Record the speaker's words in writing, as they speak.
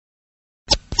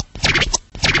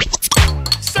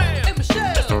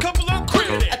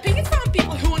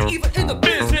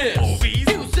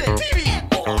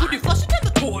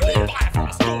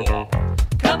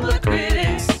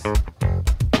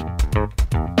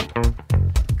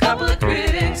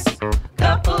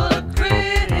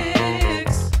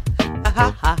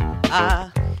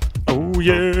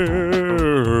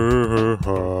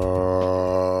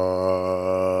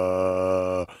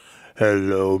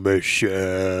Michelle.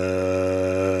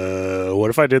 What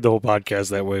if I did the whole podcast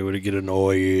that way? Would it get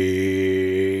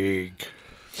annoying?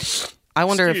 I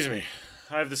wonder Excuse me.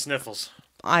 I have the sniffles.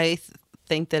 I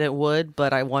think that it would,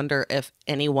 but I wonder if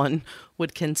anyone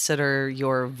would consider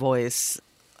your voice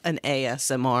an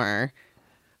ASMR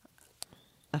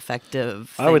effective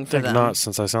thing I would for think them. not,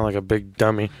 since I sound like a big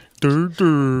dummy. Dur,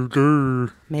 dur,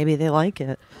 dur. Maybe they like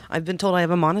it. I've been told I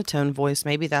have a monotone voice.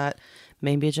 Maybe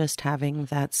just having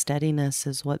that steadiness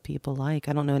is what people like.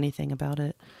 I don't know anything about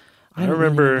it. I don't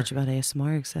really know much about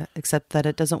ASMR except that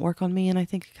it doesn't work on me, and I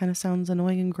think it kind of sounds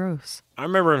annoying and gross. I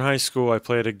remember in high school I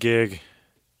played a gig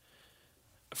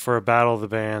for a battle of the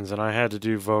bands, and I had to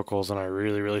do vocals, and I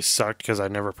really, really sucked because I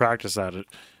never practiced at it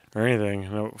or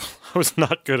anything. No, I was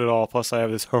not good at all. Plus, I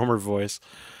have this Homer voice.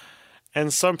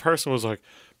 And some person was like,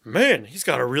 "Man, he's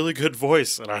got a really good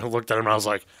voice." And I looked at him and I was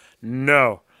like,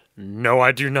 No,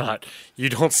 I do not. You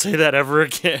don't say that ever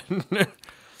again.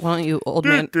 Why don't you, old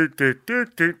man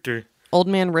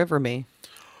River me?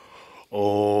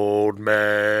 Old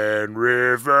Man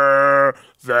River,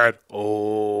 that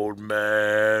old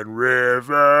man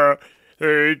river,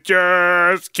 he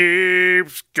just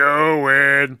keeps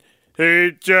going.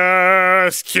 He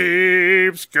just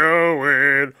keeps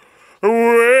going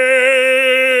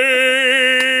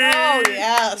away. Oh,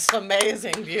 yes.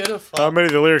 Amazing. Beautiful. How many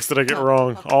of the lyrics did I get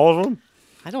wrong? All of them?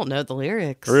 I don't know the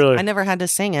lyrics. Really? I never had to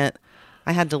sing it.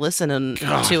 I had to listen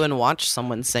to and watch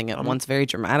someone sing it once very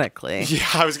dramatically. Yeah,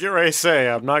 I was getting ready to say,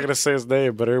 I'm not going to say his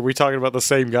name, but are we talking about the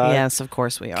same guy? Yes, of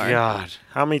course we are. God,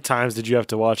 how many times did you have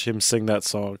to watch him sing that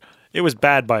song? It was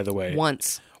bad, by the way.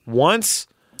 Once. Once?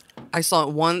 I saw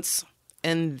it once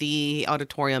in the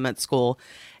auditorium at school,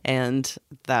 and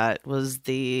that was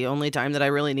the only time that I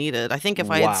really needed. I think if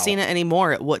I had seen it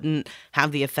anymore, it wouldn't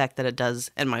have the effect that it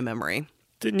does in my memory.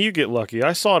 Didn't you get lucky?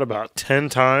 I saw it about 10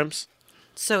 times.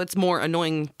 So it's more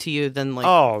annoying to you than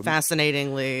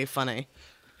fascinatingly funny.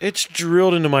 It's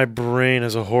drilled into my brain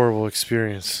as a horrible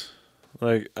experience.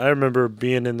 Like, I remember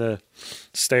being in the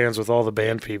stands with all the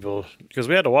band people, because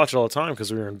we had to watch it all the time because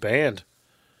we were in band.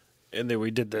 And then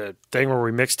we did the thing where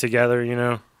we mixed together,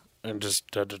 and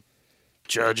just had to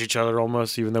judge each other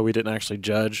almost, even though we didn't actually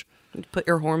judge. You put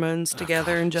your hormones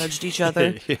together and judged each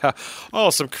other. Yeah. Oh,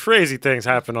 some crazy things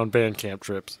happen on band camp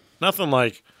trips. Nothing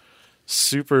like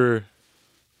super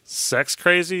sex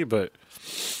crazy, but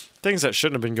things that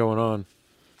shouldn't have been going on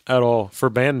at all for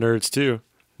band nerds too.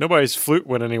 Nobody's flute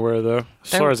went anywhere though,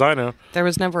 as far as I know. There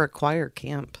was never a choir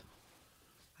camp.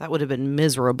 That would have been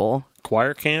miserable.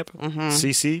 Choir camp? Mm-hmm.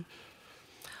 CC?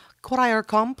 Choir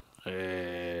camp?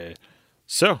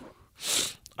 So,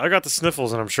 I got the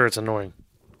sniffles and I'm sure it's annoying.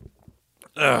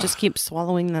 Just keep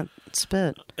swallowing that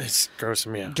spit. It's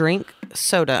grossing me out. Drink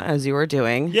soda as you are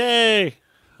doing. Yay!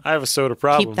 I have a soda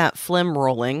problem. Keep that phlegm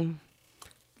rolling.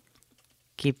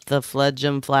 Keep the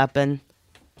phlegm flapping.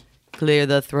 Clear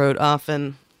the throat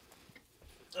often.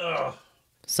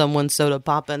 Someone soda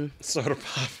popping. Soda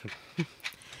popping.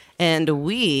 And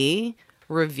we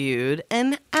reviewed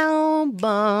an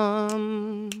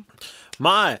album.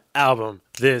 My album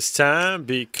this time,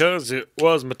 because it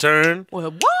was my turn.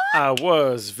 Well, what? I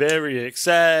was very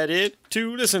excited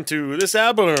to listen to this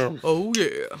album. Oh,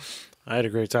 yeah. I had a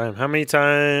great time. How many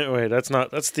times? Wait, that's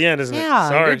the end, isn't it?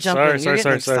 Yeah, you're jumping. You're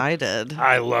getting excited.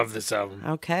 I love this album.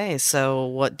 Okay, so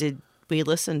what did we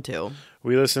listen to?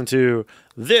 We listened to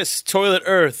This Toilet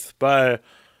Earth by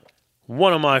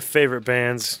one of my favorite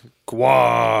bands,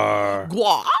 Gwar.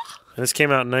 Gwar? And this came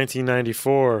out in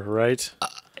 1994, right?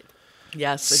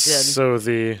 Yes, it did. So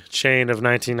the chain of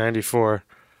 1994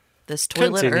 This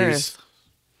Toilet continues. Earth.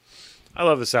 I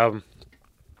love this album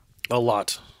a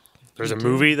lot. There's a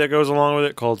movie that goes along with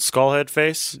it called Skullhead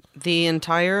Face. The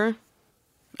entire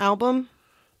album?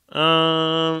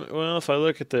 Well, if I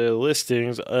look at the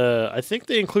listings, I think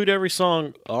they include every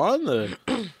song on the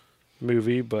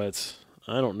movie, but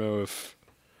I don't know if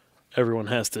everyone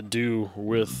has to do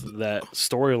with that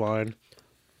storyline.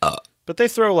 But they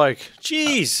throw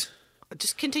geez.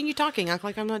 Just continue talking. Act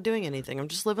like I'm not doing anything. I'm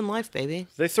just living life, baby.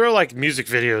 They throw music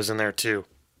videos in there too.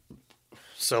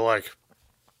 So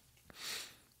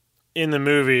in the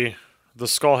movie, the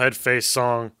Skullhead Face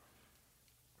song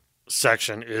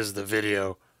section is the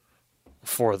video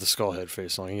for the Skullhead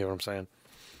Face song. You know what I'm saying?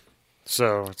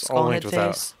 So it's all linked with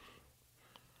that.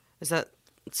 Is that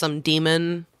some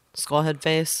demon Skullhead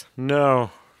Face?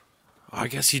 No. I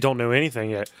guess you don't know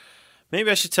anything yet.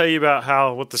 Maybe I should tell you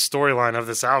about what the storyline of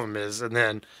this album is, and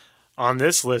then on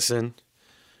this listen,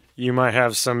 you might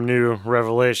have some new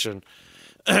revelation.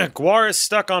 Gwar is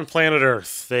stuck on planet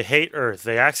Earth. They hate Earth.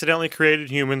 They accidentally created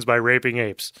humans by raping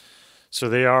apes. So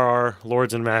they are our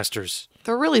lords and masters.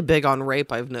 They're really big on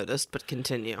rape, I've noticed, but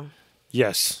continue.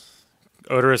 Yes.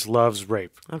 Odorous loves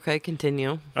rape. Okay,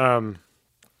 continue.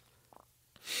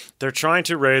 They're trying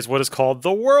to raise what is called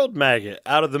the world maggot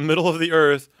out of the middle of the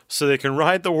earth so they can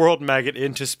ride the world maggot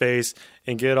into space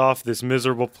and get off this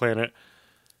miserable planet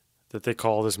that they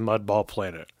call this mudball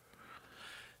planet.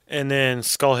 And then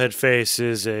Skullhead Face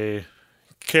is a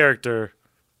character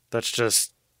that's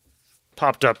just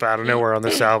popped up out of nowhere on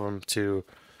this album to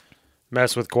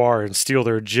mess with Gwar and steal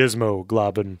their gizmo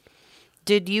globin.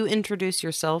 Did you introduce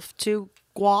yourself to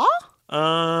Gwa?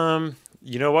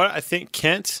 You know what? I think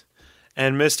Kent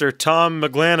and Mr. Tom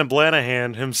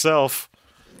McGlanablanahan himself.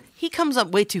 He comes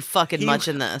up way too fucking much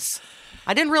in this.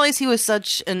 I didn't realize he was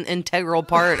such an integral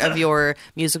part of your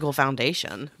musical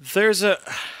foundation.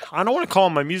 I don't want to call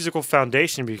him my musical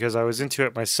foundation because I was into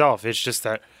it myself. It's just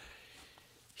that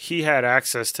he had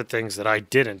access to things that I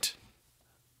didn't.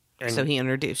 And so he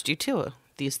introduced you to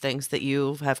these things that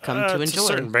you have come to enjoy.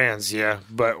 Certain bands, yeah.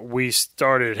 But we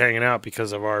started hanging out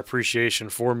because of our appreciation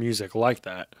for music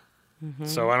that. Mm-hmm.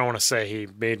 So I don't want to say he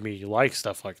made me like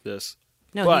stuff like this.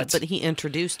 No, but he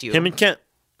introduced you. Him and Kent.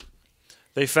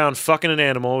 They found Fucking an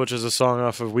Animal, which is a song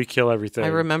off of We Kill Everything. I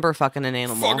remember Fucking an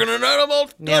Animal. Fucking an Animal!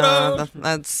 Yeah,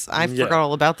 I forgot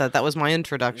all about that. That was my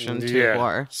introduction to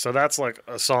Gwar. So that's like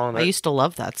a song that... I used to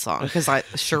love that song because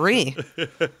Cherie.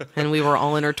 And we were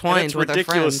all intertwined with our friends.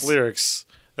 Ridiculous lyrics.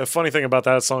 The funny thing about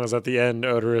that song is at the end,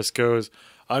 Odorous goes,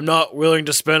 I'm not willing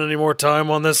to spend any more time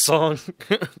on this song.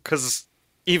 Because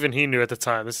even he knew at the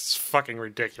time, this is fucking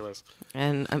ridiculous.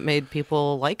 And it made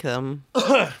people like them.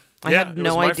 I had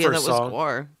no idea that was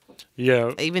Gwar.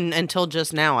 Yeah. Even until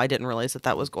just now, I didn't realize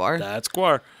that was Gwar. That's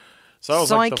Gwar.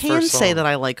 So I can say that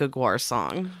I like a Gwar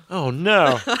song. Oh,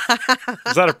 no.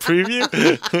 Is that a preview?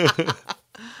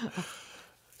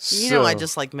 I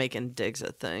just like making digs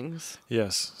at things.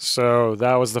 Yes. So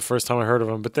that was the first time I heard of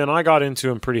him. But then I got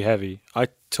into him pretty heavy. I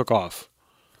took off.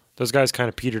 Those guys kind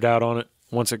of petered out on it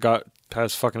once it got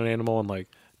past Fucking an Animal and like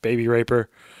Baby Raper.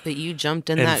 But you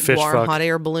jumped in that Gwar hot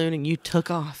air balloon and you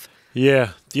took off.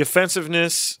 Yeah. The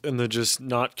offensiveness and the just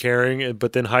not caring,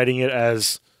 but then hiding it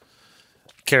as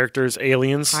characters,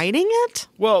 aliens. Hiding it?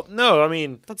 Well, no, I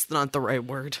mean... That's not the right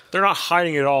word. They're not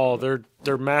hiding it all. They're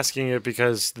masking it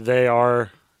because they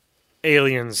are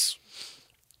aliens.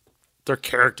 They're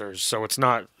characters, so it's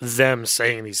not them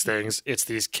saying these things. It's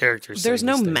these characters There's saying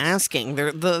no these things. masking.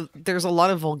 There's a lot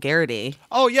of vulgarity.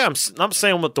 Oh, yeah. I'm not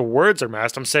saying what the words are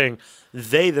masked. I'm saying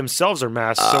they themselves are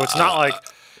masked. So it's not like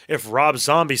if Rob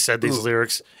Zombie said these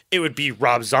lyrics, it would be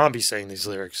Rob Zombie saying these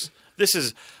lyrics. This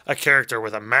is a character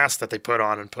with a mask that they put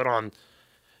on,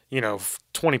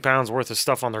 20 pounds worth of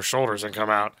stuff on their shoulders and come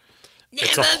out.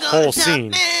 It's a whole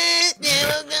scene.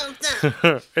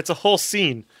 It's a whole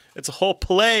scene. It's a whole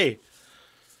play.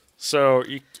 So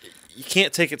you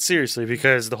can't take it seriously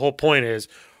because the whole point is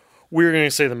we're going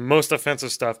to say the most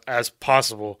offensive stuff as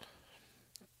possible.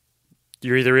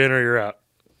 You're either in or you're out.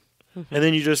 Mm-hmm. And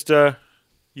then you just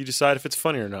you decide if it's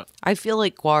funny or not. I feel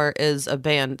like Gwar is a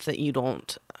band that you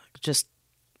don't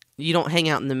hang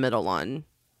out in the middle on.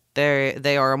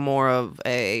 They are more of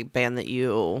a band that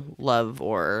you love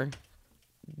or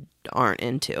aren't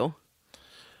into.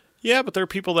 Yeah, but there are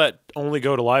people that only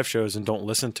go to live shows and don't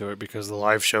listen to it because the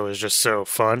live show is just so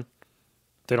fun.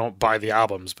 They don't buy the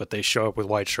albums, but they show up with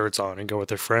white shirts on and go with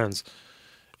their friends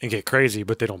and get crazy,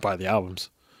 but they don't buy the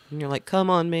albums. And you're like, come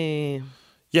on me.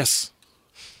 Yes.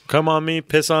 Come on me,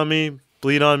 piss on me,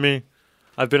 bleed on me.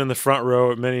 I've been in the front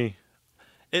row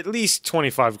at least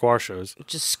 25 Gwar shows.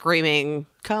 Just screaming,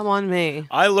 come on me.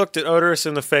 I looked at Odorous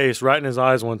in the face, right in his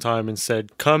eyes one time, and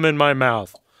said, come in my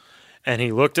mouth. And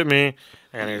he looked at me,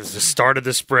 and he just started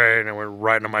to spray, and it went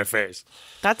right into my face.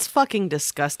 That's fucking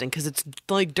disgusting, because it's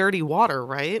like dirty water,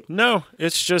 right? No,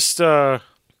 it's just,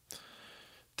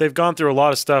 they've gone through a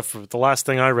lot of stuff. The last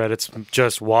thing I read, it's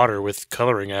just water with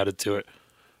coloring added to it.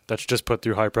 That's just put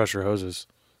through high-pressure hoses.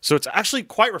 So it's actually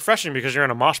quite refreshing because you're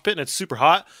in a mosh pit and it's super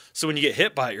hot. So when you get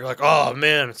hit by it, you're like, oh,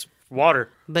 man, it's water.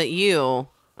 But you,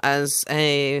 as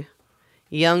a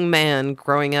young man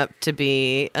growing up to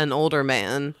be an older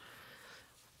man,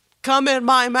 come in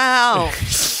my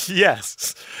mouth.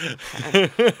 Yes.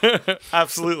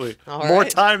 Absolutely. All More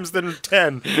right. times than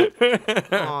 10.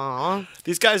 Aww.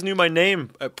 These guys knew my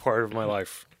name at part of my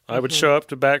life. I would show up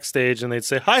to backstage and they'd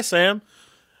say, hi, Sam.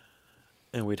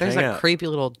 And we'd There's hang a out. creepy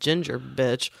little ginger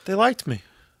bitch. They liked me.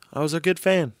 I was a good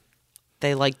fan.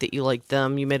 They liked that you liked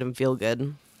them. You made them feel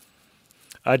good.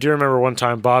 I do remember one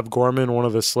time Bob Gorman, one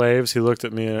of the slaves, he looked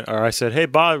at me, or I said, hey,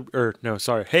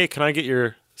 hey, can I get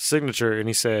your signature? And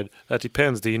he said, that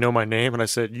depends. Do you know my name? And I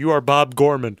said, you are Bob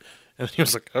Gorman. And he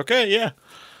was like, okay, yeah.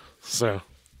 So.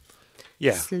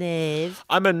 Yeah. Slave.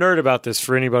 I'm a nerd about this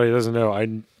for anybody who doesn't know.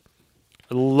 I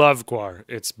love guar.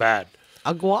 It's bad.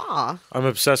 A guar. I'm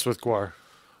obsessed with guar.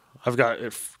 I've got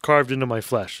it carved into my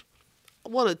flesh. I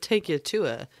want to take you to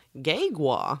a gay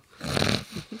guar.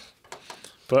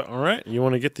 But, all right, you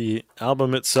want to get the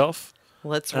album itself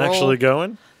Let's roll. actually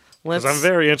going? Because Let's, I'm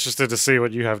very interested to see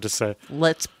what you have to say.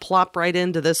 let's plop right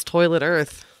into this toilet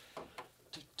earth.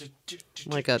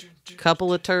 Like a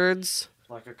couple of turds.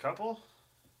 Like a couple?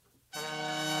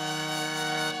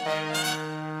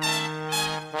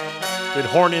 Did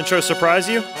horn intro surprise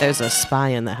you? There's a spy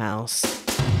in the house.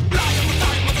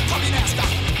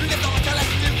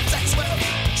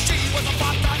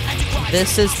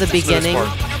 This is the beginning.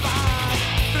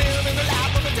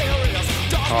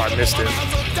 Oh, I missed it.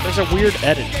 There's a weird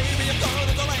edit.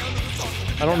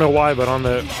 I don't know why, but on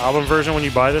the album version, when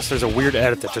you buy this, there's a weird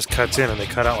edit that just cuts in and they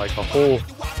cut out like a whole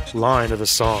line of the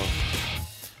song.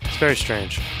 It's very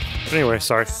strange. But anyway,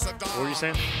 sorry. What were you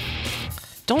saying?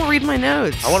 Don't read my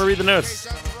notes. I want to read the notes.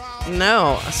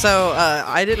 No. So,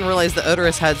 I didn't realize that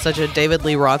Odorous had such a David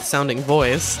Lee Roth sounding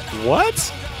voice.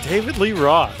 What? David Lee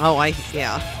Roth. Oh,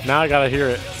 yeah. Now I gotta hear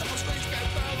it.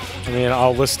 I mean,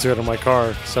 I'll listen to it in my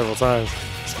car several times.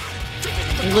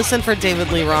 Listen for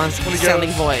David Lee Roth's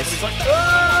sounding voice. Like,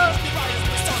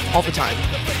 All the time.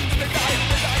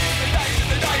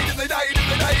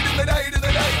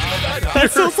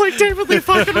 That sounds like David Lee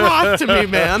fucking Roth to me,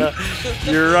 man.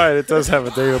 You're right. It does have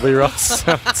a David Lee Roth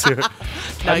sound to it.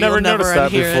 Now I've never you'll never noticed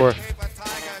that unhear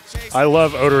before. I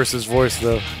love Odorous's voice,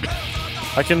 though.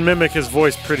 I can mimic his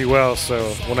voice pretty well, so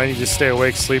when I need to stay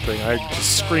awake sleeping, I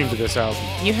just scream to this album.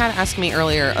 You had asked me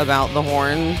earlier about the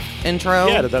horn intro.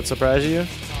 Yeah, did that surprise you?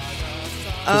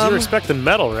 Because you were expecting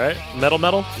metal, right?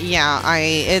 Metal? Yeah,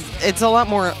 it's a lot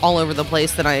more all over the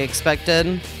place than I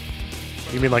expected.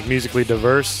 You mean like musically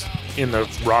diverse in the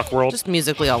rock world? Just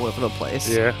musically all over the place.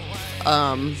 Yeah.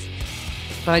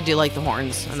 But I do like the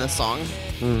horns in this song.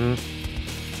 Mm-hmm.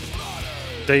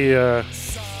 They,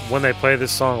 when they play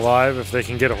this song live, if they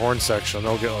can get a horn section,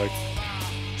 they'll get like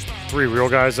 3 real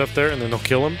guys up there and then they'll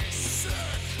kill them.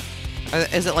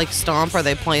 Is it like Stomp? Are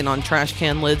they playing on trash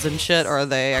can lids and shit, or are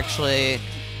they actually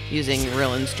using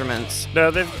real instruments?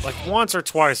 No, they've like once or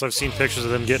twice I've seen pictures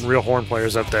of them getting real horn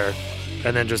players up there,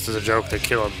 and then just as a joke they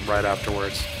kill him right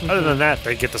afterwards. Other than that,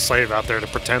 they get the slave out there to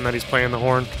pretend that he's playing the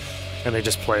horn, and they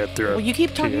just play it through. Well, you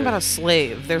keep talking about a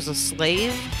slave. There's a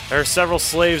slave? There are several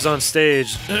slaves on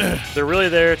stage. They're really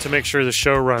there to make sure the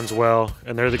show runs well,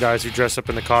 and they're the guys who dress up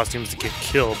in the costumes to get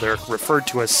killed. They're referred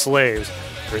to as slaves.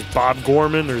 There's Bob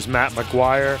Gorman, there's Matt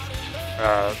McGuire,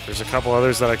 there's a couple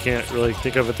others that I can't really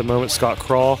think of at the moment. Scott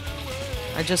Krall.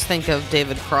 I just think of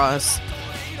David Cross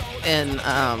in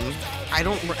I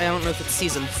don't know if it's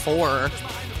season 4,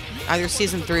 either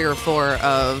season 3 or 4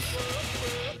 of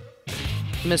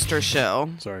Mr. Show.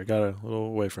 Sorry, I got a little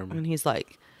away from it. And he's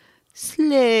like,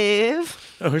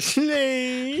 slave. Oh,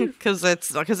 slave. Because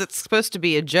it's supposed to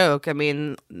be a joke. I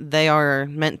mean, they are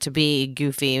meant to be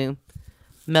goofy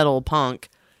metal punk.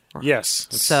 Yes.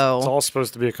 It's So all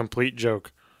supposed to be a complete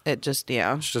joke. it just,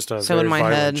 yeah. It's just a So very in my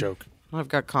violent head, joke. I've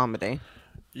got comedy.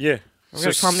 Yeah. I've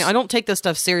got comedy. I don't take this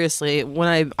stuff seriously.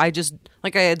 When I just,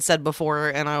 like I had said before,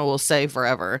 and I will say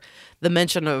forever, the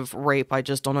mention of rape, I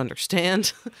just don't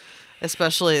understand.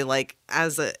 Especially like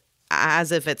as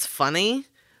if it's funny,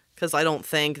 because I don't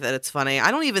think that it's funny.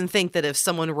 I don't even think that if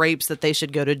someone rapes that they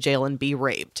should go to jail and be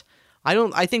raped.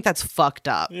 I think that's fucked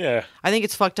up. Yeah. I think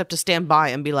it's fucked up to stand by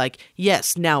and be like,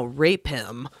 yes, now rape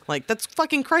him. Like, that's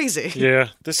fucking crazy. Yeah.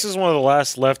 This is one of the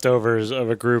last leftovers of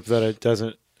a group that it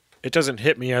doesn't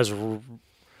hit me as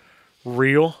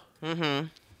real. Mm-hmm.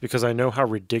 Because I know how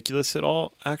ridiculous it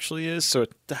all actually is. So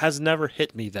it has never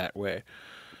hit me that way.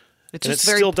 It's And just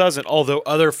it still doesn't, although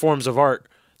other forms of art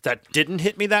that didn't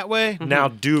hit me that way now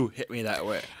do hit me that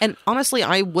way. And honestly,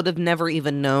 I would have never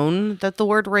even known that the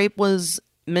word rape was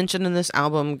mentioned in this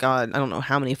album. God, I don't know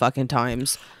how many fucking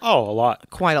times. Oh, a lot.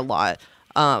 Quite a lot.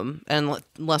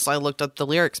 Unless I looked up the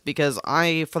lyrics, because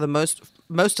I, for the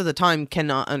most of the time,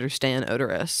 cannot understand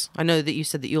Odorous. I know that you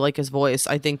said that you like his voice.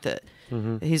 I think that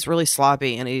he's really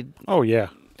sloppy, and he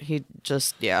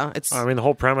just, yeah. It's. I mean, the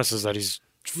whole premise is that he's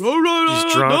drunk.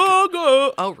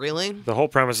 Oh, really? The whole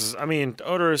premise is, I mean,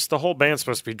 Odorous, the whole band's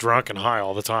supposed to be drunk and high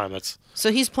all the time.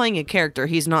 So he's playing a character.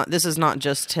 This is not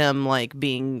just him, like,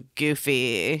 being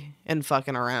goofy and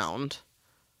fucking around.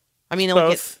 I mean,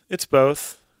 it's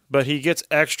both. But he gets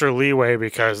extra leeway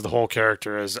because the whole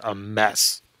character is a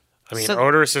mess. I mean,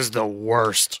 Odorous is the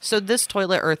worst. So this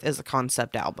Toilet Earth is a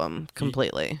concept album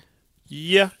completely.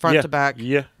 Yeah. Front to back.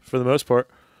 Yeah, for the most part.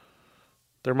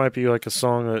 There might be like a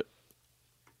song that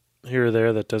here or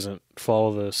there that doesn't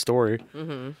follow the story.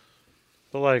 Mm-hmm.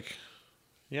 But like,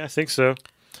 yeah, I think so.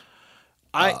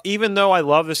 Even though I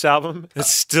love this album,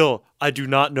 it's still I do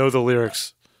not know the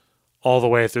lyrics all the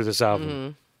way through this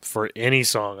album for any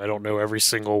song. I don't know every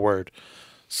single word.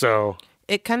 So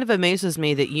it kind of amazes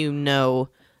me that you know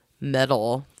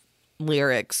metal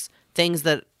lyrics, things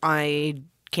that I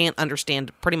can't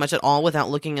understand pretty much at all without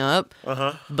looking up.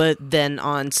 But then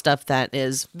on stuff that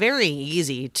is very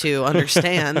easy to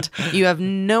understand, you have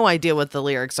no idea what the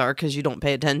lyrics are because you don't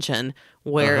pay attention.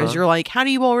 Whereas you're like, how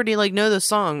do you already like know the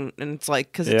song? And it's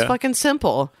like, because it's fucking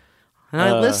simple. And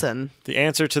I listen. The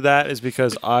answer to that is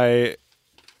because I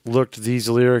looked these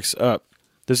lyrics up.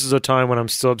 This is a time when I'm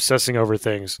still obsessing over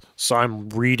things, so I'm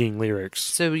reading lyrics.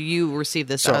 So you receive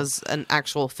this as an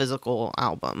actual physical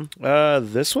album?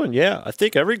 This one, yeah. I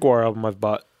think every Gwar album I've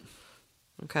bought.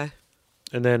 Okay.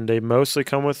 And then they mostly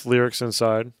come with lyrics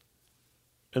inside.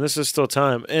 And this is still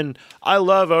time. And I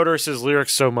love Oderus's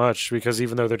lyrics so much because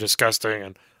even though they're disgusting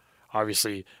and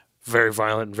obviously very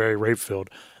violent and very rape-filled,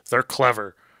 they're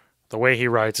clever. The way he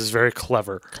writes is very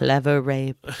clever. Clever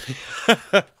rape.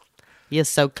 You're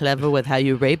so clever with how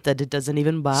you rape that it doesn't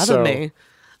even bother me.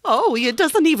 Oh, it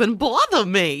doesn't even bother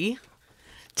me.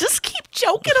 Just keep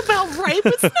joking about rape.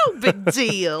 It's no big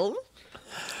deal.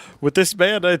 With this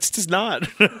band, it's just not.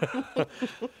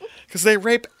 Because they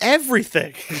rape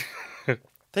everything.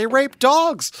 They rape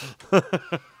dogs.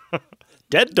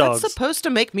 Dead dogs. That's supposed to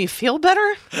make me feel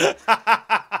better?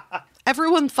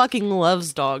 Everyone fucking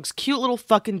loves dogs. Cute little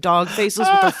fucking dog faces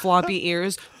with their floppy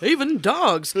ears. Even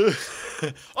dogs.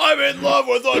 I'm in love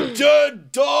with a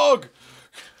dead dog.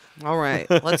 All right,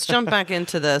 let's jump back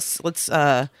into this. Let's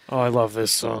I love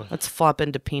this song. Let's flop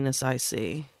into Penis I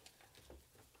See.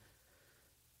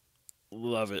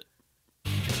 Love it.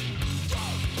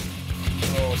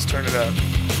 Oh, let's turn it up.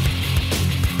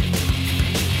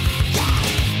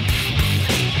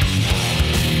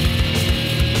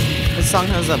 This song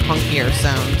has a punkier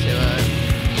sound to it.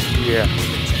 Yeah.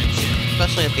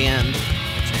 Especially at the end.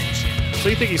 So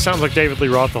you think he sounds like David Lee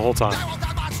Roth the whole time?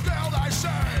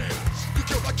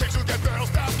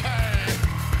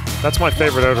 That's my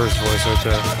favorite Oderus voice right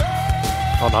there.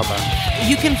 Oh, not that.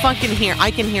 You can fucking hear. I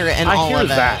can hear it in all of it. I hear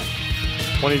that.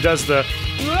 When he does the...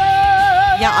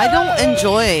 Yeah, I don't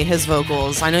enjoy his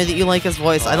vocals. I know that you like his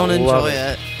voice. I don't enjoy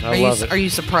it. Are you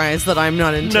surprised that I'm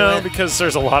not into it? No, because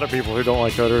there's a lot of people who don't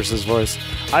like Oderus' voice.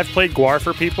 I've played Gwar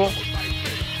for people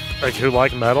like who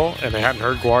like metal, and they hadn't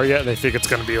heard Gwar yet, and they think it's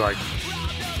going to be like...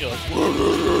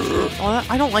 Well,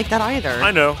 I don't like that either.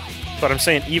 I know, but I'm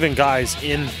saying even guys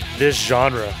in this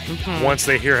genre, once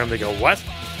they hear him, they go, what?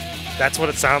 That's what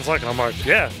it sounds like? And I'm like,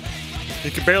 yeah,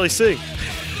 you can barely sing.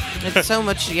 It's so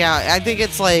much, yeah. I think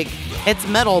it's like, it's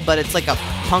metal, but it's like a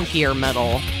punkier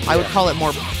metal. Yeah. I would call it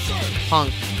more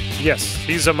punk. Yes,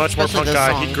 he's a much more punk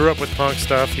guy. Song. He grew up with punk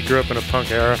stuff. He grew up in a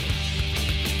punk era.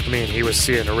 I mean, he was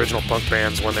seeing original punk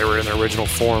bands when they were in their original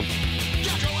form.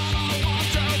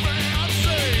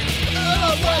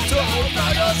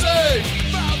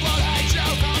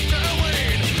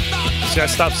 See, I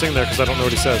stopped singing there because I don't know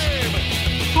what he says.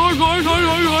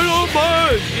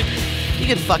 You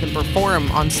can fucking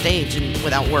perform on stage and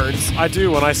without words. I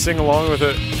do. When I sing along with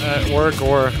it at work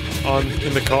or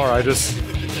in the car, I just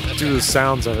do the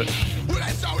sounds of it.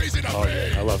 Oh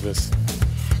yeah, I love this.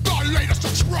 The latest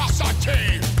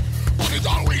atrocity, but it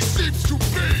always seems to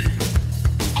be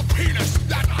a penis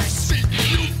that I see.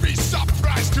 You'd be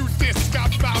surprised to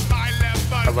discover my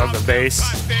level. I love the bass.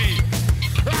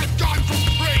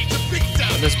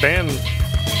 And this band,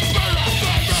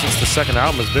 since the second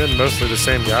album, has been mostly the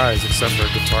same guys, except for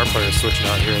guitar players switching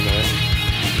out here and there.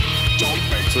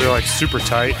 So they're like super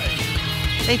tight.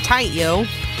 They tight, yo.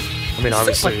 I mean,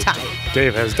 obviously,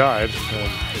 Dave has died.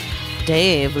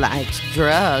 Dave likes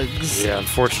drugs. Yeah,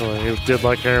 unfortunately, he did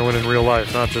like heroin in real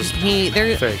life, not just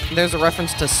fake. There's a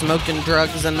reference to smoking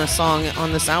drugs in the song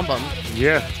on this album.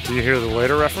 Yeah. Do you hear the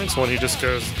later reference when he just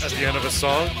goes at the end of a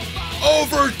song,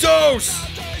 overdose?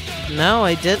 No,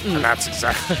 I didn't. And that's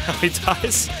exactly how he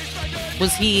dies.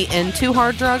 Was he into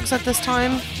hard drugs at this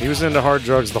time? He was into hard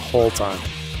drugs the whole time.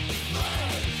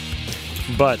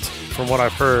 But from what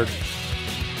I've heard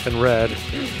and read,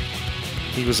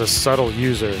 he was a subtle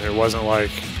user. It wasn't like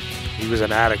he was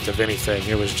an addict of anything.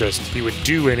 It was just he would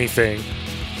do anything,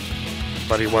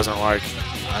 but he wasn't like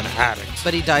an addict.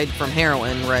 But he died from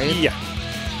heroin, right? Yeah.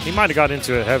 He might have got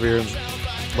into it heavier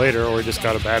later, or he just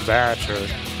got a bad batch, or...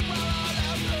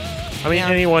 I mean,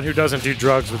 anyone who doesn't do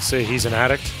drugs would say he's an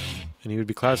addict, and he would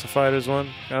be classified as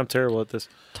one. I'm terrible at this.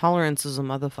 Tolerance is a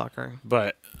motherfucker.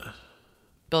 But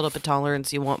build up a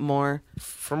tolerance. You want more.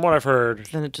 From what I've heard,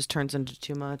 Then it just turns into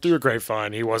too much. through a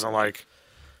grapevine, he wasn't like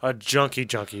a junkie,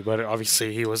 but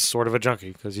obviously he was sort of a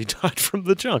junkie because he died from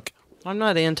the junk. I'm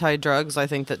not anti-drugs. I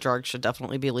think that drugs should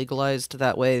definitely be legalized.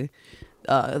 That way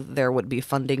there would be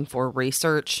funding for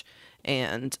research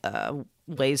and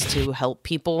ways to help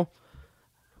people.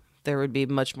 There would be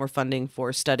much more funding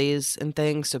for studies and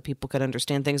things so people could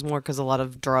understand things more, because a lot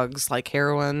of drugs like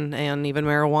heroin and even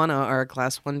marijuana are a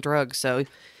class 1 drug. So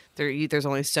there's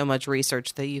only so much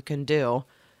research that you can do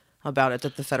about it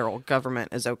that the federal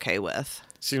government is okay with.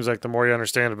 Seems like the more you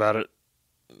understand about it,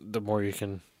 the more you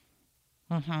can,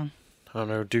 I don't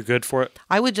know, do good for it.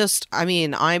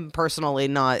 I'm personally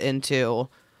not into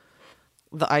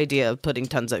the idea of putting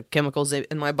tons of chemicals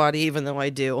in my body, even though I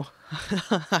do.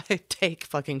 I take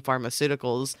fucking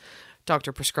pharmaceuticals,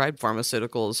 doctor prescribed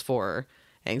pharmaceuticals for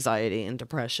anxiety and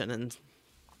depression and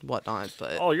whatnot.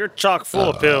 But you're chock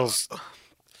full of pills.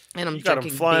 And I'm You got them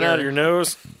drinking flying beer. out of your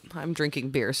nose. I'm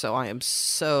drinking beer, so I am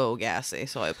so gassy,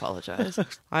 so I apologize.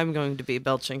 I'm going to be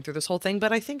belching through this whole thing,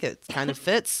 but I think it kind of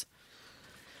fits.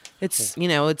 It's,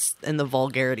 it's in the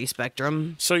vulgarity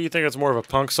spectrum. So you think it's more of a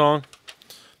punk song?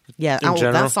 Yeah, in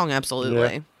general? that song,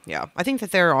 absolutely. Yeah. I think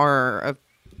that there are a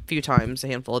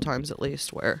handful of times at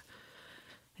least, where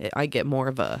I get more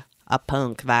of a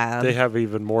punk vibe. They have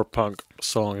even more punk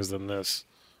songs than this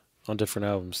on different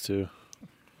albums, too.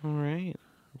 All right.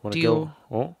 Want Do to go?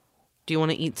 Oh? Do you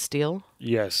want to eat steel?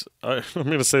 Yes. I'm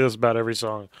going to say this about every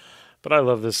song, but I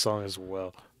love this song as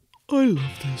well. I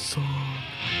love this song.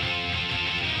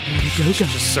 It's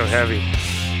just so heavy.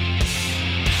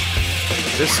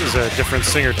 This is a different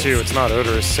singer, too. It's not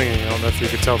Odorous singing. I don't know if you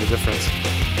could tell the difference.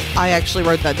 I actually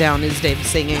wrote that down. Is Dave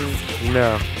singing?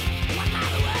 No.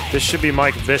 This should be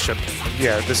Mike Bishop.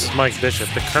 Yeah, this is Mike Bishop,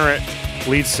 the current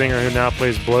lead singer who now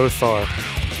plays Blowthar.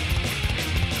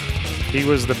 He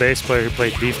was the bass player who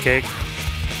played Beefcake.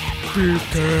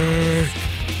 Beefcake!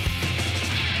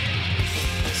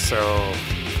 So,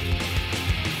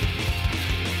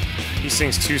 he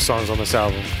sings 2 songs on this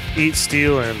album. Eat,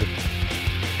 Steal, and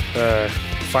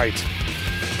Fight.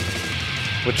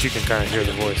 Which you can kind of hear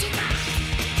the voice.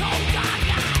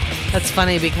 That's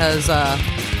funny because, I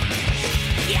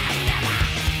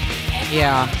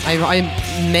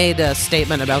made a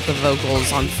statement about the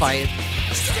vocals on Fight.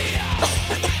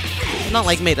 Not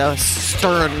like made a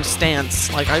stern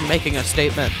stance, like I'm making a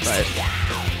statement, but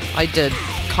I did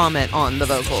comment on the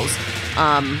vocals.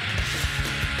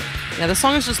 Yeah, the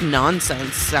song is just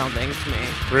nonsense sounding to me.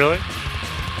 Really?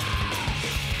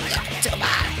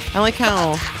 I like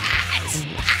how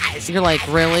you're like,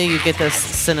 really? You get this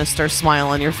sinister smile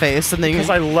on your face, and then Because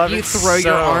I love you it throw your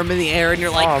so. arm in the air, and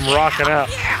you're like, I'm rocking out.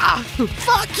 yeah,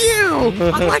 fuck you!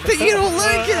 I like that you don't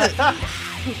like it!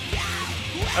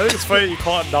 I think it's funny that you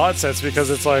call it nonsense because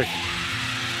it's like,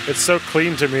 it's so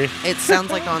clean to me. It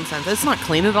sounds like nonsense. It's not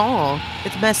clean at all.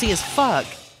 It's messy as fuck.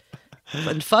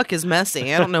 And fuck is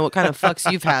messy. I don't know what kind of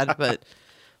fucks you've had, but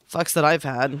fucks that I've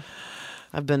had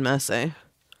have been messy.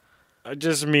 I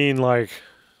just mean like,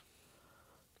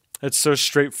 it's so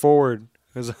straightforward.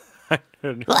 'Cause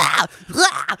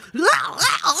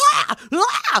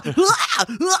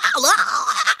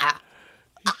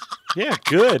yeah,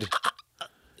 good.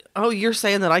 Oh, you're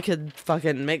saying that I could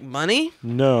fucking make money?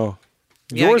 No.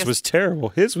 Yeah, I Yours guess- was terrible.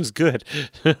 His was good.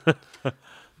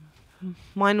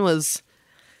 Mine was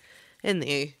in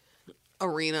the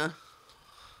arena.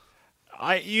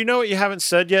 You know what you haven't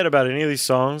said yet about any of these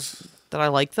songs? That I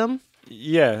like them?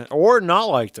 Yeah, or not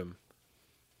like them.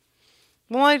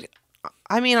 Well,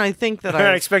 I mean, I think that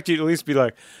I expect you to at least be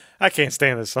like, I can't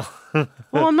stand this song.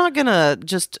 well, I'm not gonna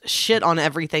just shit on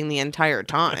everything the entire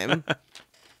time.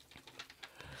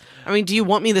 I mean, do you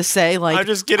want me to say, like, I'm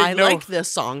just getting I no- like this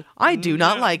song? I do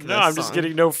not like this No, I'm song. just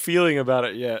getting no feeling about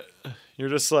it yet. You're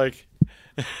just like,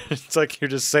 it's like you're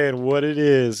just saying what it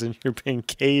is and you're being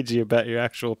cagey about your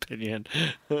actual opinion.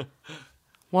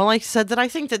 Well, I said that I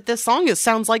think that this song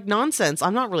sounds like nonsense.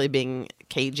 I'm not really being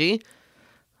cagey.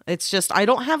 It's just I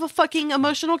don't have a fucking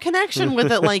emotional connection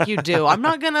with it like you do. I'm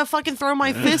not gonna fucking throw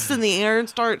my fist in the air and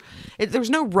start.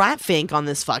 There's no Rat Fink on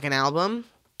this fucking album.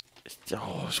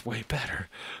 Oh, it's way better.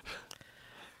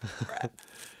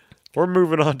 We're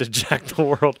moving on to Jack the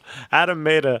World. Adam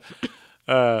made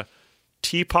a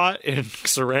teapot in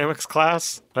ceramics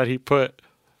class that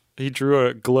he drew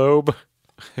a globe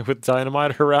with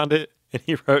dynamite around it, and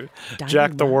he wrote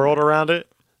Jack the World around it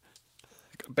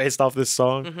based off this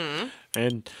song. Mm-hmm.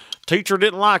 And teacher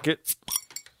didn't like it.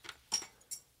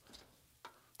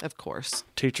 Of course.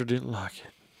 Teacher didn't like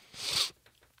it.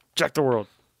 Jack the World.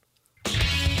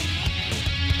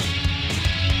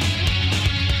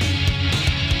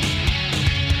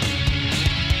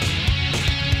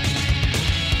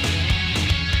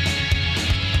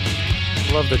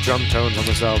 love the drum tones on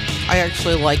this album. I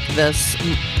actually like this.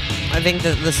 I think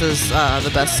that this is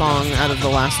the best song out of the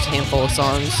last handful of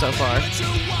songs so far.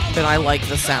 But I like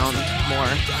the sound more.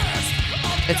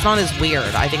 It's not as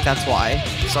weird. I think that's why.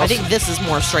 I think this is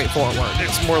more straightforward.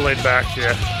 It's more laid back,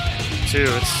 yeah. Too.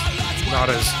 It's not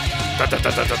as...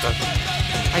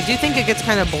 I do think it gets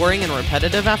kind of boring and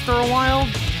repetitive after a while.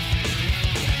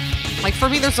 Like, for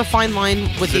me, there's a fine line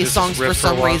with these songs for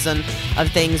some reason of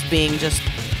things being just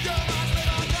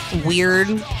weird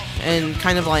and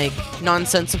kind of like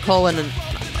nonsensical and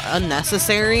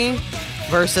unnecessary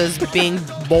versus being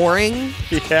boring.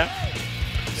 Yeah.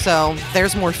 So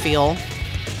there's more feel.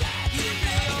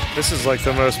 This is like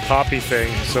the most poppy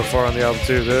thing so far on the album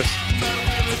too. This.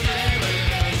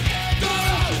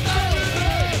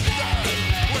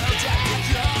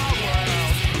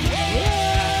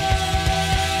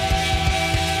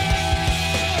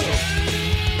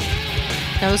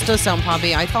 Now, this does sound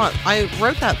poppy. I thought I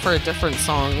wrote that for a different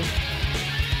song.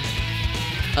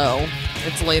 Oh,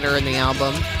 it's later in the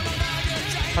album.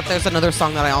 But there's another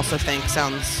song that I also think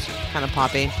sounds kind of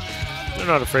poppy. They're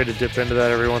not afraid to dip into that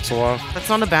every once in a while. That's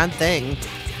not a bad thing.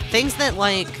 Things that,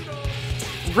 like,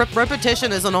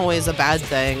 repetition isn't always a bad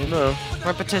thing. No.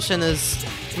 Repetition is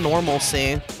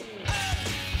normalcy.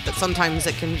 But sometimes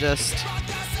it can just...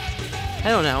 I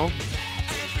don't know.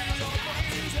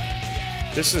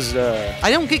 This is, I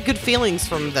don't get good feelings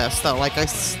from this, though. Like,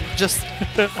 just...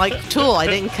 like, Tool, I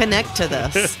didn't connect to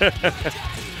this.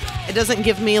 It doesn't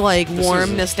give me, like,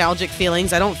 warm, nostalgic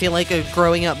feelings. I don't feel like a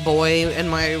growing-up boy in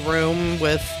my room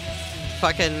with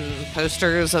fucking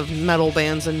posters of metal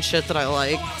bands and shit that I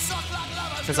like.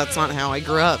 Because that's not how I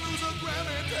grew up.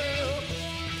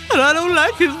 And I don't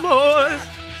like his voice.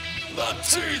 The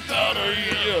teeth out of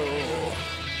you.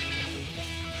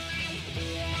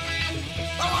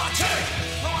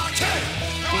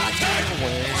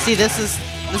 See, this is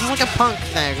like a punk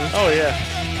thing. Oh, yeah.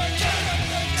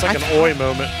 It's like an oi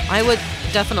moment. I would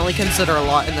definitely consider a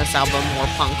lot in this album more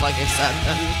punk, like I said,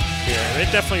 than yeah,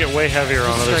 they definitely get way heavier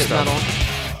on other stuff. Metal.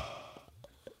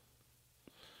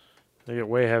 They get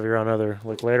way heavier on other,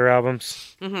 like, later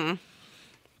albums. Mm-hmm.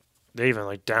 They even,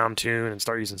 like, down tune and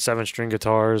start using 7-string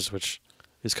guitars, which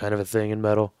is kind of a thing in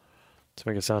metal to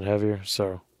make it sound heavier,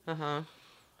 so... Uh-huh.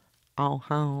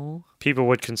 Oh, people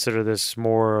would consider this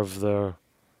more of the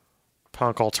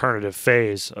punk alternative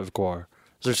phase of Gwar.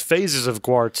 There's phases of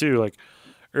Gwar too. Like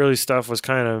early stuff was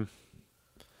kind of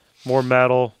more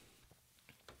metal.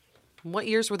 What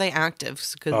years were they active?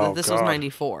 Because this was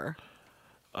 94.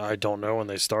 I don't know when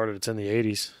they started. It's in the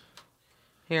 80s.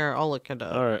 Here, I'll look it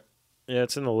up. All right. Yeah,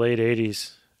 it's in the late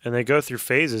 80s. And they go through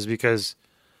phases because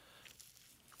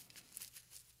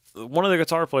one of the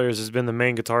guitar players has been the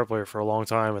main guitar player for a long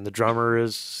time, and the drummer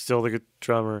is still the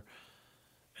drummer,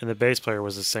 and the bass player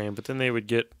was the same. But then they would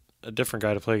get a different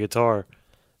guy to play guitar,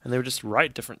 and they would just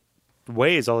write different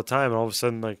ways all the time. And all of a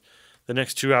sudden, like the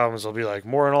next 2 albums will be like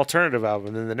more an alternative album,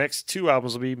 and then the next 2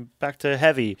 albums will be back to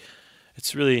heavy.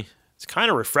 It's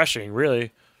kind of refreshing,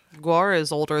 really. Gwar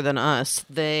is older than us.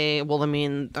 They're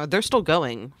still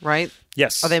going, right?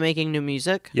 Yes. Are they making new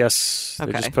music? Yes. Okay.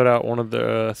 They just put out one of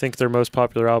the, I think their most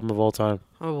popular album of all time.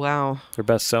 Oh, wow. Their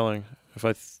best selling, if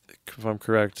I'm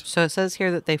correct. So it says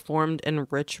here that they formed in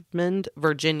Richmond,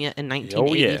 Virginia in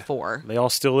 1984. Oh, yeah. They all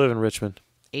still live in Richmond.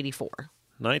 84.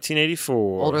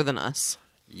 1984. Older than us.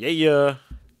 Yeah.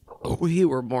 We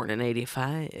were born in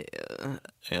 85.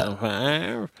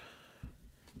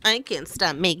 I can't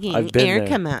stop making air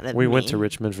come out of me. We went to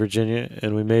Richmond, Virginia,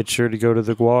 and we made sure to go to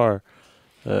the Gwar.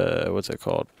 What's it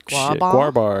called? Gwar Bar?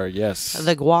 Gwar Bar, yes.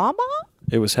 The Gwar Bar?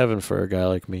 It was heaven for a guy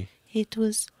like me. It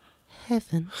was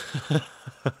heaven.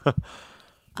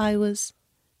 I was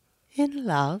in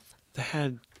love. They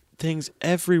had things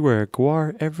everywhere.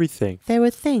 Gwar, everything. There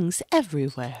were things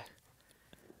everywhere.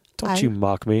 Don't you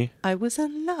mock me. I was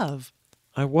in love.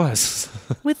 I was.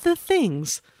 With the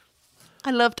things. I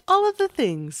loved all of the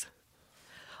things.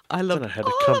 I loved all of the things. I had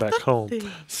to come back home.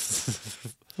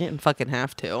 You didn't fucking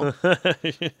have to.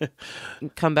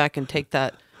 Come back and take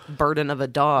that burden of a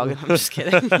dog. I'm just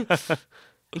kidding.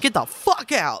 Get the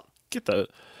fuck out. Get the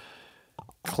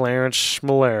Clarence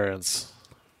Schmallarens.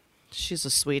 She's a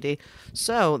sweetie.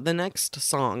 So, the next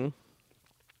song.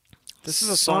 This is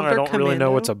a song I don't really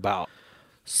know what's about.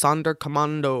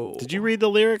 Sonderkommando. Did you read the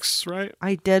lyrics, right?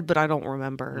 I did, but I don't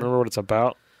remember. Remember what it's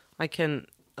about? I can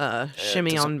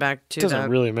shimmy on back to that. It doesn't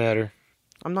really matter.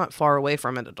 I'm not far away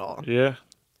from it at all. Yeah?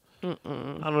 I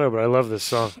don't know, but I love this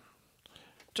song.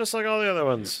 Just like all the other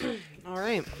ones. All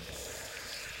right.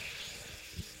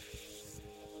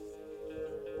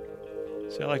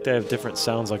 See, I like to have different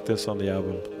sounds like this on the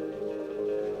album.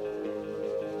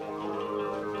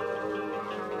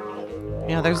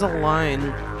 Yeah, there's a line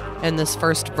in this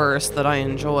first verse that I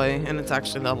enjoy, and it's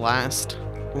actually the last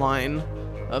line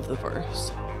of the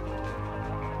verse.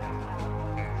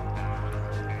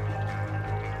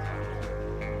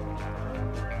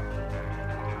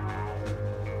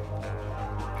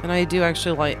 And I do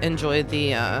actually enjoy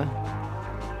the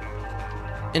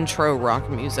intro rock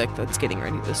music that's getting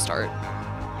ready to start.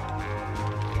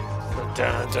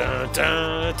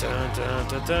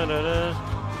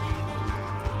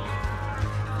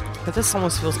 But this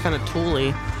almost feels kind of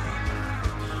Tool-y.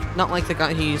 Not like the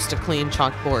guy who used to clean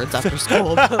chalkboards after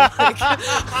school. But like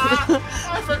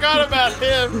I forgot about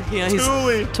him. Yeah,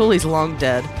 Tool-y. Tooley's long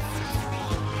dead.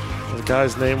 The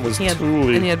guy's name was And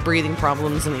Tool-y. he had breathing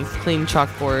problems and he cleaned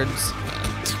chalkboards.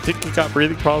 Think he got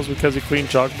breathing problems because he cleaned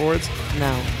chalkboards?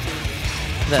 No.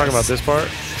 Talking about this part?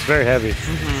 It's very heavy.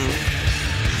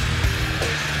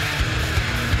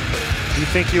 Do you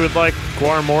think you would like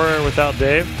Guar Mora without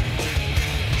Dave?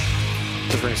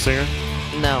 Different singer?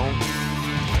 No.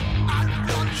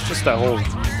 It's just that whole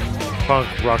punk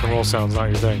rock and roll sound's not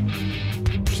your thing.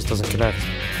 It just doesn't connect.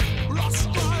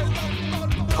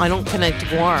 I don't connect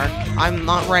Guar. I'm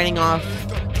not writing off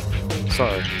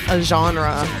Sorry. a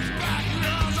genre.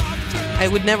 I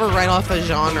would never write off a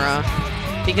genre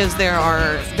because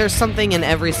there's something in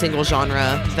every single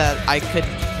genre that I could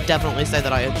definitely say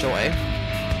that I enjoy.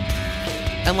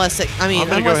 Unless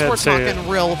we're talking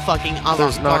real fucking avant-garde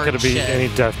There's not going to be shit. any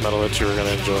death metal that you're going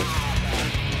to enjoy.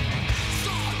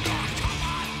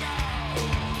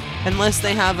 Unless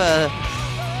they have a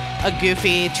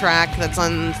goofy track that's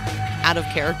out of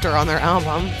character on their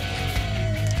album.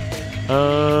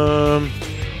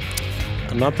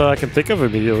 Not that I can think of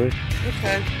immediately.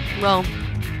 Okay. Well,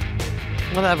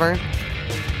 whatever.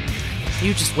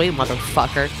 You just wait,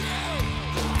 motherfucker.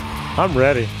 I'm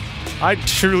ready. I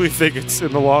truly think it's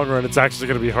in the long run, it's actually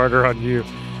going to be harder on you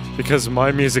because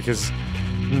my music is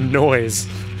noise.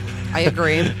 I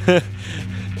agree.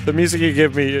 The music you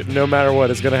give me, no matter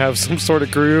what, is going to have some sort of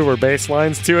groove or bass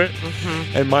lines to it,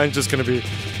 and mine's just going to be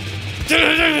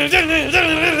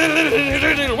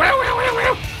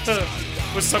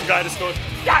with some guy just going.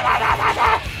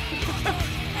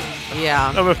 Yeah.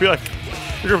 I'm going to be like,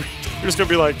 you're just going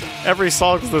to be like, every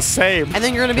song's the same. And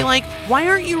then you're going to be like, why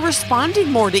aren't you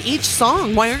responding more to each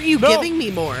song? Why aren't you giving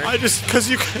me more? I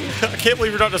can't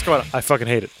believe you're not just going, I fucking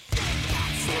hate it.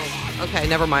 Okay,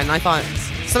 never mind. I thought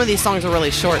some of these songs are really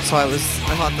short, so I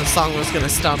thought the song was going to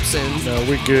stop soon. No,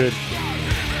 we good.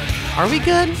 Are we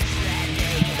good?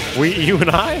 You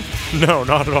and I? No,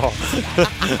 not at all.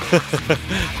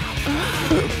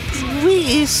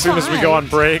 As soon as we go on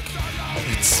break,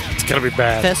 it's going to be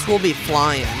bad. This will be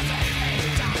flying.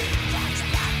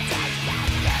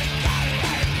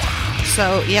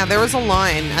 So, yeah, there was a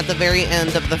line at the very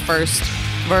end of the first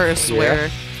verse where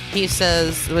he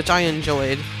says, which I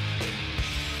enjoyed,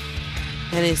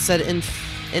 and he said,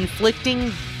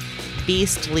 inflicting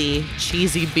beastly,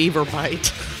 cheesy beaver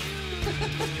bite.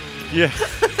 Yeah.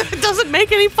 It doesn't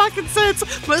make any fucking sense.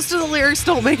 Most of the lyrics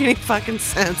don't make any fucking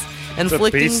sense. It's a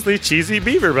beastly, cheesy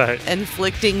beaver bite.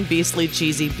 Inflicting beastly,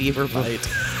 cheesy beaver bite.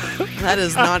 That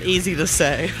is not easy to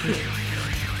say.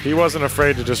 He wasn't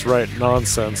afraid to just write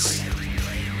nonsense.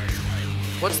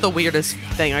 What's the weirdest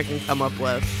thing I can come up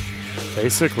with?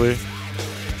 Basically.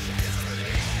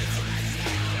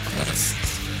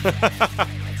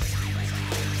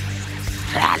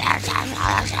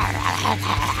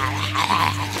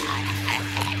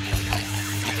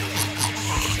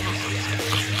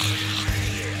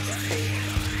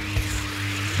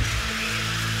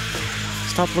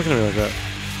 Stop looking at me like that.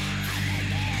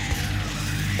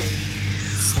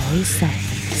 Say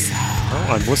something, so. Oh,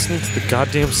 I'm listening to the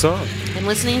goddamn song. I'm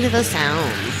listening to the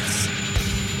sounds.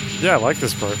 Yeah, I like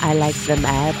this part. I like the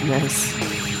madness.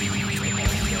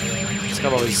 It's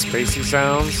got all these spacey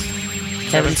sounds.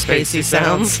 Kevin Spacey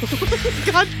sounds.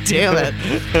 God damn it.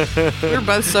 You're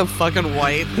both so fucking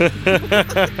white.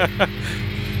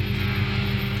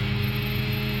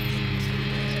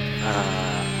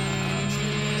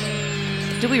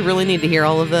 Do we really need to hear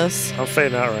all of this? I'm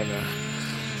fading out right now.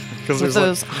 Because with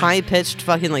those high-pitched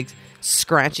fucking, like,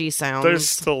 scratchy sounds. There's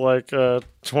still, like,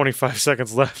 25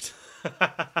 seconds left.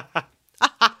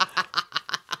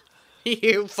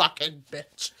 You fucking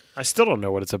bitch. I still don't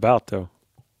know what it's about, though.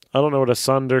 I don't know what a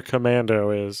Sunder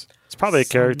Commando is. It's probably a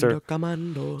character. Sunder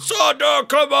Commando. Sunder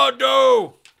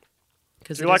Commando!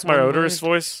 Do you like my odorous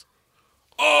voice?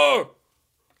 Oh!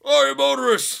 I'm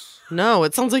odorous! No,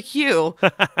 it sounds like you.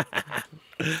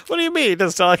 What do you mean? It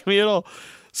doesn't sound like me at all.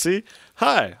 See?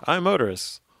 Hi, I'm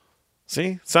odorous.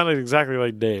 See? It sounded exactly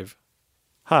like Dave.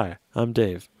 Hi, I'm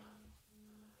Dave.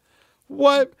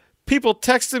 What People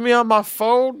texting me on my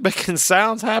phone, making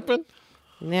sounds happen.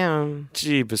 Yeah.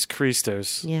 Jeebus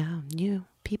Christos. Yeah.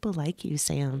 People like you,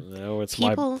 Sam. No, it's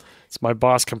my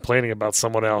boss complaining about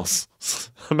someone else.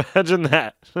 Imagine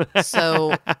that.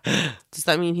 So, does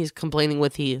that mean he's complaining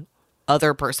with the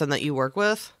other person that you work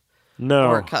with? No.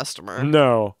 Or a customer?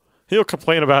 No. He'll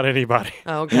complain about anybody.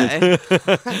 Okay.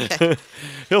 Okay.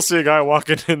 He'll see a guy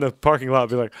walking in the parking lot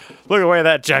and be like, look at the way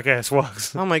that jackass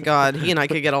walks. Oh my God. He and I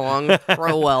could get along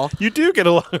real well. You do get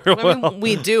along real I well. mean,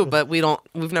 we do, but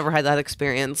we've never had that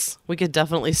experience. We could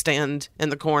definitely stand in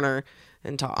the corner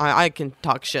and talk. I can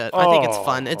talk shit. I think it's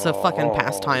fun. It's a fucking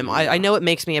pastime. I know it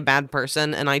makes me a bad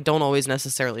person, and I don't always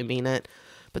necessarily mean it,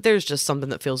 but there's just something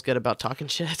that feels good about talking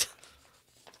shit.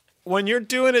 When you're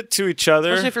doing it to each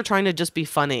other, Especially if you're trying to just be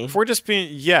funny. if we're just being,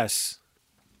 yes.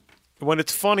 When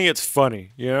it's funny, it's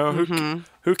funny. You know?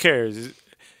 Who cares?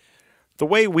 The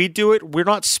way we do it, we're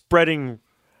not spreading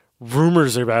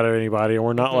rumors about anybody, and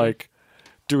we're not like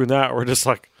doing that. We're just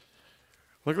like,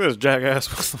 look at this jackass.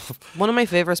 One of my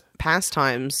favorite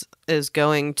pastimes is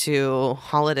going to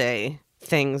holiday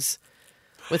things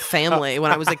with family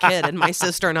when I was a kid, and my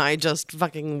sister and I just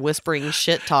fucking whispering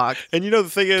shit talk. And you know the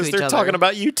thing is, each they're other. talking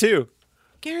about you too.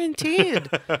 Guaranteed.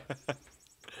 They're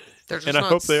just And I not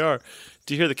hope they are.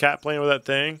 Do you hear the cat playing with that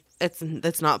thing?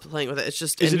 It's not playing with it. It's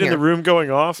just Is in it in here. the room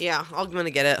going off? Yeah, I'm gonna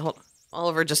get it.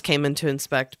 Oliver just came in to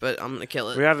inspect, but I'm gonna kill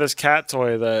it. We have this cat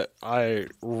toy that I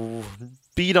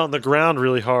beat on the ground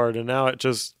really hard, and now it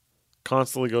just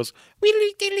constantly goes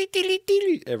wheedly diddly diddly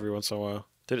diddly every once in a while.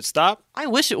 Did it stop? I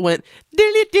wish it went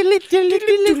dilly dilly dilly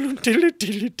dilly. Diddly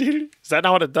diddly diddly. Is that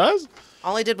not what it does?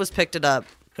 All I did was picked it up.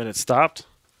 And it stopped?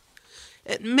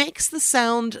 It makes the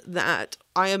sound that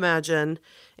I imagine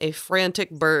a frantic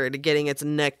bird getting its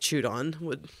neck chewed on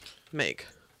would make.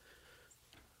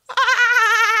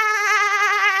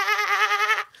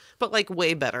 But like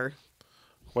way better.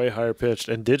 Way higher pitched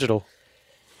and digital.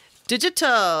 Digital.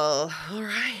 All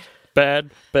right. Bad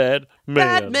man.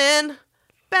 Bad man.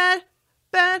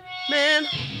 Bad man.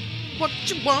 What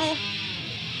you want?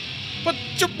 What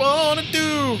you wanna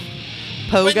do?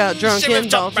 Poe got drunk in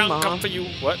Baltimore. Come for you.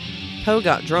 What? Poe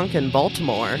got drunk in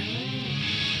Baltimore.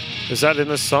 Is that in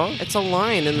this song? It's a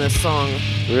line in this song.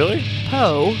 Really?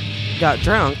 Poe got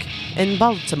drunk in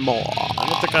Baltimore. I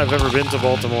don't think I've ever been to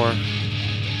Baltimore.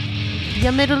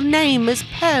 Your middle name is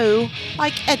Poe,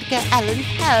 like Edgar Allan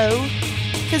Poe,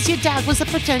 'cause your dad was a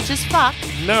pretentious fuck.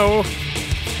 No.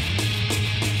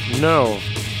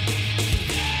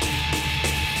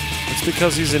 It's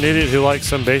because he's an idiot who likes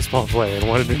some baseball player and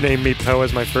wanted to name me Poe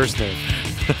as my first name.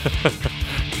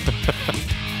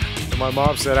 And my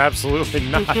mom said absolutely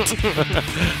not.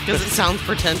 Because it sounds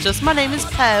pretentious. My name is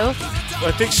Poe.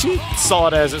 I think she saw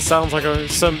it as it sounds like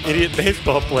some idiot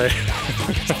baseball player.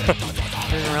 I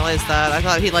didn't realize that. I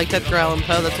thought he liked Edgar Allan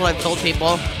Poe. That's what I've told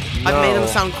people. I've made him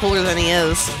sound cooler than he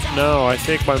is. No, I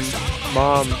think my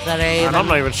mom, and I'm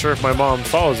not even sure if my mom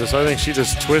follows this. I think she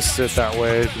just twists it that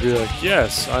way to be like,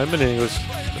 yes, I'm an English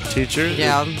teacher.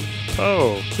 Yeah.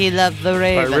 Oh. He loved the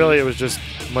Raven. But really, it was just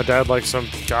my dad liked some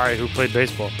guy who played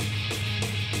baseball.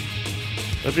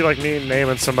 It'd be like me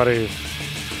naming somebody,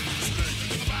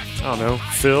 I don't know,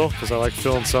 Phil, because I like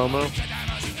Phil and Selmo.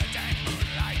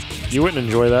 You wouldn't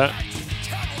enjoy that.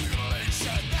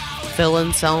 Phil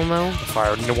and Selmo. If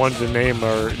I wanted to name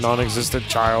a non-existent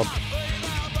child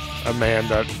a man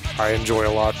that I enjoy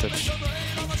a lot.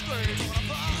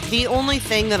 The only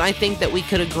thing that I think that we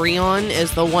could agree on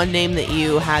is the one name that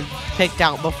you had picked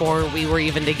out before we were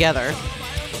even together.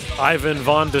 Ivan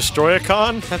von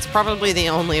Destroyacon? That's probably the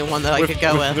only one that I could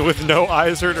go with. With no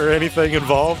Izard or anything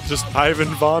involved, just Ivan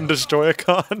von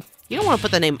Destroyacon? You don't want to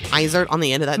put the name Izard on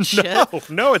the end of that shit.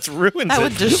 No, it's ruins That it.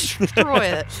 would destroy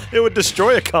it. It would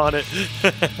Destroyacon it.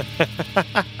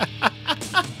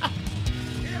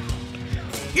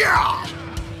 Yeah!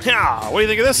 Yeah, what do you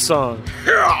think of this song?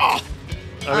 Yeah!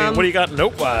 I mean, what do you got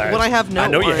note-wise? What I have I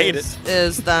know you hate it.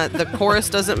 is that the chorus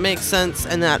doesn't make sense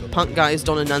and that punk guys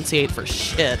don't enunciate for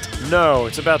shit. No,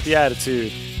 it's about the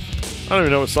attitude. I don't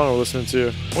even know what song we're listening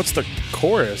to. What's the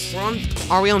chorus?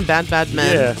 Are we on Bad Bad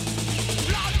Men? Yeah.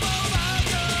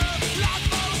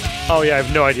 Oh, yeah, I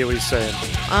have no idea what he's saying.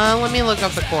 Let me look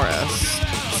up the chorus.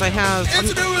 So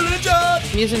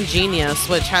I'm using Genius,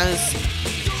 which has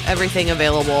everything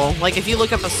available. Like, if you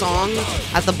look up a song,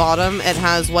 at the bottom, it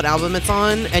has what album it's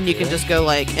on, and you can just go,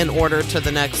 like, in order to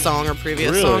the next song or previous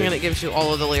Really? song, and it gives you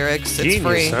all of the lyrics. It's Genius,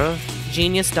 free. huh?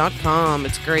 Genius.com.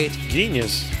 It's great.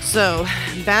 Genius. So,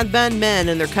 Bad Bad Men,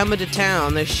 and they're coming to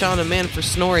town. They shot a man for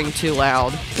snoring too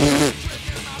loud.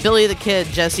 Billy the Kid,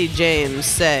 Jesse James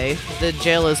say, the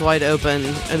jail is wide open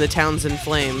and the town's in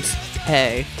flames.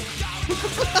 Hey.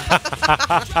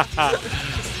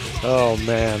 Oh,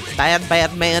 man. Bad,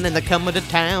 bad man, and they're coming to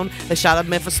town. They shot a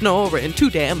man for snoring too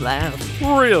damn loud.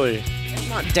 Really?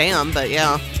 Not damn, but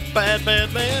yeah. Bad,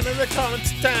 bad man, and they're coming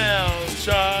to town.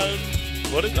 Shot.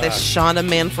 What is that? They shot a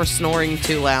man for snoring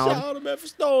too loud. Shot a man for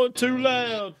snoring too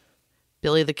loud.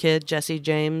 Billy the Kid, Jesse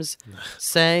James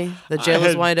say the jail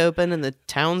is wide open and the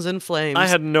town's in flames. I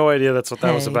had no idea that's what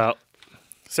that was Hey. about.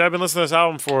 See, I've been listening to this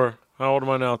album for, how old am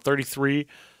I now? 33.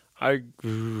 I've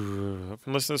been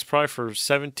listening to this probably for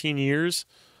 17 years.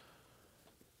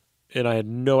 And I had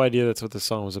no idea that's what this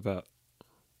song was about.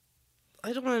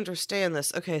 I don't understand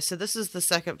this. Okay, so this is the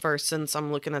second verse since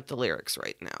I'm looking at the lyrics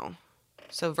right now.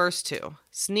 So verse 2.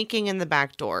 Sneaking in the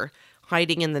back door,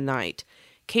 hiding in the night,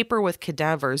 caper with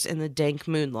cadavers in the dank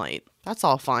moonlight. That's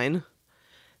all fine.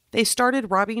 They started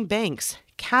robbing banks,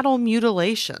 cattle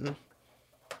mutilation.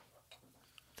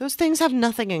 Those things have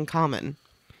nothing in common.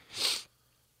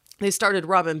 They started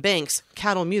robbing banks,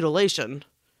 cattle mutilation.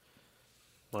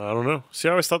 I don't know. See,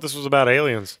 I always thought this was about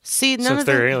aliens. See, none Since of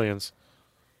they're them. aliens.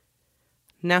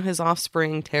 Now his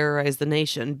offspring terrorized the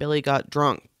nation. Billy got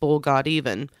drunk. Bull got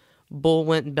even. Bull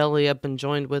went belly up and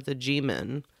joined with the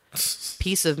G-men.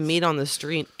 Piece of meat on the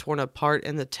street, torn apart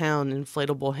in the town,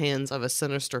 inflatable hands of a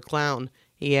sinister clown.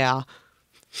 Yeah.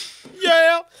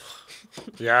 Yeah.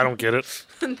 Yeah, I don't get it.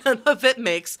 None of it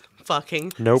makes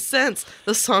fucking Nope. sense.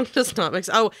 The song does not make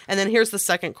sense. Oh, and then here's the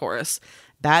second chorus.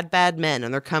 Bad, bad men,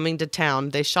 and they're coming to town.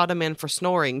 They shot a man for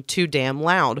snoring too damn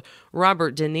loud.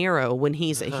 Robert De Niro, when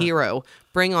he's a hero.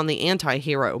 Bring on the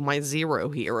anti-hero, my zero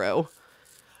hero.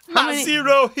 My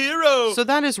zero hero. So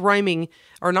that is rhyming,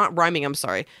 or not rhyming, I'm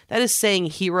sorry. That is saying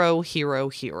hero, hero,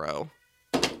 hero.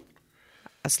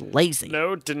 That's lazy.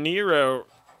 No, De Niro.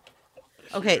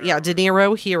 Okay, yeah, De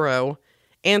Niro, hero.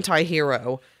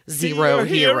 Anti-hero, zero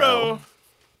hero.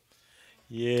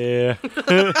 Yeah.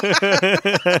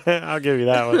 I'll give you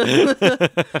that one.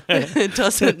 It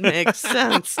doesn't make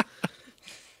sense.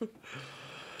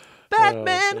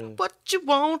 Batman, what you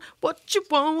want, what you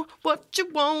want, what you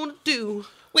want to do?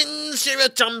 When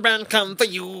Sheriff John Brown come for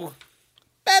you.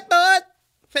 Bad boy,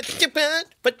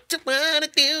 what you wanna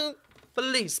do?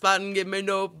 Policeman, give me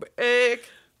no break.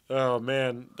 Oh,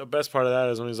 man. The best part of that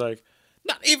is when he's like,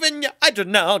 Not even your idol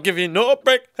now, I'll give you no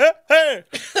break. Hey, hey.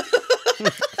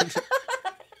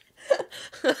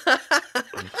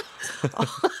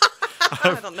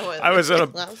 I don't know what I was in a-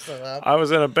 laughs so loud. I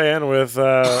was in a band with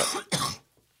Mr.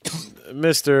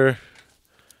 Vince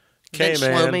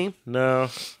K-Man. Shlomi? No.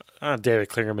 David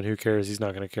Klingerman. Who cares? He's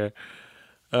not going to care.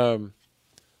 I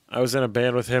was in a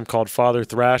band with him called Father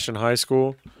Thrash in high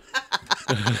school.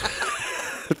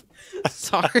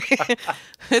 Sorry.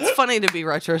 It's funny to be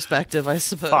retrospective, I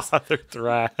suppose. Father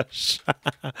Thrash.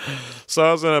 So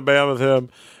I was in a band with him,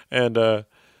 and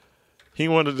he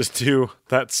wanted to do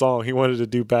that song. He wanted to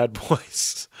do Bad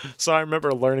Boys. So I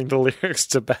remember learning the lyrics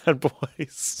to Bad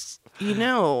Boys. You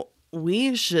know,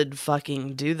 we should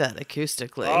fucking do that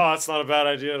acoustically. Oh, that's not a bad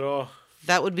idea at all.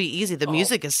 That would be easy. The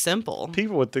music is simple.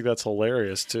 People would think that's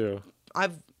hilarious, too.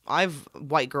 I've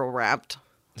white girl rapped.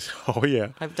 Oh, yeah.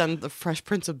 I've done the Fresh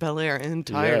Prince of Bel-Air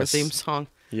entire Yes. theme song.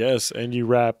 Yes, and you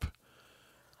rap.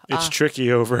 It's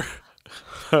tricky over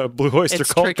Blue Oyster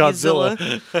It's Cult Tricky Godzilla.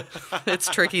 Zilla. It's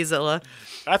Tricky Zilla.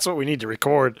 That's what we need to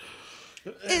record.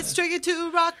 It's tricky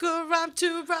to rock a rhyme,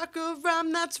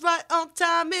 that's right on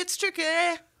time, it's tricky.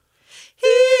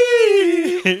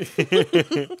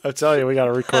 I tell you, we got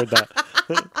to record that.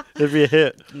 It'd be a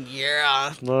hit.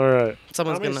 Yeah. All right.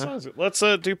 Someone's How many gonna- songs? Let's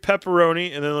do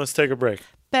pepperoni, and then let's take a break.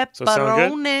 sound good?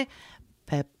 Pepperoni,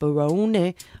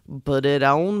 pepperoni, put it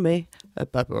on me,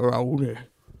 pepperoni.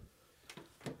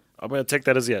 I'm going to take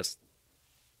that as yes.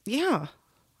 Yeah,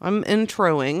 I'm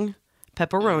introing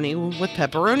pepperoni with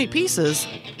pepperoni pieces.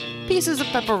 Pieces of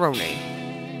pepperoni.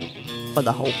 But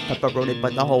the whole pepperoni,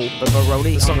 but the whole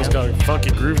pepperoni. This song's got a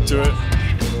funky groove to it.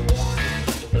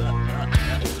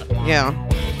 Yeah.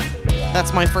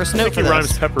 That's my first I note think for he rhymes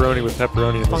this. pepperoni with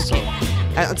pepperoni in this Funky. song.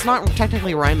 It's not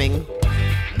technically rhyming.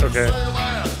 Okay.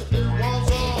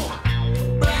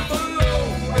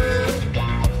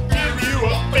 Give you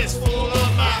a fistful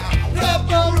of my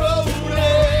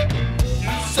pepperoni.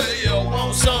 You say you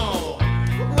want some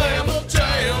lamb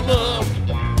jam.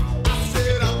 I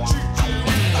said I'll treat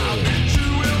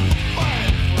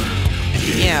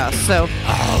you Yeah, so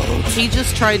he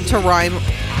just tried to rhyme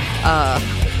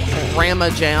Rama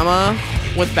Jamma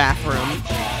with bathroom.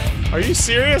 Are you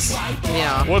serious?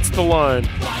 Yeah. What's the line?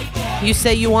 You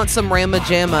say you want some Rama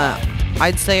Jamma.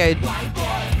 I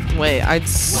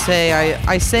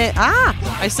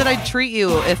said I'd treat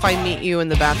you if I meet you in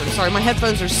the bathroom. Sorry, my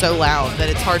headphones are so loud that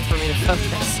it's hard for me to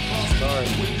focus. Sorry.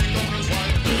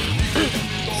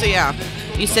 So yeah,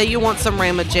 you say you want some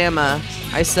Rama Jamma.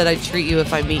 I said I'd treat you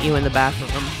if I meet you in the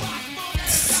bathroom.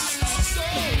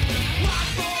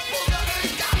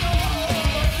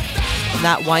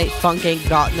 That white funk ain't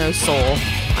got no soul.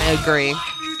 I agree.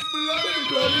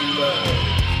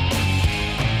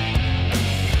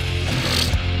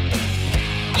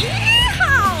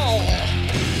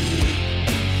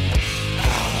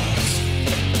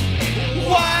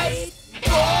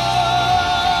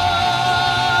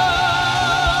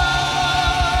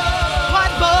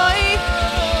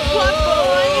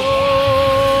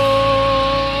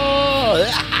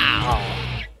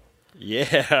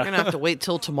 Yeah. You're gonna have to wait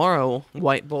till tomorrow,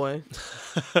 white boy.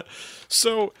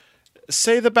 So,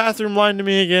 say the bathroom line to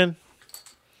me again.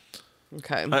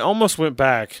 Okay. I almost went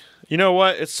back. You know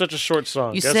what? It's such a short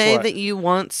song. You Guess say what? that you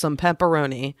want some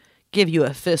pepperoni. Give you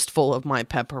a fistful of my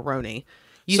pepperoni.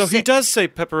 So he does say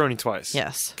pepperoni twice.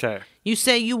 Yes. Okay. You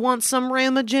say you want some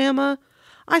Rama Jamma.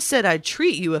 I said I'd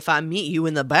treat you if I meet you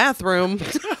in the bathroom.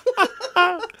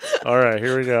 All right,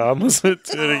 here we go. I'm listening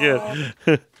to it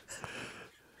again.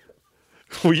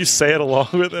 Will you say it along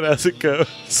with it as it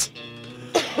goes?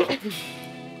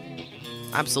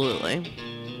 Absolutely.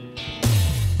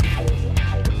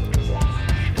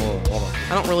 Hold on. I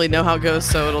don't really know how it goes,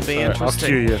 so it'll be All right, I'll interesting.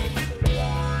 cue you.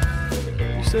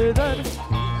 You say that.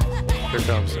 Here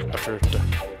comes after.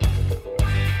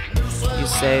 You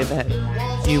say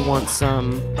that you want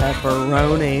some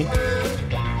pepperoni.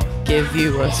 Give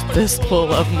you a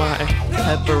fistful of my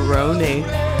pepperoni.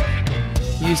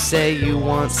 You say you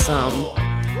want some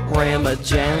Rama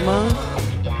Jamma.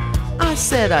 I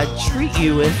said I'd treat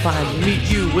you if I meet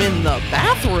you in the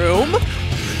bathroom.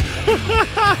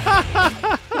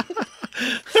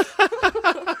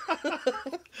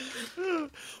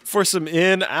 For some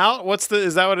in out.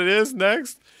 Is that what it is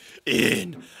next?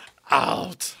 In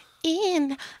out.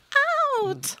 In,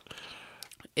 out.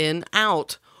 In,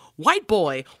 out. White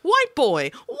boy, white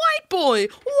boy, white boy,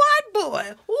 white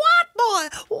boy, white boy,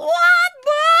 white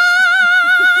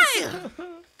boy.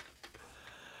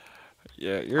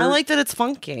 Yeah, I like that it's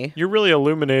funky. You're really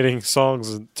illuminating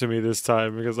songs to me this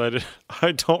time because I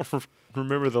don't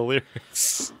remember the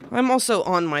lyrics. I'm also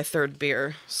on my third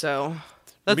beer, so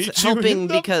that's Meet you helping in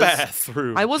the because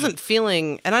bathroom. I wasn't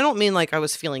feeling, and I don't mean like I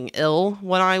was feeling ill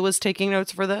when I was taking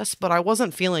notes for this, but I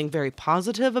wasn't feeling very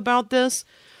positive about this.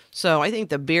 So I think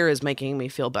the beer is making me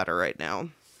feel better right now.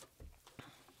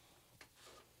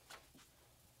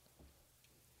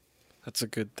 That's a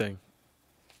good thing.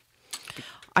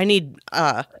 I need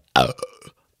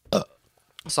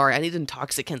sorry, I need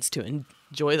intoxicants to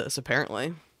enjoy this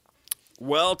apparently.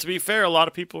 Well, to be fair, a lot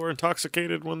of people are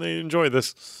intoxicated when they enjoy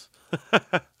this.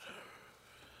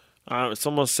 It's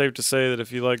almost safe to say that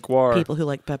if you like guar, People who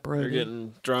like you're pepperoni.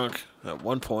 getting drunk at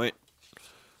one point.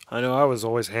 I know I was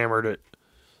always hammered at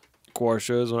guar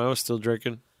shows when I was still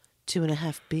drinking.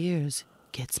 2.5 beers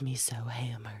gets me so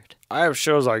hammered. I have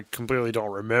shows I completely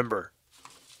don't remember.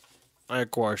 I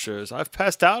had guar shows. I've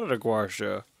passed out at a guar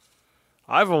show.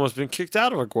 I've almost been kicked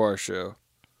out of a guar show.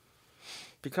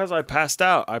 Because I passed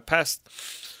out.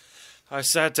 I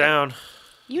sat down.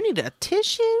 You need a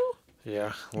tissue?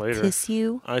 Yeah, later.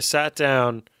 Tissue? I sat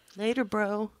down Later,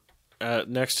 bro.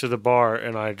 next to the bar,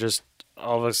 and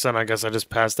all of a sudden, I guess I just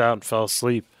passed out and fell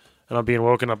asleep. And I'm being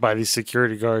woken up by these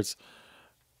security guards.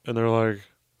 And they're like,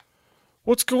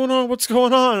 "What's going on? What's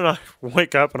going on?" And I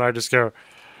wake up and I just go,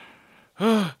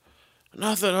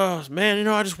 "Nothing. Oh, man,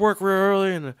 I just work real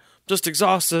early and I'm just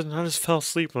exhausted." And I just fell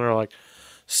asleep. And they're like,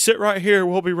 "Sit right here.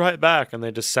 We'll be right back." And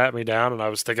they just sat me down. And I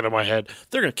was thinking in my head,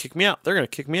 they're going to kick me out. They're going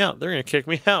to kick me out. They're going to kick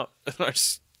me out. And I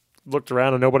just looked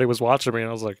around and nobody was watching me. And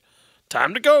I was like,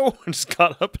 time to go. And just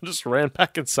got up and just ran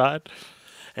back inside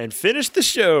and finished the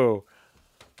show.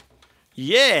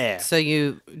 Yeah. So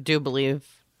you do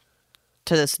believe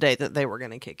to this day that they were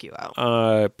going to kick you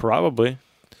out? Probably.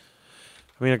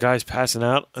 I mean, a guy's passing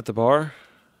out at the bar.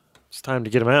 It's time to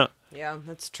get him out. Yeah,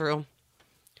 that's true.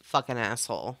 Fucking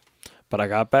asshole. But I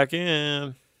got back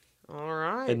in. All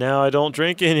right. And now I don't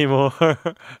drink anymore.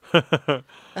 I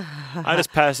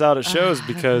just pass out at shows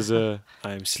because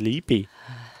I'm sleepy.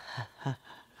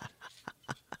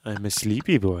 I'm a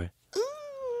sleepy boy.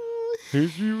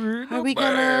 Are we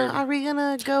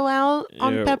gonna go out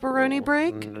on Yeah. pepperoni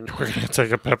break? We're gonna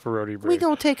take a pepperoni break. We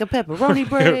gonna take a pepperoni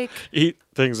break. Eat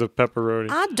things of pepperoni.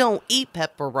 I don't eat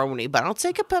pepperoni, but I'll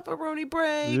take a pepperoni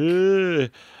break. Yeah.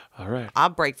 All right. I'll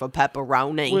break for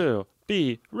pepperoni. We'll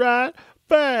be right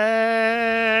back.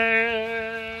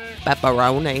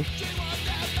 Pepperoni.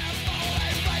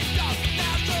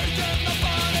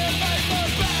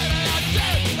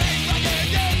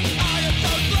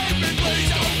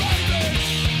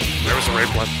 There was a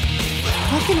rape one.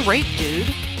 Fucking rape dude.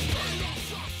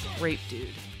 Rape dude.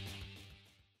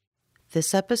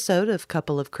 This episode of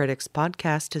Couple of Critics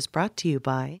podcast is brought to you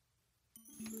by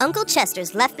Uncle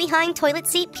Chester's Left Behind Toilet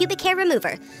Seat Pubic Hair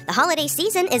Remover. The holiday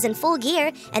season is in full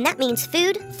gear, and that means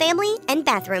food, family, and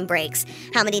bathroom breaks.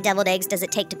 How many deviled eggs does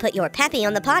it take to put your pappy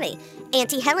on the potty?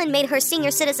 Auntie Helen made her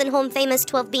senior citizen home famous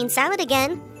 12-bean salad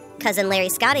again. Cousin Larry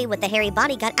Scotty with the hairy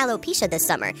body got alopecia this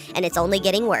summer, and it's only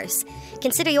getting worse.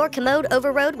 Consider your commode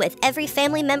overrode with every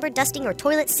family member dusting your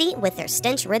toilet seat with their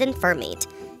stench-ridden fur meat.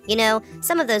 You know,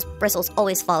 some of those bristles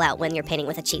always fall out when you're painting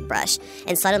with a cheap brush,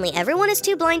 and suddenly everyone is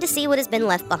too blind to see what has been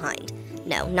left behind.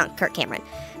 No, not Kirk Cameron.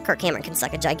 Kirk Cameron can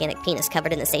suck a gigantic penis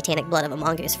covered in the satanic blood of a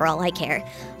mongoose for all I care.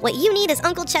 What you need is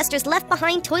Uncle Chester's Left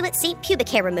Behind Toilet Seat Pubic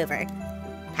Hair Remover.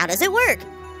 How does it work?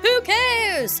 Who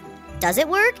cares? Does it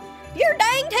work? You're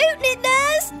dang tootin' it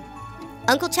does!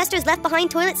 Uncle Chester's Left Behind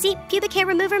Toilet Seat Pubic Hair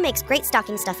Remover makes great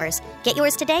stocking stuffers. Get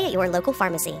yours today at your local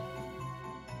pharmacy.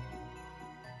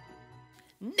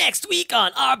 Next week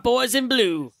on Our Boys in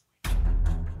Blue.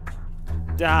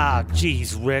 Ah,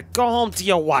 jeez, Rick. Go home to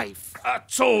your wife. I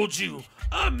told you,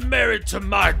 I'm married to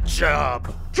my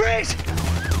job. Great!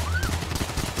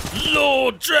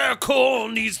 Lord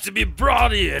Dracul needs to be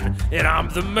brought in, and I'm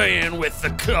the man with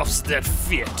the cuffs that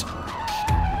fit.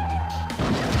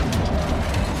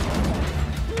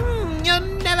 You'll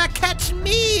never catch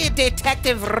me,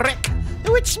 Detective Rick.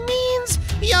 Which means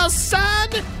your son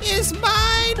is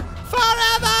mine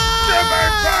forever! Give me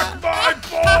back my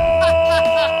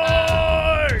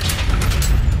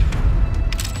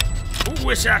boy!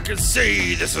 Wish I could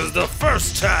say this was the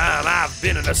first time I've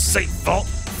been in a safe vault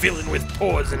filling with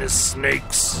poisonous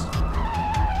snakes.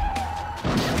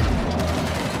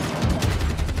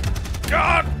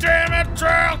 God damn it,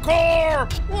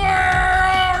 Dracul! Where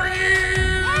are you?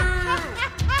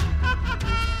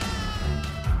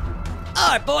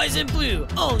 Our Boys in Blue,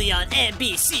 only on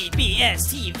NBC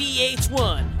BS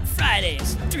VH1,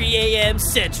 Fridays, 3 a.m.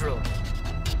 Central.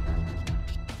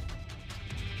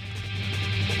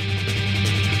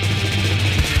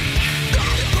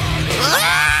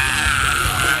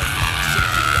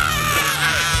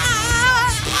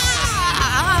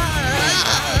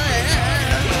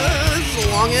 It's a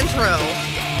long intro.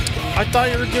 I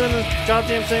thought you were doing the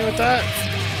goddamn thing with that.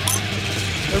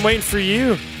 I'm waiting for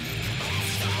you.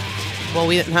 Well,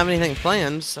 we didn't have anything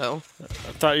planned, so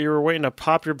I thought you were waiting to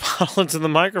pop your bottle into the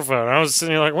microphone. I was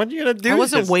sitting here like, when are you going to do this? I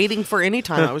wasn't waiting for any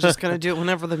time. I was just going to do it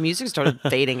whenever the music started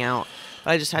fading out.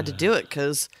 But I just had to do it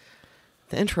because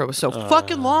the intro was so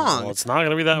fucking long. Well, it's not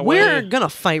going to be that way. We're going to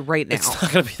fight right now. It's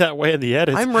not going to be that way in the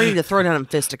edit. I'm ready to throw down in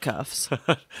fisticuffs.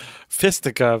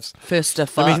 Fisticuffs.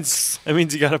 Fistifucks. That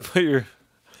means you got to put your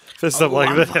fist up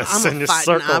like this I'm and a just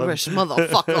fighting circle Irish them.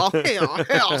 motherfucker.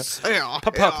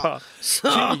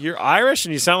 Yeah. You're Irish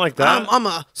and you sound like that? I'm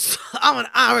an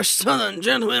Irish Southern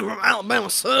gentleman from Alabama,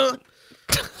 sir.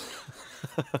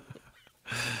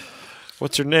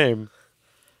 What's your name?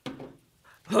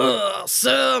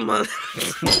 Sir,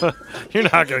 You're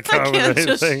not going to come I up can't with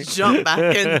anything. just jump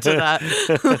back into that.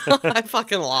 I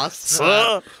fucking lost.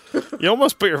 You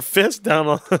almost put your fist down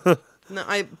on... No,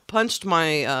 I punched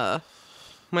my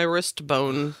my wrist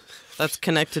bone that's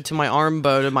connected to my arm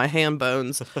bone and my hand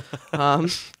bones.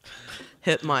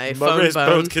 Hit my phone wrist bone.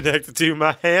 bone's connected to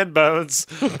my hand bones.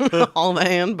 All the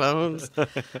hand bones.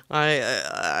 I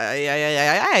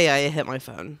hit my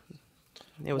phone.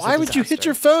 It was Why would you hit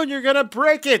your phone? You're going to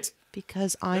break it.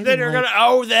 Because And then you're going to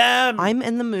owe them. I'm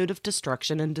in the mood of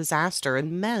destruction and disaster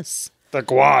and mess. The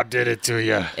gua did it to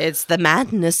you. It's the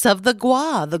madness of the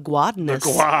gua, the guadness.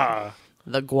 The gua.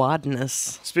 The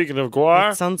guadness. Speaking of gua,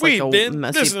 It sounds like we've a been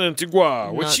messy listening to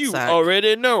gua, which you nutsack.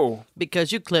 already know.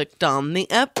 Because you clicked on the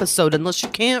episode unless you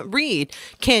can't read.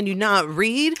 Can you not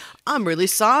read? I'm really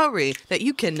sorry that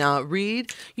you cannot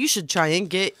read. You should try and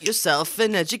get yourself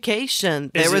an education.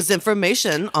 There is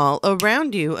information all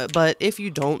around you, but if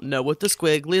you don't know what the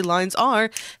squiggly lines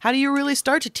are, how do you really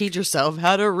start to teach yourself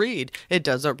how to read? It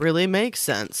doesn't really make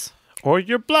sense. Or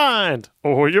you're blind.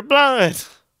 Or you're blind.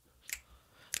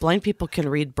 Blind people can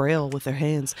read Braille with their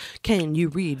hands. Can you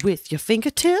read with your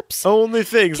fingertips? Only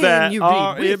things Can that you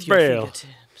are read in with your Braille.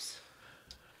 fingertips?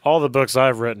 All the books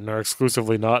I've written are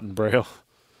exclusively not in Braille.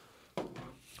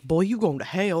 Boy, you going to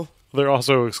hell. They're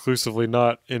also exclusively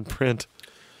not in print.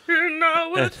 You know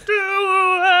what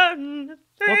doing.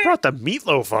 What brought the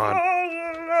meatloaf on?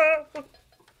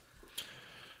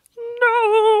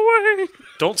 No way.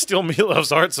 Don't steal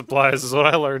Meatloaf's art supplies is what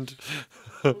I learned.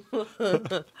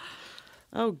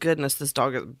 Oh, goodness, this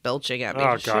dog is belching at me.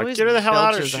 Oh, She God. always Get her the hell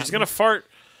out of here. belches at She's me. going to fart.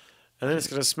 And then it's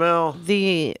going to smell.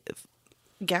 The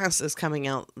gas is coming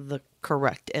out the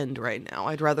correct end right now.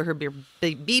 I'd rather her be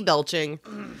belching.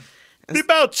 Be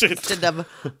belching. Instead of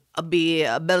be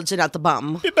belching at the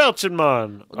bum. Be belching,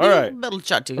 man. All right.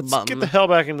 Belch at the Let's bum. get the hell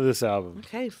back into this album.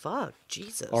 Okay, fuck.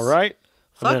 Jesus. All right?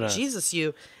 Fuck Jesus,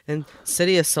 you. And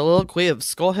Insidious Soliloquy of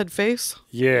Skullhead Face?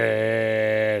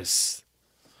 Yes.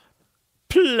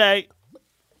 Play.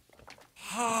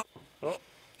 How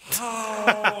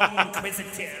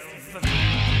inquisitive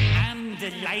and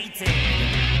delighted.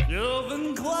 You've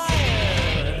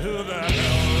inquired who the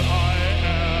hell I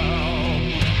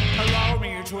am. Allow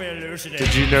me to elucidate.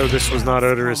 Did you know this was not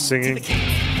odorous singing?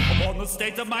 Upon the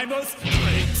state of my most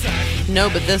great. No,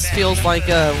 but this feels like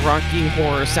a Rocky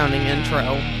Horror sounding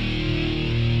intro.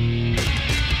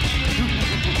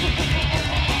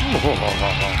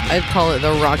 I'd call it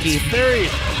the Rocky. Very.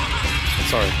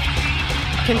 Sorry.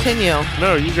 Continue.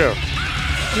 No, you go.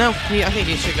 No, I think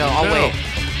you should go. I'll No. wait.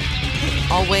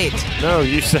 I'll wait. No,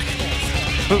 you say.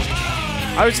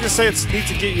 I was gonna say it's neat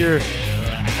to get your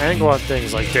angle on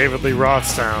things like David Lee Roth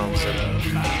sounds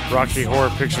and Rocky Horror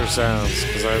Picture sounds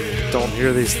because I don't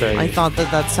hear these things. I thought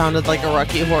that sounded like a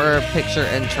Rocky Horror Picture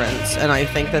entrance, and I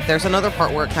think that there's another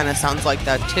part where it kind of sounds like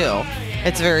that too.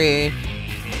 It's very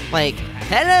like,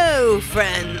 hello,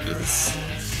 friends.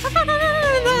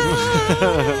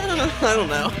 I don't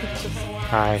know.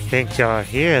 I think you're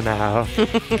here now.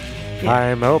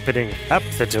 I'm opening up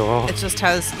the door. It just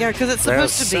has, yeah, because it's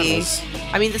supposed to be.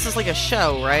 I mean, this is like a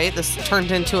show, right? This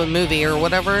turned into a movie or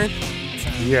whatever.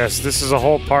 Yes, this is a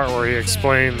whole part where he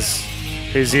explains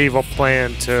his evil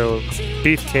plan to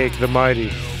Beefcake the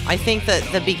Mighty. I think that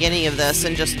the beginning of this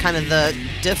and just kind of the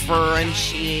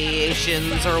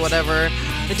differentiations or whatever,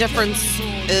 the difference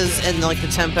is in like the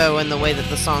tempo and the way that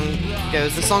the song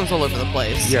goes. The song's all over the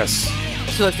place. Yes.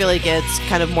 So I feel like it's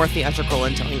kind of more theatrical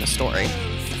in telling the story.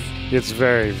 It's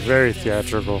very, very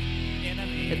theatrical.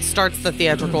 It starts the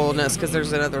theatricalness because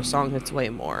there's another song that's way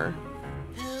more.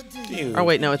 Oh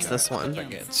wait, no, it's this one.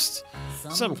 Against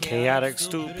some chaotic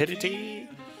stupidity.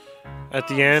 At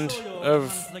the end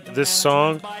of this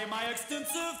song,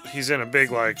 he's in a big,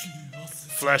 like,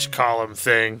 flesh column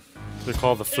thing. They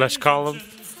call it the flesh column.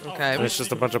 Okay. And it's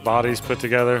just a bunch of bodies put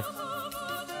together.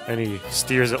 And he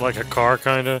steers it like a car,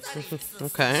 kind of,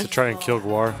 Okay. to try and kill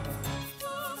Gwar.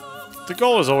 The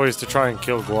goal is always to try and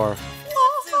kill Gwar.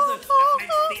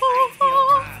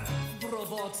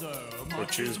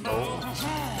 Which is bold.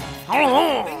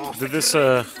 Did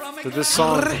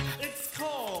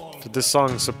this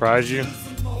song surprise you?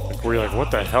 Like, were you like,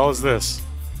 what the hell is this?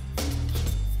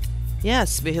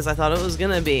 Yes, because I thought it was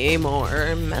gonna be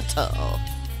more metal.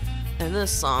 And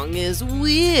this song is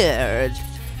weird.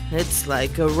 It's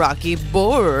like a Rocky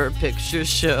Horror Picture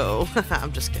Show.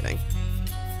 I'm just kidding.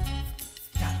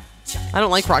 I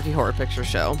don't like Rocky Horror Picture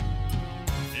Show.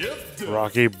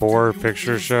 Rocky Horror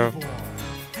Picture Show?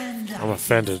 I'm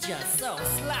offended.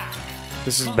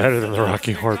 This is better than the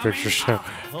Rocky Horror Picture Show.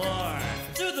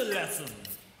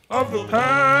 Of the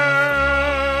past.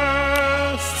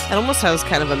 It almost has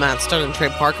kind of a Matt Stone and Trey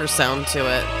Parker sound to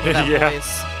it. With that Yeah.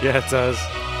 voice. Yeah, it does.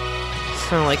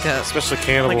 Kind of like a, Especially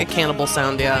Cannibal. like a cannibal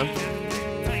sound, yeah.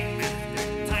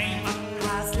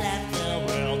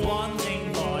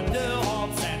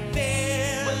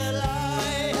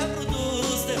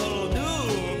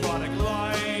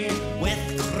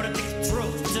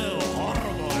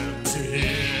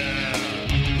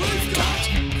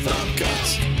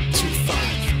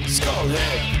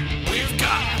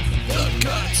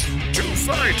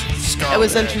 It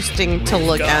was interesting to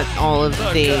look at all of the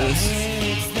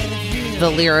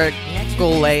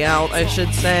lyrical layout, I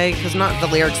should say, because not the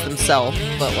lyrics themselves,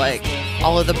 but like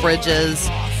all of the bridges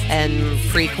and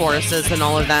pre-choruses and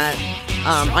all of that.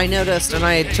 I noticed, and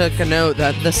I took a note,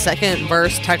 that the second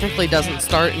verse technically doesn't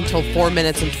start until 4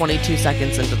 minutes and 22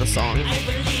 seconds into the song.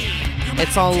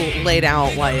 It's all laid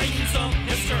out like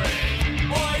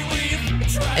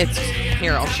it's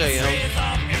here. I'll show you.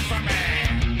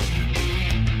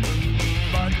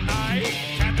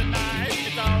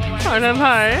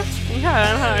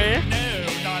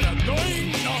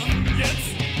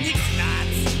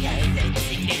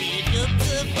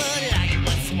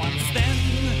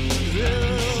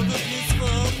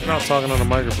 You're not talking on a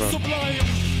microphone.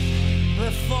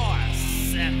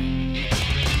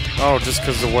 Oh, just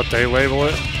because of what they label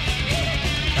it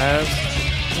as?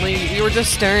 Well, you were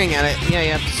just staring at it. Yeah,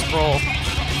 you have to scroll.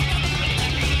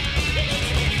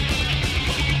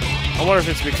 I wonder if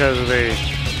it's because they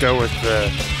go with the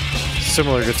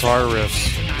similar guitar riffs.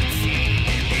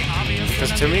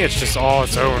 Because to me, it's just all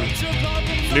its own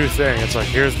new thing. It's like,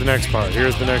 here's the next part,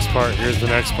 here's the next part, here's the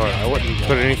next part. I wouldn't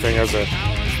put anything as a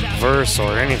verse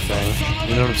or anything.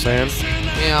 You know what I'm saying?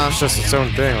 Yeah. It's just its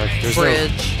own thing. Like there's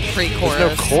Bridge, pre-chorus.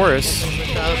 there's no chorus.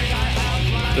 No.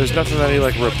 There's nothing that he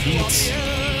like repeats.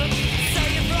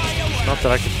 Not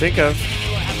that I can think of.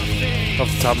 Off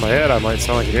the top of my head, I might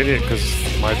sound like an idiot because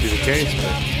it might be the case.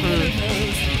 But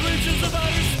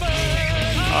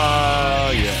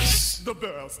yes.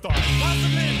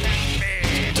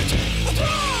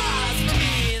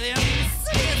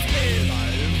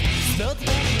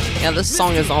 Yeah, this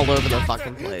song is all over the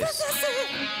fucking place.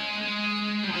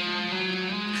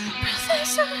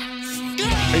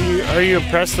 Are you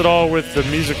impressed at all with the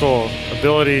musical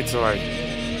ability to like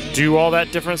do all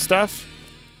that different stuff?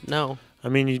 No. I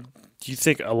mean, you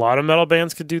think a lot of metal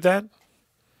bands could do that?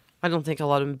 I don't think a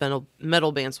lot of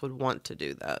metal bands would want to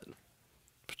do that.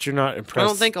 But you're not impressed. I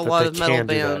don't think a that lot they of metal can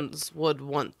do that. bands would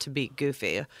want to be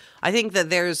goofy. I think that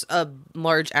there's a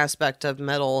large aspect of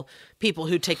metal people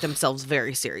who take themselves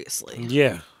very seriously.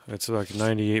 Yeah, it's like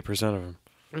 98% of them.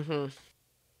 Mm-hmm.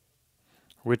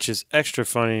 Which is extra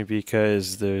funny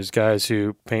because there's guys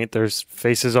who paint their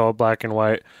faces all black and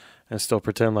white and still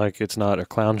pretend like it's not a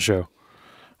clown show.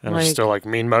 And are still like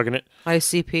mean mugging it.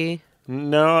 ICP.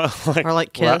 No, Or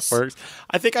like Kiss. That works.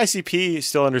 I think ICP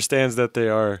still understands that they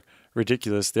are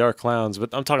ridiculous. They are clowns, but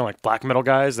I'm talking like black metal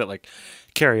guys that like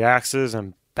carry axes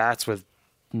and bats with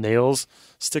nails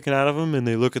sticking out of them, and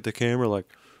they look at the camera like,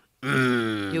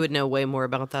 You would know way more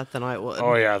about that than I would.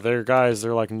 oh yeah, they're guys.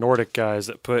 They're like Nordic guys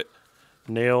that put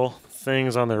nail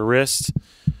things on their wrist,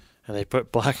 and they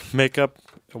put black makeup,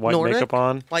 white Nordic? makeup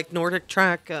on. Like Nordic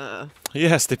track,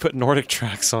 Yes, they put Nordic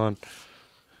tracks on.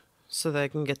 so they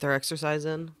can get their exercise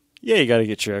in. Yeah, you got to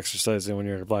get your exercise in when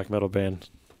you're in a black metal band.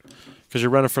 Because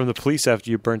you're running from the police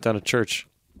after you burnt down a church.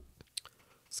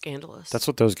 Scandalous. That's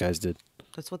what those guys did.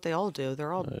 That's what they all do.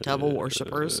 They're all devil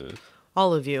worshippers.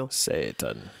 All of you.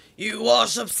 Satan. You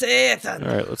worship Satan.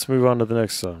 All right, let's move on to the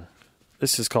next song.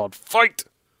 This is called Fight.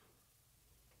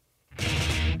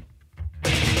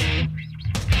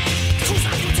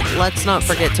 Let's not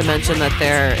forget to mention that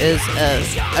there is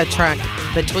a track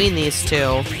between these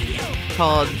two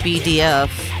called BDF,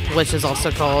 which is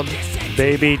also called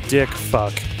Baby Dick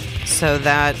Fuck. So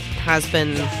that has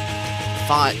been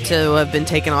thought to have been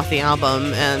taken off the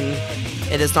album, and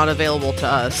it is not available to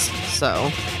us.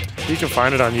 So, You can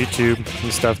find it on YouTube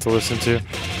and stuff to listen to.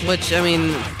 which I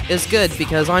mean is good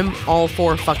because I'm all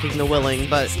for fucking the willing,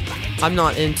 but I'm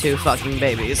not into fucking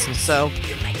babies. So,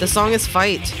 the song is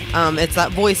Fight. It's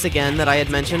that voice again that I had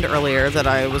mentioned earlier that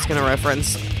I was going to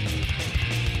reference.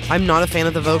 I'm not a fan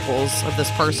of the vocals of this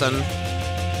person.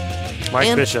 Mike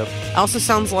And- Bishop. Also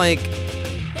sounds like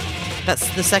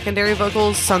that's the secondary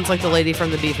vocals sounds like the lady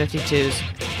from the B-52s.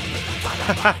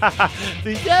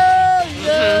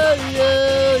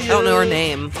 I don't know her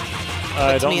name.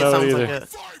 I To don't me, it know it sounds either. like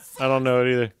it. I don't know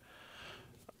it either.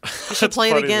 You should play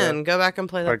it funny, again. though. Go back and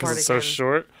play that Because part it's again. so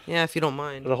short. Yeah, if you don't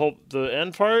mind. The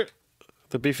end part?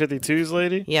 The B-52s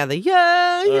lady? Yeah, the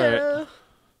yeah, yeah. right.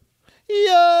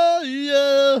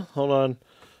 Yeah. Hold on.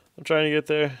 I'm trying to get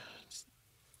there.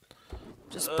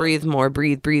 Just breathe more.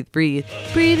 Breathe, breathe, breathe.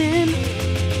 Breathe in.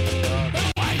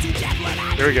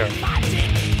 Here we go.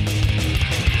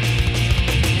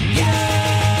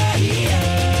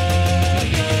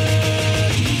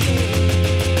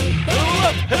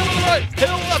 Hit him with the right. Hit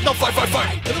him with the left. No, fight.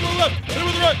 Hit him with the left. Hit him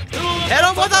with the right. Hit him with the left. Hit 'em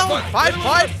with a fight. Hit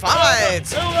him with the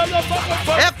right. No,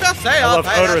 fight. If you say I love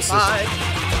fight, Odoruses.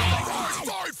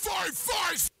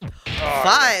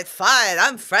 Fight.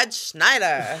 I'm Fred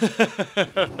Schneider.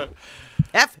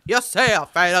 If you see a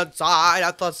fight inside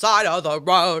at the side of the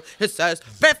road, it says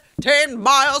 15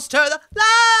 miles to the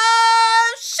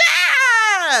love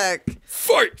shack.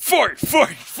 Fight.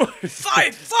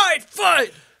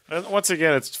 Fight! And once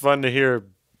again, it's fun to hear.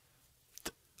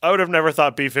 I would have never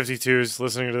thought B-52s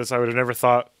listening to this. I would have never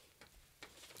thought.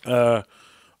 Oh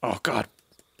God,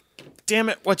 damn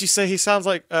it! What'd you say? He sounds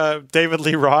like David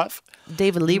Lee Roth.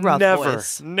 David Lee Roth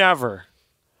voice. Never.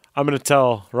 I'm gonna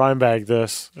tell Rheinbag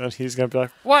this, and he's gonna be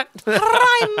like, "What?"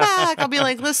 I'm back. I'll be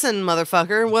like, listen,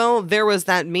 motherfucker. Well, there was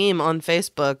that meme on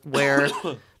Facebook where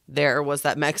there was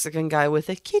that Mexican guy with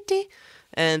a kitty,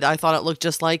 and I thought it looked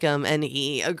just like him, and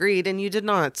he agreed, and you did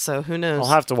not. So who knows?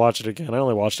 I'll have to watch it again. I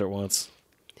only watched it once.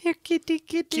 Here, kitty.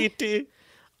 Kitty.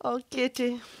 Oh,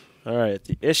 kitty. All right,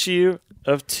 The Issue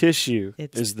of Tissue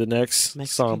It's is the next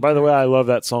Mexican song. By the way, I love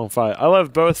that song, Fight. I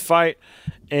love both Fight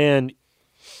and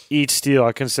Eat Steel.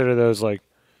 I consider those like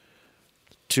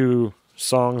two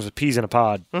songs of peas in a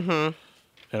pod. Mm-hmm.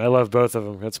 And I love both of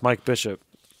them. It's Mike Bishop.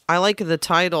 I like the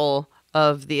title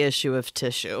of The Issue of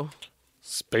Tissue.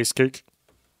 Space Cake.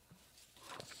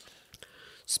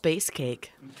 Space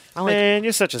cake. I Man,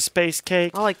 you're such a space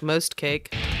cake. like most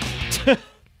cake.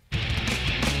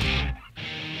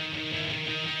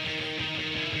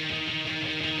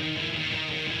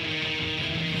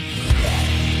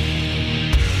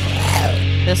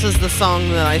 This is the song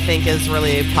that I think is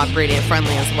really pop radio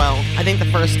friendly as well. I think the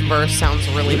first verse sounds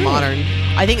really modern.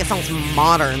 I think it sounds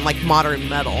modern, like modern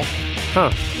metal.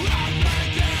 Huh.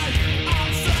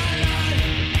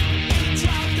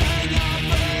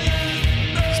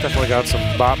 It's definitely got some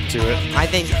bop to it. I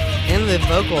think in the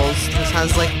vocals, this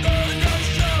has like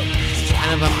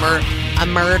kind of a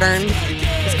modern.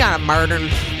 It's got a modern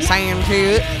sound to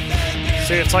it.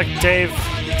 See, it's like Dave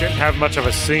didn't have much of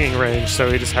a singing range,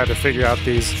 so he just had to figure out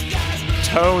these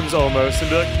tones almost and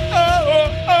be like,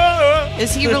 oh.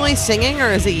 Is he really singing or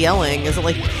is he yelling? Is it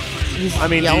like he's I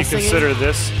mean, do you singing? consider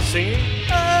this singing?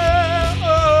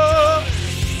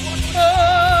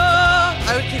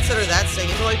 I would consider that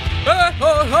singing. Like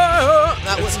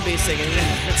that wouldn't be singing.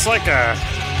 It's like a,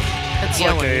 It's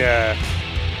like yelling.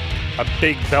 a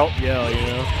big belt yell, you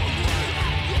know?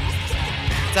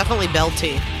 Definitely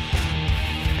belty.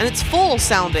 And it's full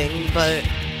sounding, but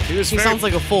he sounds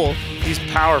like a fool. He's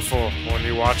powerful when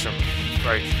you watch him.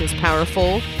 Like, He's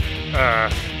powerful.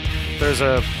 there's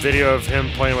a video of him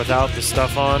playing without the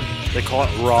stuff on. They call it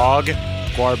ROG,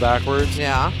 Guar backwards.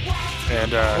 Yeah.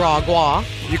 And Raw gua.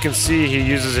 you can see he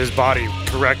uses his body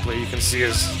correctly. You can see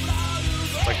his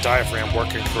like diaphragm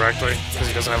working correctly because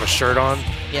he doesn't have a shirt on.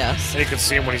 Yes. And you can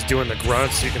see him when he's doing the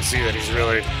grunts. You can see that he's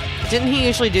really. Didn't he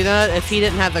usually do that? If he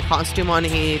didn't have the costume on,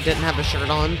 he didn't have a shirt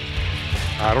on.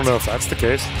 I don't know if that's the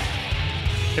case.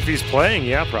 If he's playing,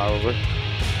 yeah, probably.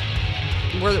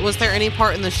 Was there any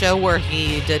part in the show where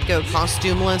he did go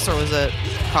costumeless, or was it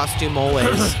costume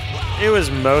always? It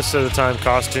was most of the time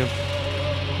costume,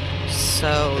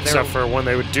 So except for when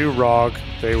they would do ROG,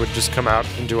 they would just come out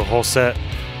and do a whole set.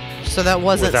 so that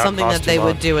wasn't without something that they costume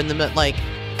would on. do in the like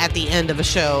at the end of a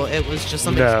show. It was just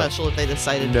something No. special if they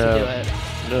decided to No. do it.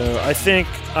 No,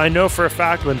 I know for a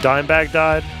fact when Dimebag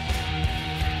died,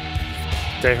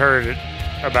 they heard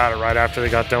about it right after they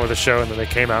got done with the show, and then they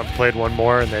came out and played one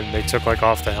more, and then they took like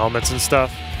off the helmets and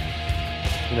stuff.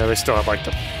 You know, they still have like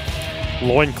the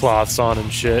loincloths on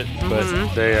and shit, but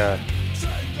they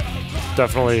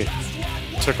definitely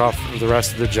took off the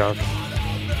rest of the junk.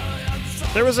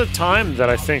 There was a time that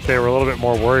I think they were a little bit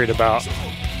more worried about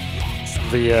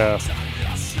the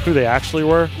who they actually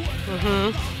were,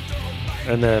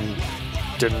 and then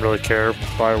didn't really care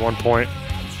by one point,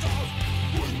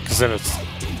 because then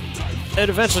it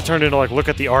eventually turned into like, look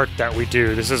at the art that we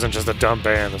do. This isn't just a dumb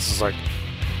band. This is like,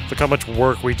 look how much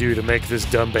work we do to make this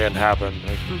dumb band happen.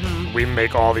 Like, we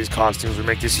make all these costumes. We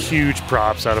make these huge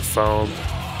props out of foam.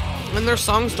 And their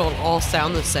songs don't all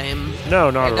sound the same. No,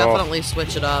 not They at all. definitely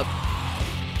switch it up.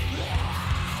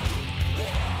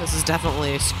 This is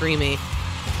definitely screamy.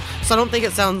 So I don't think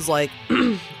it sounds like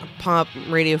pop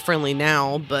radio friendly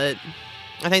now, but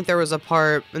I think there was a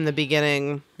part in the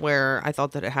beginning where I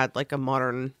thought that it had like a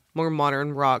more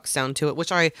modern rock sound to it,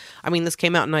 which I mean, this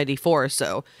came out in 94,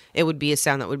 so it would be a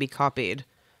sound that would be copied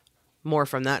more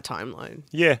from that timeline.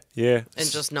 Yeah. And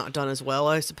just not done as well,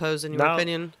 I suppose, in your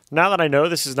opinion. Now that I know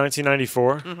this is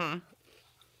 1994,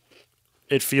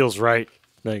 it feels right.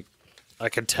 Like, I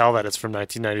can tell that it's from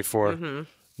 1994,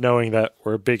 knowing that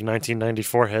we're big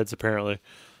 1994 heads, apparently.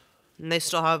 And they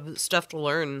still have stuff to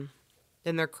learn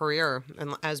in their career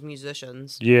and as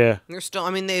musicians. Yeah. They're still,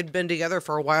 I mean, they had been together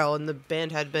for a while and the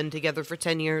band had been together for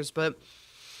 10 years, but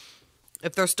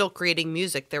if they're still creating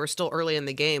music, they were still early in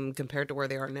the game compared to where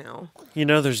they are now. You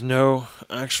know, there's no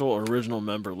actual original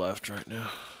member left right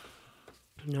now.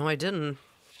 No, I didn't.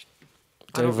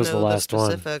 Dave was the last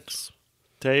one. specifics.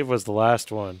 Dave was the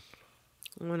last one.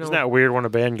 I don't know. Isn't that weird when a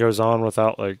band goes on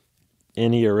without, like,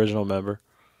 any original member?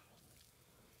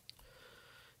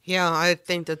 Yeah, I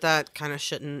think that kind of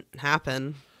shouldn't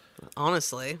happen,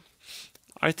 honestly.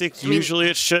 I think usually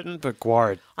it shouldn't, but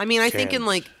Guar. I mean, I think in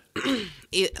like,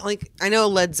 I know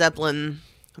Led Zeppelin,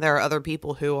 there are other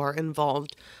people who are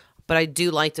involved, but I do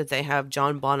like that they have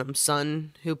John Bonham's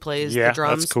son who plays the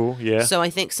drums. That's cool. Yeah. So I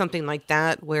think something like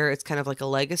that, where it's kind of like a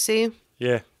legacy,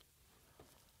 Yeah.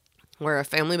 where a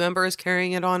family member is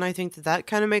carrying it on, I think that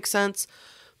kind of makes sense.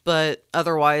 But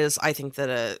otherwise, I think that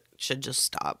it should just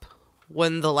stop.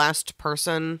 When the last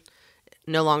person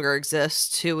no longer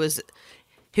exists, who is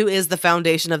the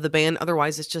foundation of the band.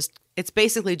 Otherwise, it's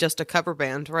basically just a cover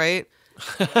band, right?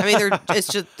 I mean,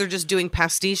 they're just doing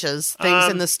pastiches, things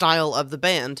in the style of the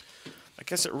band. I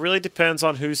guess it really depends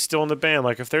on who's still in the band.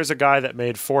 Like, if there's a guy that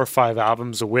made 4 or 5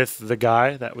 albums with the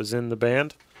guy that was in the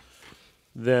band,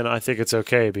 then I think it's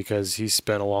okay because he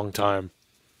spent a long time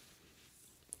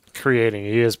creating.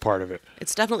 He is part of it.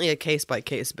 It's definitely a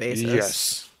case-by-case basis.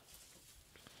 Yes.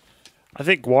 I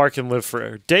think Guar can live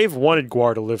forever. Dave wanted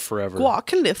Guar to live forever. Guar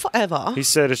can live forever. He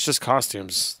said it's just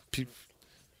costumes.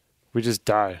 We just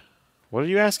die. What are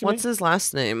you asking What's me? his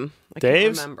last name? I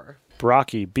Dave's? can't remember.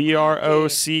 Brockie.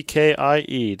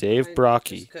 Brockie. Dave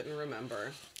Brockie. Just couldn't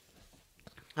remember.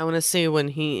 I want to see when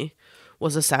he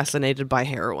was assassinated by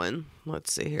heroin.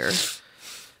 Let's see here.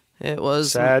 It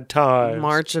was Sad times.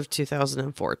 March of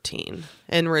 2014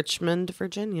 in Richmond,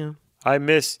 Virginia. I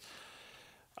used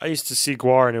to see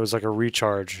Guar, and it was like a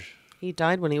recharge. He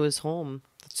died when he was home.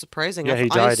 That's surprising. Yeah, he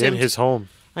died in his home.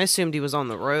 I assumed he was on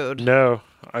the road. No,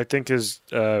 I think his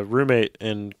roommate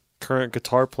and current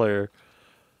guitar player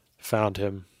found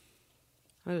him,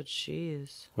 Oh,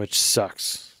 jeez. which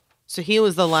sucks. So he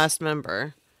was the last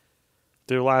member.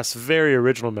 The last very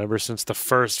original member since the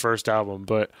first album,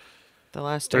 but The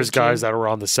last. there's OG. guys that were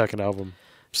on the second album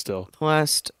still. The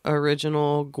last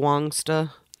original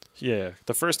Gwangsta. Yeah,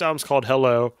 the first album's called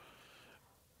Hello,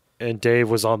 and Dave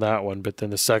was on that one, but then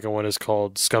the second one is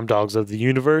called Scumdogs of the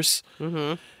Universe.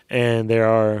 Mm-hmm. And there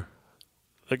are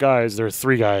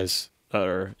three guys that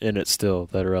are in it still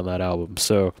that are on that album.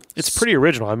 So it's pretty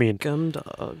original. I mean,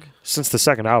 Gumdog. since the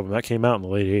second album, that came out in the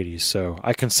late 80s, so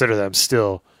I consider them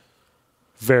still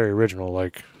very original.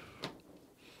 Like,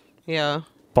 Yeah.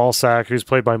 Ballsack, who's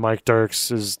played by Mike Dirks,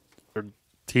 he's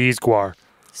Guar.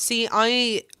 See,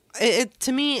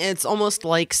 to me, it's almost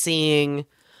like seeing,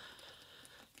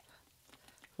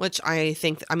 which I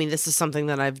think, I mean, this is something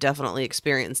that I've definitely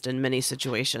experienced in many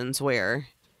situations where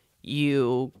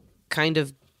you kind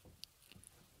of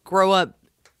grow up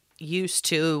used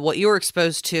to what you're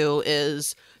exposed to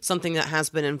is something that has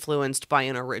been influenced by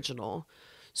an original.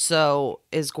 So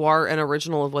is Guar an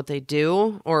original of what they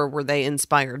do, or were they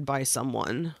inspired by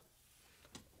someone?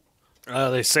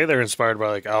 They say they're inspired by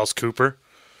like Alice Cooper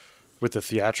with the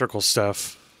theatrical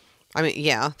stuff. I mean,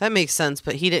 yeah, that makes sense,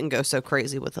 but he didn't go so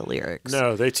crazy with the lyrics.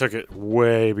 No, they took it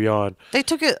way beyond. They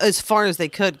took it as far as they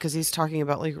could because he's talking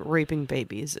about like raping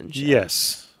babies and shit.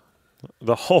 Yes.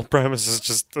 The whole premise is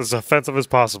just as offensive as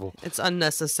possible. It's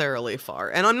unnecessarily far.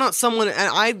 And I'm not someone, and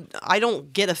I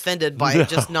don't get offended by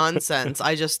just nonsense.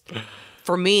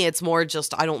 For me, it's more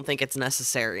just, I don't think it's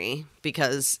necessary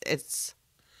because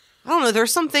I don't know,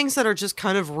 there's some things that are just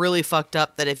kind of really fucked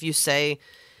up that if you say,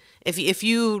 if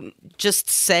you just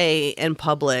say in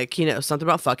public, something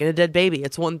about fucking a dead baby,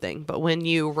 it's one thing. But when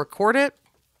you record it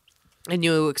and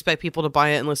you expect people to buy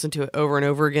it and listen to it over and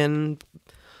over again,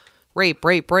 rape,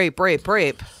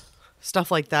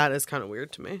 stuff like that is kind of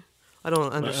weird to me. I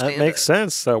don't understand. That makes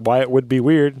sense. Why it would be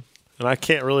weird. And I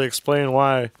can't really explain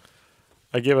why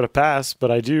I give it a pass,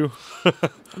 but I do. I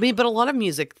mean, but a lot of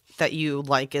music that you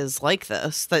like is like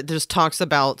this, that just talks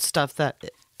about stuff that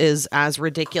is as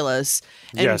ridiculous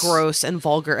and Yes. gross and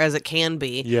vulgar as it can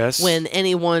be. Yes. When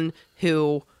anyone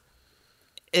who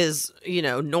is,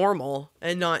 normal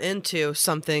and not into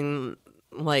something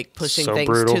like pushing So things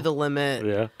brutal. to the limit,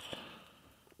 Yeah.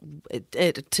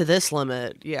 to this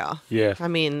limit, yeah. Yeah. I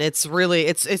mean, it's really,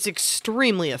 it's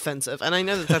extremely offensive. And I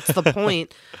know that that's the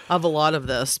point of a lot of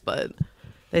this, but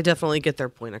they definitely get their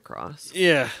point across.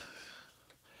 Yeah.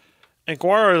 And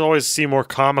Guar always seemed more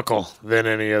comical than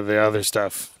any of the other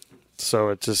stuff. So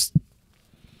it just,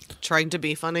 Trying to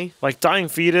be funny. like Dying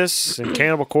Fetus and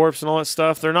Cannibal Corpse and all that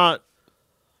stuff, they're not,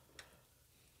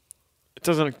 it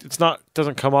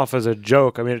doesn't come off as a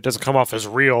joke. I mean, it doesn't come off as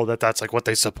real that's like what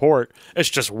they support. It's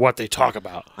just what they talk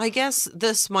about. I guess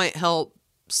this might help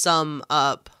sum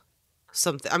up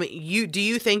something. I mean, do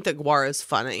you think that Guar is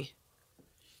funny?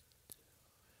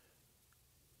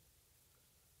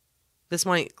 This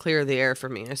might clear the air for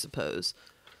me, I suppose.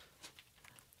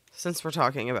 Since we're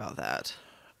talking about that.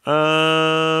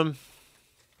 I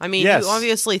mean, yes. You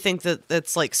obviously think that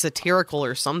it's like satirical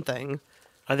or something.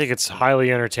 I think it's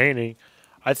highly entertaining.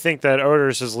 I think that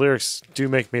Odorous' lyrics do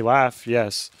make me laugh,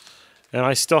 yes. And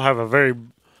I still have a very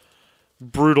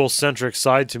brutal centric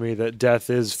side to me that death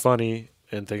is funny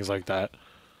and things like that.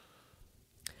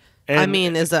 And I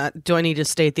mean, do I need to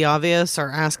state the obvious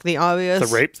or ask the obvious?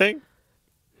 the rape thing?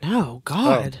 No,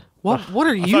 God. Oh. What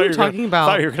are you talking about?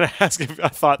 I thought you were going to ask if I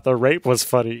thought the rape was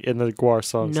funny in the Guar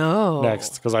songs. No.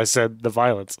 Next, because I said the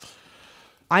violence.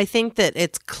 I think that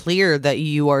it's clear that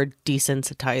you are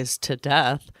desensitized to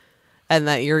death and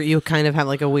that you kind of have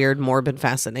like a weird morbid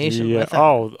fascination Yeah. with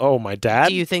it. Oh, my dad?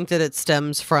 Do you think that it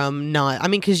stems from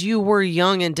because you were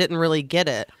young and didn't really get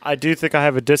it. I do think I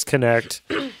have a disconnect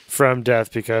from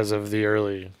death because of the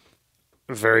early,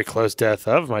 very close death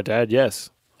of my dad,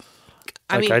 yes.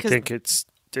 I think it's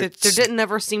there didn't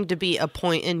ever seem to be a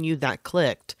point in you that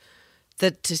clicked.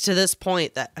 That to this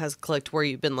point that has clicked where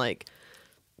you've been like,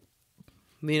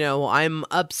 I'm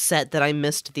upset that I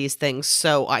missed these things,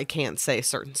 so I can't say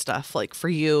certain stuff. Like for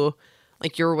you,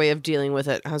 like your way of dealing with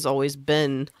it has always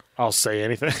been I'll say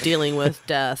anything. dealing with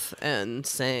death and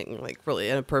saying like really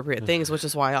inappropriate things, which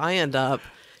is why I end up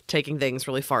taking things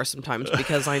really far sometimes,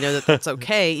 because I know that that's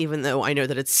okay, even though I know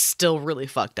that it's still really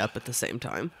fucked up at the same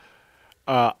time.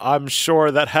 I'm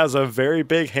sure that has a very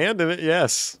big hand in it,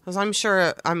 yes. Because I'm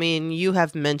sure, I mean, you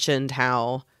have mentioned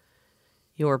how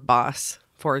your boss,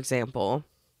 for example,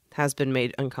 has been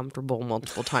made uncomfortable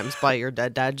multiple times by your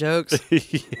dead dad jokes.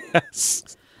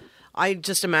 Yes. I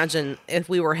just imagine if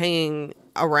we were hanging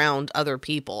around other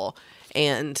people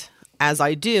and, as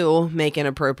I do, make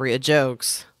inappropriate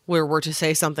jokes where we're to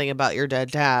say something about your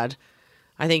dead dad,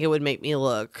 I think it would make me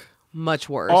look much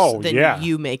worse than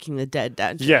you making the dead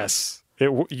dad joke. Yes.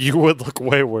 You would look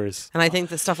way worse. And I think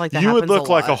that stuff like that You happens would look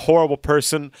a lot. like a horrible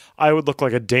person. I would look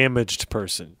like a damaged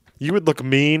person. You would look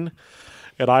mean,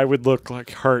 and I would look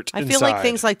like hurt I feel like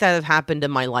things like that have happened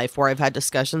in my life where I've had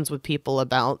discussions with people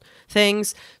about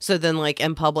things. So then, like,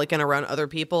 in public and around other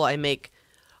people, I make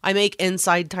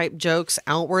inside type jokes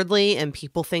outwardly, and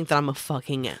people think that I'm a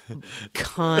fucking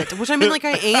cunt. Which I mean, like,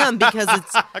 I am, because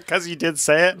it's because you did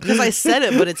say it. because I said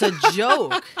it, but it's a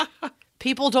joke.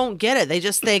 People don't get it. They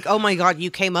just think, oh my God, you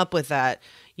came up with that.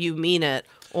 You mean it.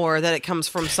 Or that it comes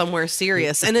from somewhere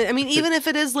serious. And I mean, even if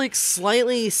it is like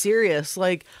slightly serious,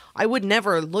 like I would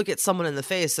never look at someone in the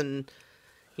face and,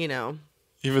 you know.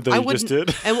 Even though you just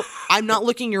did. And I'm not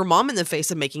looking your mom in the face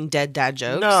and making dead dad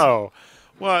jokes. No.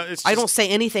 Well, it's just, I don't say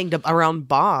anything around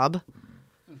Bob.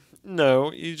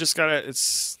 No, you just gotta,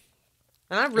 it's.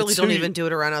 And I really don't even do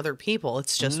it around other people.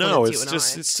 It's just when it's you and I.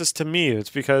 It's just to me. It's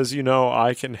because, you know,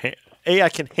 I can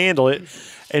handle it,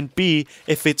 and B,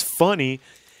 if it's funny,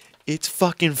 it's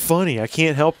fucking funny. I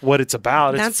can't help what it's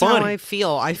about. It's funny. That's how I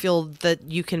feel. I feel that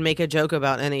you can make a joke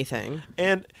about anything.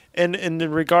 And in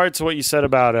regard to what you said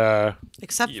about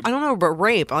except I don't know, but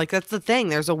rape. Like that's the thing.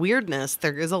 There's a weirdness.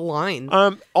 There is a line.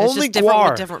 Only it's just different Guar.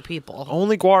 with different people.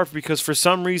 Only Guar, because for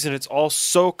some reason it's all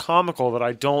so comical that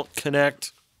I don't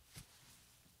connect.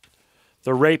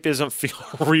 The rape doesn't feel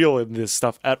real in this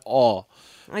stuff at all.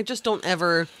 I just don't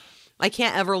ever. I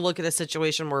can't ever look at a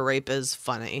situation where rape is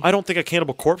funny. I don't think a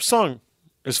Cannibal Corpse song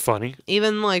is funny.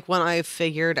 Even like when I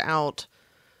figured out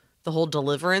the whole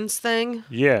Deliverance thing.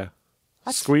 Yeah.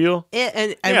 Squeal.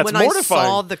 And yeah, when mortifying. I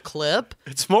saw the clip,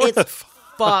 it's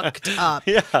fucked up.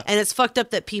 Yeah. And it's fucked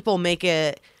up that people make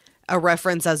it a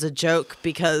reference as a joke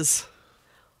because,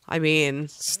 I mean.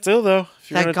 Still though.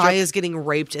 That guy is getting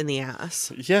raped in the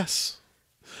ass. Yes.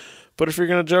 But if you're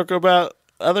going to joke about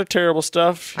other terrible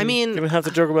stuff, I mean, you're going to have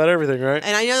to joke about everything, right?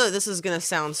 And I know that this is going to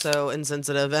sound so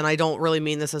insensitive, and I don't really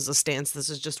mean this as a stance. This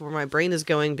is just where my brain is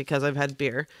going because I've had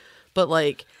beer. But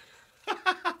like,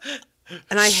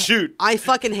 and I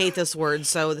fucking hate this word,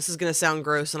 so this is going to sound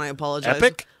gross, and I apologize.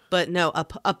 Epic? But no,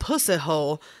 a pussy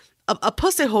hole, a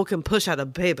pussy hole can push out a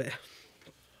baby.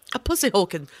 A pussy hole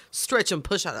can stretch and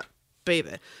push out a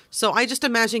baby. So I just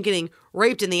imagine getting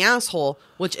raped in the asshole,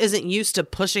 which isn't used to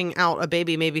pushing out a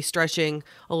baby, maybe stretching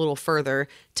a little further,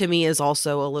 to me is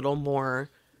also a little more,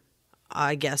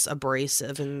 I guess,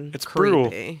 abrasive and it's creepy.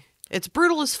 Brutal. It's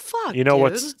brutal as fuck. You know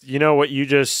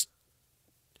dude.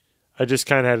 I just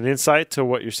kind of had an insight to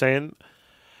what you're saying.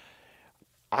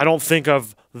 I don't think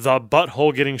of the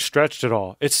butthole getting stretched at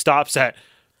all. It stops at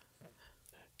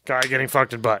guy getting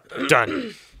fucked in butt.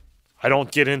 Done. I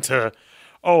don't get into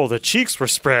the cheeks were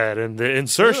spread and the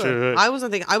insertion. I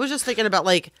wasn't thinking. I was just thinking about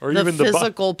like or the even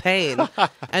physical pain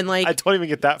and like I don't even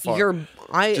get that far.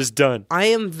 Just done. I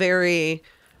am very.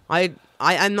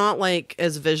 I'm not like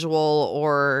as visual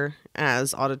or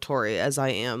as auditory as I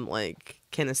am like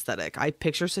kinesthetic. I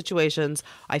picture situations.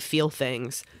 I feel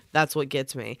things. That's what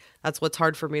gets me. That's what's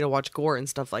hard for me to watch gore and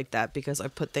stuff like that because I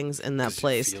put things in that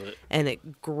place and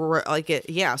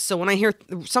yeah. So when I hear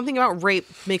something about rape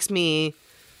makes me.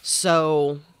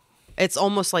 So it's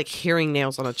almost like hearing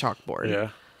nails on a chalkboard. Yeah.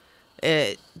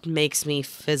 It makes me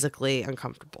physically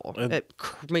uncomfortable. It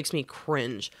makes me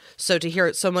cringe. So to hear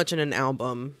it so much in an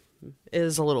album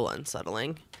is a little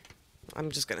unsettling. I'm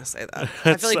just going to say that.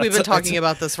 I feel like we've been talking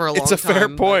about this for a long time. It's a fair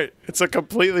point. It's a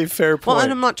completely fair point. Well,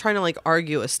 and I'm not trying to like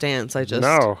argue a stance. I just...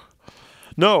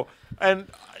 No.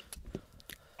 And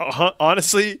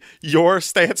honestly, your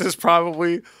stance is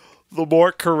probably the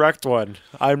more correct one.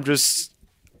 I've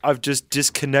just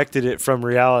disconnected it from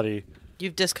reality.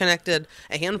 You've disconnected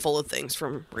a handful of things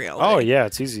from reality. Oh yeah,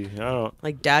 it's easy. I don't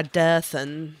like dad death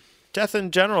and death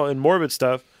in general and morbid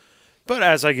stuff. But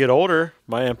as I get older,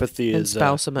 my empathy and is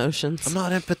spouse emotions. I'm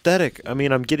not empathetic. I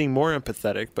mean, I'm getting more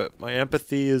empathetic, but my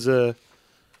empathy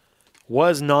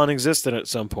was non-existent at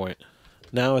some point.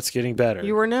 Now it's getting better.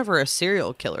 You were never a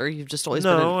serial killer. You've just always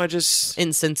been an I just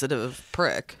insensitive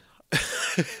prick.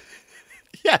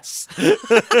 Yes.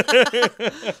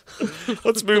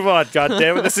 Let's move on. God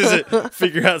damn it! This isn't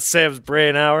figure out Sam's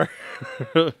brain hour.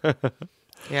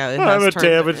 Yeah, it I'm has a turned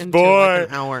damaged into boy. like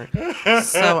an hour.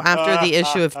 So after the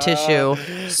issue of Tissue,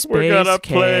 Space We're gonna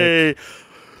Cake, play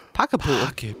Pocket Pool.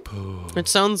 Pocket Pool. It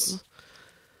sounds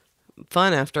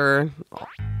fun after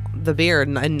the beer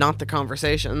and not the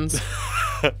conversations.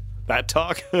 That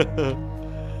talk.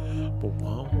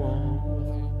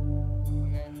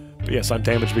 But yes, I'm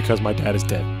damaged because my dad is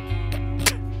dead.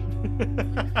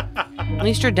 At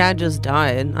least your dad just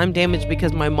died. I'm damaged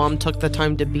because my mom took the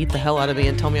time to beat the hell out of me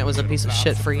and tell me I was a piece of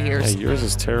shit for years. Hey, yours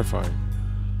is terrifying.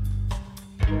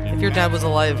 If your dad was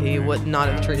alive, he would not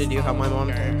have treated you how my mom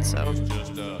did, so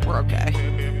we're okay.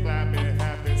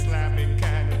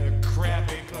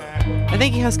 I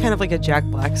think he has kind of like a Jack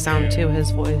Black sound to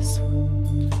his voice.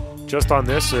 Just on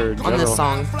this or in On this general?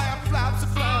 song.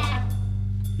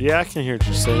 Yeah, I can hear what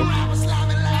you're saying.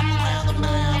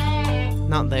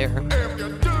 Not there.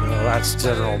 No, that's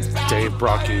general Dave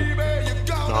Brocky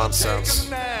nonsense.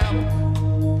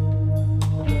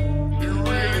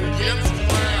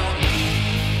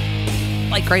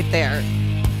 Like right there.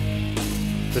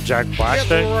 The Jack Black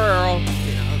thing?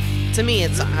 To me,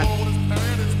 it's... I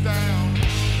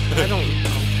don't...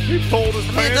 He pulled his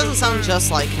I mean, it doesn't sound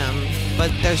just like him,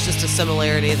 but there's just a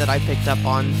similarity that I picked up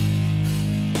on.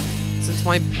 Since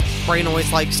my brain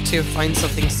always likes to find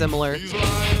something similar.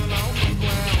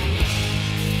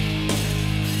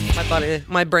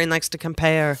 My brain likes to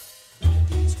compare.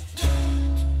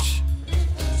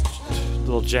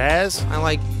 Little jazz? I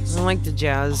like the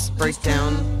jazz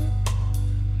breakdown.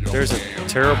 There's a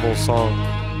terrible song.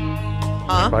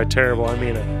 Huh? By terrible, I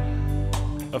mean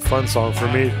a fun song for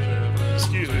me.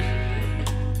 Excuse me.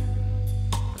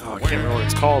 Oh, I can't remember what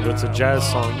it's called, but it's a jazz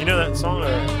song. You know that song?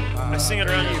 I sing it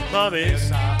around you,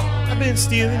 mommies. I've been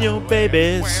stealing your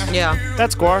babies. Yeah.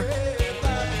 That's Guar.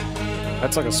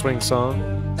 That's like a swing song.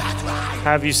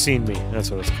 Have You Seen Me?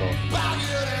 That's what it's called.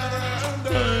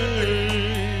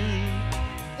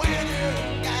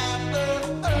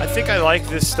 I think I like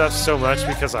this stuff so much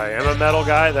because I am a metal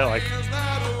guy that like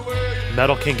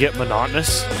metal can get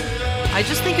monotonous. I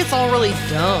just think it's all really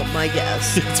dumb, I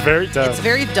guess. It's very dumb. It's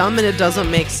very dumb and it doesn't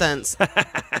make sense.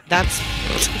 That's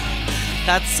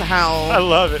how I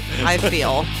love it. I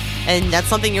feel. And that's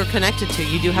something you're connected to.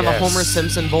 You do have a Yes. Homer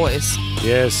Simpson voice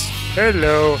Yes.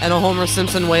 Hello. and a Homer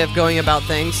Simpson way of going about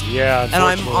things. Yeah, And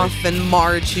I'm unfortunately. often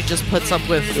Marge who just puts up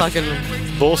with fucking...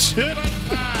 Bullshit.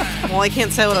 Well, I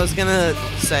can't say what I was going to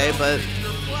say, but...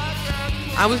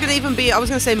 I was going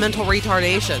to say mental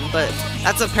retardation, but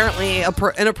that's apparently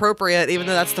inappropriate, even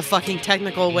though that's the fucking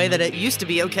technical way that it used to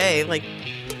be okay, like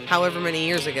however many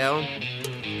years ago.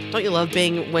 Don't you love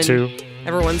being when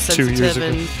everyone's 2 years sensitive ago.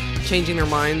 and changing their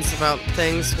minds about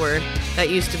things where that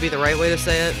used to be the right way to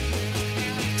say it?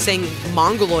 Saying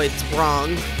mongoloid's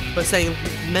wrong, but saying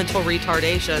mental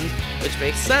retardation, which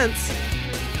makes sense,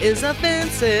 is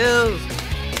offensive.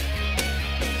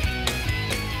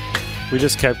 We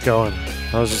just kept going.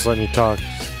 I was just letting you talk.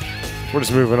 We're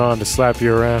just moving on to Slap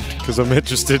You Around because I'm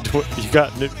interested in what you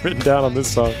got written down on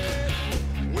this song.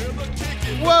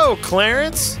 Whoa,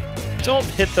 Clarence! Don't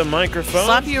hit the microphone.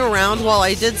 Slap you around. Well,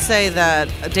 I did say that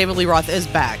David Lee Roth is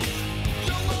back.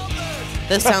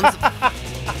 This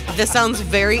sounds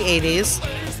very 80s.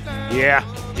 Yeah.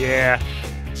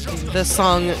 This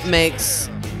song makes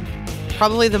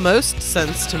probably the most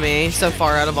sense to me so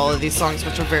far out of all of these songs,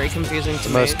 which are very confusing to The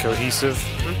me. most cohesive.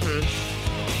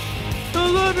 I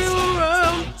love you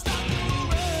around.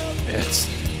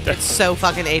 It's So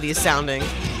fucking 80s sounding.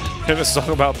 in a song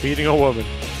about beating a woman.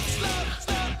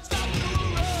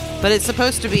 But it's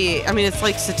supposed to be, I mean, it's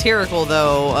like satirical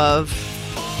though of,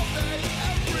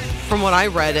 from what I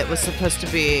read, it was supposed to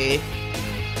be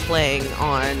playing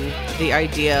on the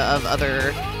idea of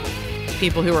other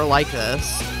people who are like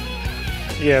this.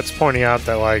 Yeah, it's pointing out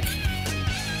that like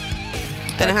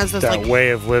And it has this that like,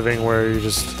 way of living where you're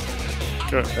just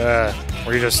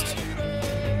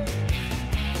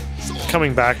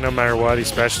coming back no matter what,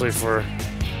 especially for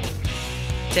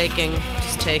taking,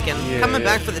 just taking. Yeah, Coming yeah.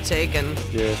 back for the taking.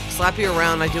 yeah. Slap you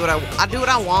around, I do what I want. Do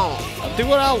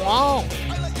what I want.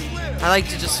 I like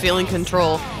to just feel in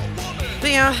control. But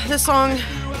yeah, this song,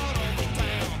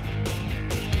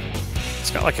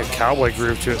 It's got like a cowboy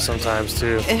groove to it sometimes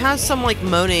too. it has some like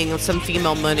moaning, some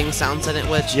female moaning sounds in it,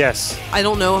 which Yes. I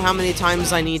don't know how many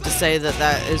times I need to say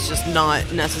that is just not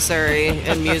necessary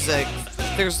in music.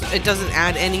 It doesn't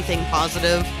add anything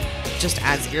positive, it just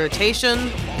adds irritation,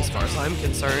 as far as I'm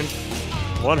concerned.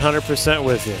 100%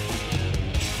 with you.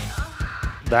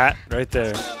 That right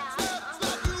there.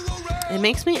 It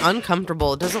makes me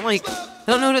uncomfortable. It doesn't like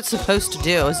I don't know what it's supposed to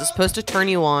do. Is it supposed to turn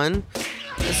you on?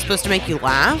 Is it supposed to make you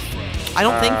laugh? I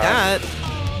don't think that.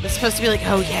 It's supposed to be like,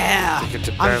 oh yeah, It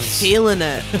depends. I'm feeling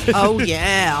it. Oh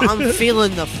yeah, I'm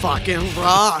feeling the fucking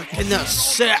rock and the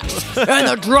sex and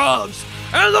the drugs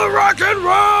and the rock and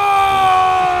roll.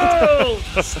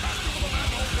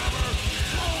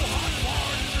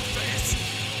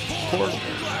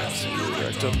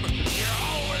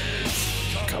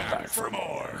 Come back for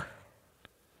more.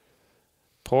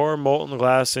 Pour molten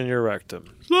glass in your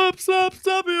rectum. Slap, slap,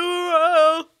 slap you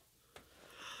around.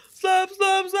 Slap,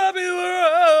 slap, slap you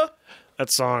around. That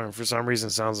song, for some reason,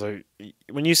 sounds like...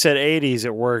 When you said 80s,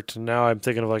 it worked. Now I'm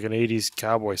thinking of like an 80s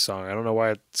cowboy song. I don't know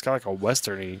why. It's got like a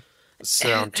western-y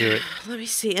sound to it. Let me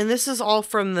see. And this is all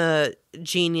from the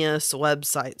Genius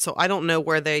website. So I don't know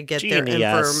where they get their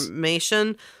Genius.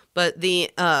 information. But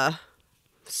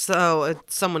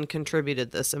someone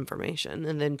contributed this information.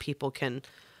 And then people can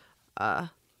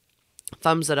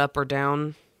thumbs it up or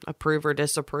down, approve or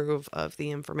disapprove of the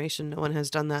information. No one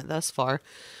has done that thus far.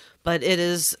 But it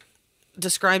is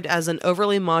described as an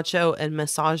overly macho and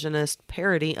misogynist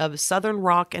parody of Southern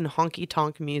rock and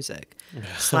honky-tonk music.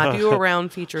 Slap You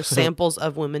Around features samples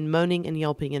of women moaning and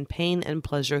yelping in pain and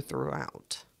pleasure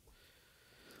throughout.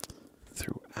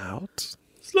 Throughout?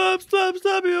 Slap, slap,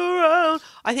 slap you around.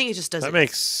 I think it just does That it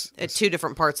makes... at two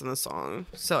different parts in the song.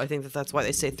 So I think that's why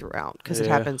they say throughout, because it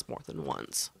Yeah. happens more than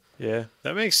once. Yeah.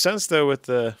 That makes sense, though, with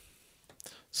the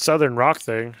Southern rock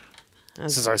thing.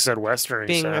 As Since I said western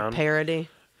being sound. a parody.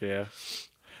 Yeah.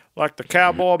 Like the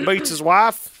cowboy beats his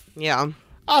wife. Yeah.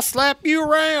 I'll slap you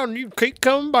around. You keep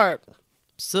coming back.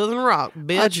 Southern rock, I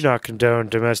bitch. do not condone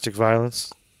domestic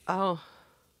violence. Oh.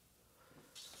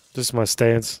 This is my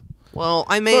stance. Well,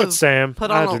 I may But have Sam,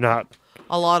 put I on do not.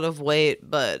 a lot of weight,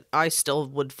 but I still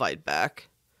would fight back.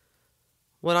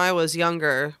 When I was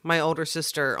younger, my older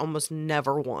sister almost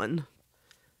never won.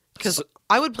 Because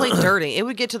I would play dirty. It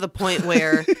would get to the point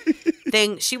where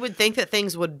she would think that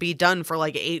things would be done for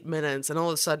like 8 minutes, and all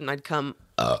of a sudden I'd come,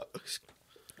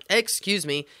 excuse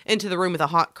me, into the room with a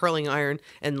hot curling iron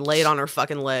and lay it on her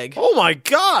fucking leg. Oh my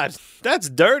God. That's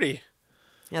dirty.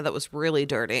 Yeah, that was really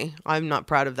dirty. I'm not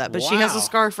proud of that. But she has Wow. a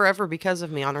scar forever because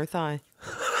of me on her thigh.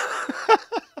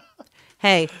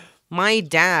 Hey, my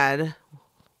dad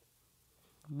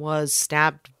was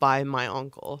stabbed by my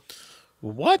uncle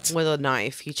What? with a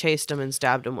knife. He chased him and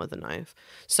stabbed him with a knife.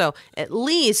 So at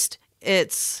least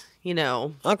it's,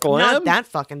 Uncle not M? that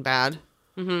fucking bad.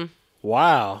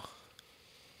 Wow.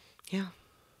 Yeah.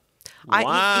 Wow.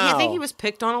 I think he was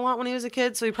picked on a lot when he was a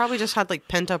kid, so he probably just had like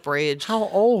pent up rage. How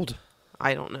old?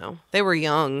 I don't know. They were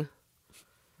young.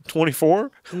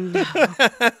 24?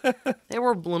 They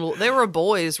were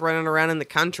boys running around in the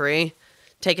country,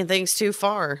 taking things too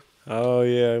far, Oh,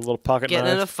 yeah. A little pocket getting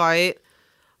in a knife. fight.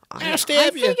 I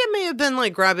stab think you. it may have been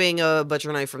like grabbing a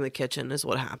butcher knife from the kitchen is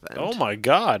what happened. Oh, my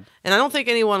God. And I don't think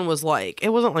anyone was like, it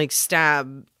wasn't like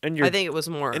stab. And your- I think it was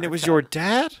more. And it was your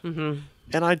dad? Mm-hmm.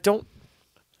 And I don't...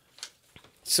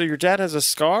 So your dad has a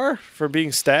scar for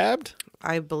being stabbed?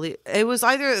 I believe it was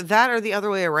either that or the other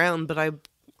way around, but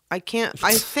I can't.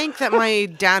 I think that my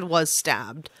dad was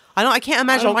stabbed. I can't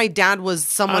imagine my dad was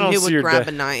someone don't who see would your grab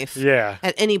dad- a knife. Yeah.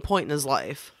 At any point in his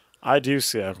life. I do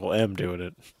see Uncle M doing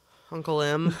it. Uncle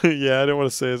M. Yeah, I didn't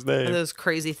want to say his And name. those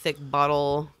crazy thick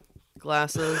bottle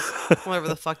glasses, whatever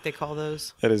the fuck they call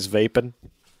those. That is vaping.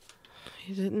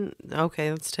 He didn't. Okay,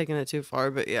 that's taking it too far,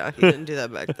 but yeah, he didn't do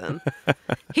that back then.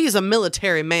 He's a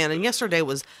military man, and yesterday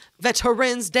was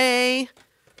Veterans Day,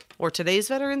 or today's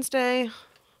Veterans Day,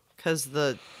 because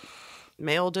the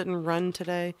mail didn't run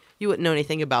today. You wouldn't know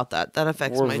anything about that. That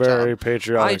affects We're my very job.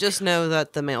 patriotic. I just know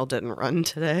that the mail didn't run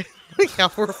today. Yeah,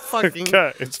 we're fucking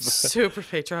Okay, it's super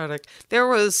patriotic. There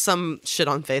was some shit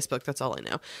on Facebook. That's all I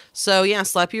know. So yeah,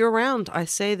 slap you around. I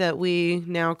say that we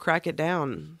now crack it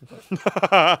down.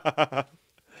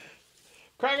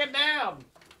 Crack it down.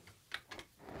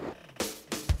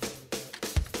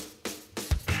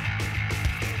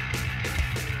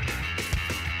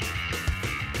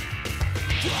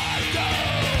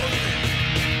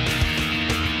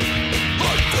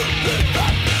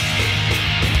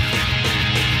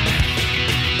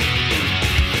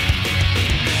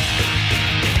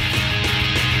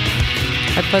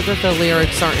 I put that the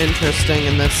lyrics are interesting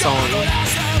in this song.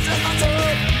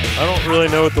 I don't really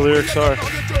know what the lyrics are.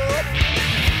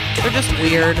 They're just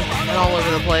weird and all over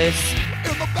the place.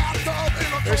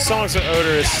 There's songs that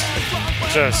Odorous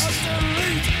just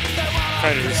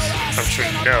kind of just, I'm sure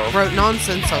you know. Wrote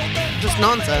nonsense, just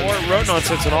nonsense. Or wrote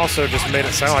nonsense and also just made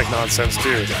it sound like nonsense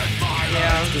too.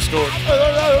 Yeah. Just going,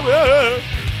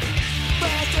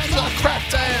 crack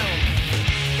down.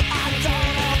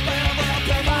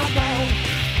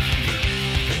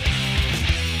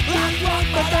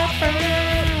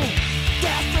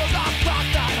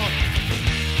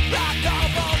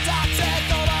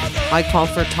 I call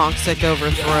for toxic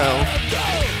overthrow.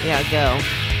 Yeah, go.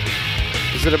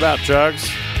 Is it about drugs?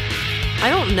 I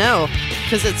don't know,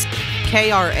 because it's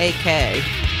K-R-A-K.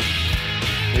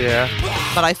 Yeah.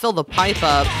 But I fill the pipe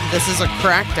up. This is a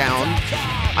crackdown.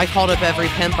 I called up every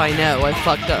pimp I know. I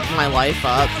fucked up my life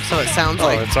up, so it sounds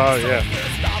like... it's all, yeah.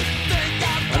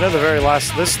 I know the very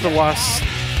last... This is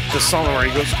the song where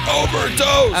he goes,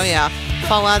 overdose! Oh, yeah.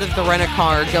 Fall out of the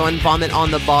rent-a-car, go and vomit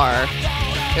on the bar.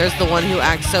 There's the one who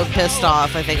acts so pissed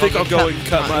off, I think I'll go and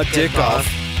cut my dick off.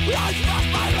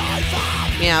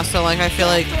 Yeah, so, like, I feel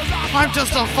like, I'm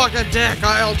just a fucking dick.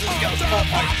 I'll just go cut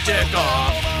my dick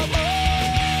off.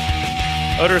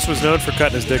 Odorous was known for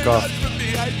cutting his dick off.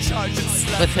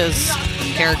 With his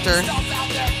character.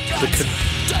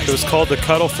 It was called the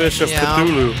Cuttlefish of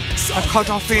Cthulhu. A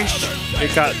cuttlefish.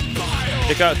 It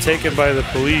got taken by the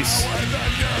police.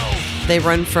 They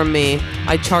run from me.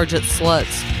 I charge at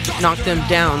sluts. Knock them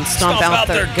down. Stomp out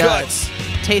their guts.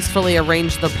 Tastefully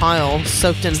arrange the pile.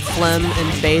 Soaked in phlegm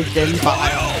and bathed in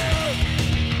bile.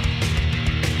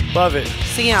 Love it.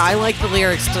 So yeah, I like the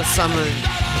lyrics to some of...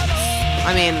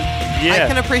 I mean, I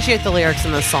can appreciate the lyrics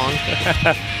in this song.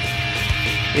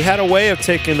 He had a way of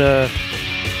taking a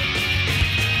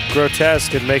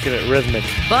grotesque and making it rhythmic.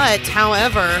 But,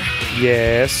 however...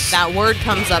 Yes. That word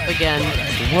comes up again.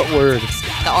 What word?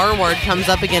 The R word comes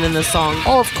up again in this song.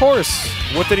 Oh, of course.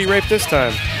 What did he rape this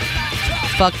time?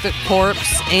 Fuck the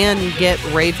corpse and get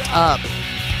raped up.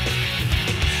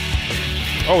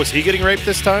 Oh, is he getting raped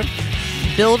this time?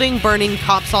 Building burning,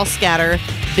 cops all scatter.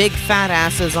 Big fat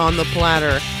asses on the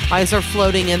platter. Eyes are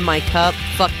floating in my cup.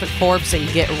 Fuck the corpse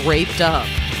and get raped up.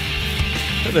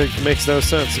 That makes no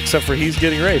sense, except for he's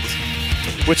getting raped.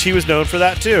 Which he was known for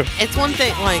that, too. It's one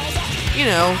thing, like, you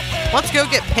know, let's go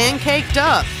get pancaked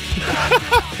up.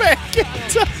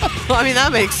 Pancaked up? Well, I mean,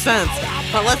 that makes sense.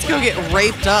 But let's go get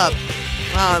raped up.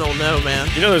 I don't know, man.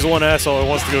 You know there's one asshole that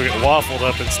wants to go get waffled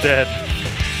up instead.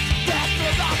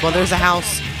 Well, there's a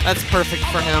house. That's perfect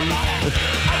for him.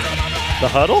 The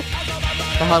Huddle?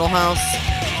 The Huddle House.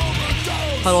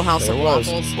 Huddle House of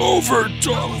Waffles.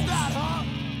 Overdose!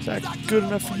 Is that good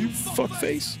enough for you,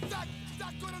 fuckface?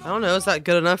 I don't know. Is that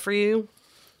good enough for you?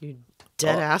 You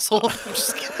dead asshole. I'm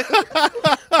just kidding.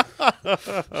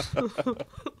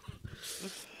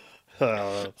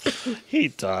 He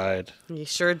died. He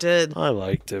sure did. I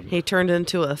liked him. He turned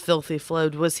into a filthy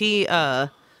float. Was he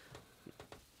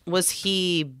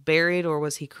buried or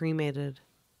was he cremated?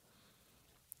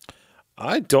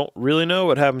 I don't really know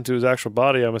what happened to his actual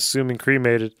body. I'm assuming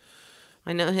cremated.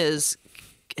 I know his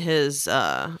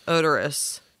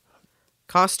odorous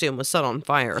costume was set on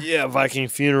fire. Yeah, Viking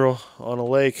funeral on a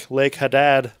lake. Lake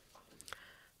Hadad.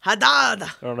 Hadad!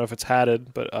 I don't know if it's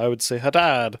Haddad, but I would say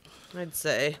Hadad. I'd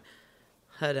say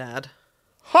Hadad.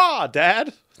 Ha,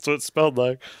 Dad! That's what it's spelled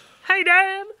like. Hey,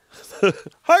 Dad!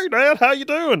 Hey, Dad, how you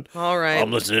doing? All right.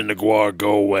 I'm listening to Guar.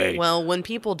 Go away. Well, when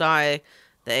people die,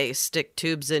 they stick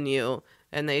tubes in you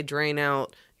and they drain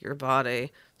out your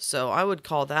body. So I would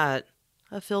call that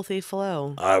a filthy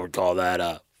flow. I would call that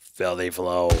a filthy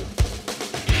flow.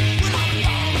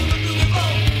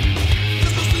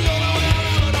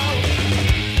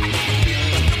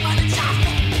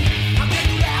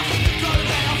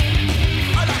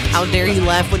 How dare you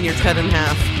laugh when you're cut in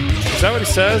half? Is that what he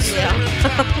says? Yeah.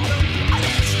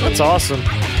 That's awesome.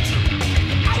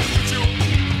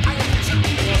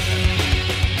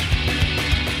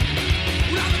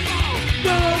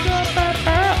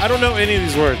 I don't know any of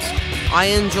these words. I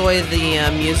enjoy the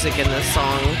music in this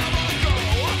song.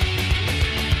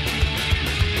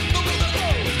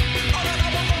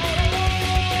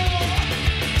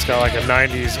 It's got like a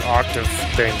 90s octave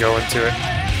thing going to it.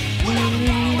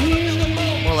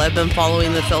 Well, I've been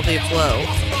following the filthy flow,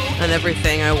 and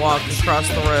everything I walk across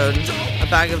the road. A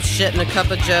bag of shit and a cup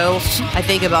of joe. I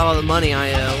think about all the money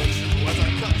I owe.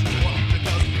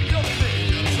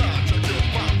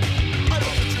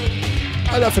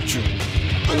 I laugh at you.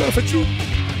 I laugh at you.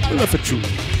 I laugh at you.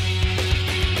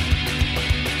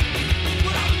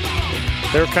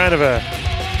 They're kind of a...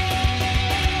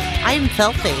 I'm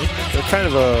filthy. They're kind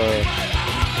of a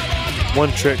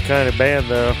one-trick kind of band,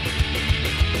 though.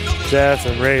 Death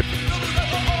and rape.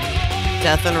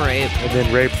 Death and rape. And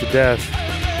then rape to death.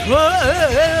 Whoa!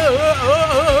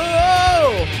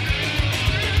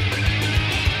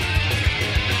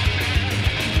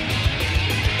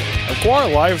 A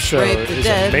Guar live show Rape the is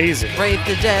dead. amazing. Rape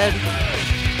the dead.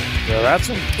 Yeah, that's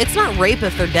one. It's not rape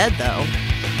if they're dead, though.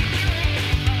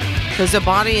 Because the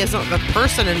body isn't the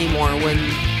person anymore when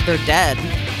they're dead.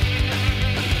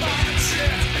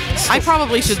 I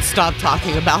probably should stop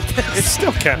talking about It this.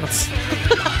 still counts.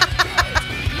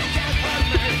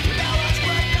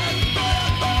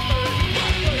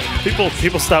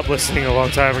 People stopped listening a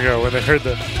long time ago when they heard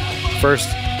the first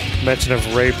mention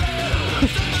of rape.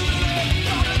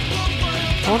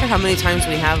 I wonder how many times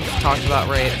we have talked about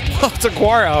rape. Oh, it's a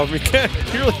Guar album. You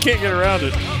really can't get around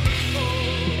it.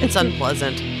 It's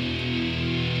unpleasant.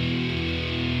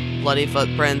 Bloody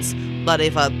footprints, but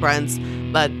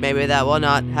maybe that will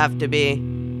not have to be.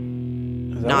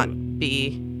 Not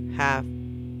be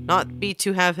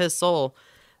to have his soul,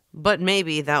 but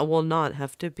maybe that will not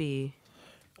have to be.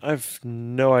 I've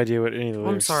no idea what any of the I'm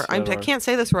lyrics sorry, I can't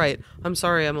say this right. I'm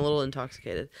sorry, I'm a little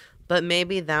intoxicated. But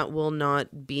maybe that will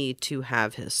not be to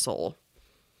have his soul.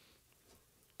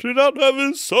 Do not have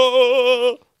his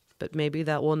soul. But maybe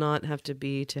that will not have to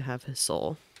be to have his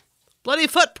soul. Bloody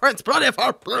footprints, bloody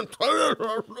footprints.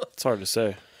 It's hard to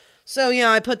say. So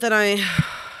yeah, I put that I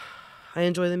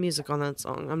enjoy the music on that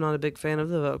song. I'm not a big fan of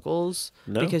the vocals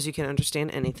because you can't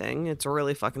understand anything. It's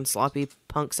really fucking sloppy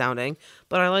punk sounding,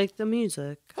 but I like the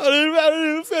music.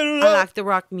 I like the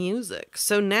rock music.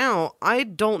 So now I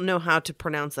don't know how to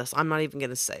pronounce this. I'm not even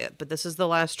going to say it, but this is the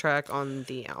last track on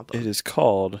the album. It is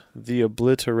called The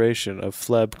Obliteration of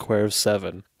Fleb Querv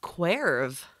 7.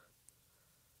 Querv.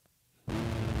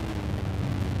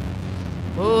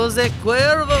 Jose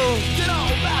Cuervo.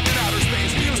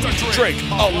 Drink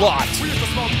a lot. We used to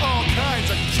smoke all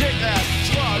kinds of kick-ass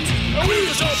drugs, and we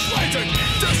used to show blatant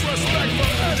disrespect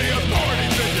for any authority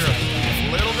figure.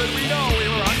 Little did we know we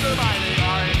were undermining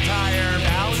our entire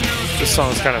values. This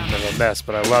song's kind of a mess,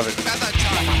 but I love it.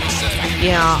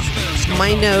 Yeah,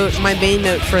 my main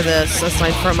note for this,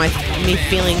 aside from me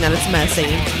feeling that it's messy,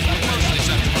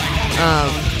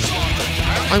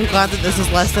 I'm glad that this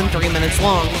is less than 3 minutes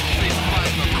long.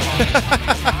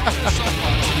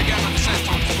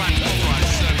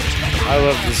 I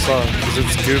love this song because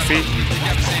it's goofy.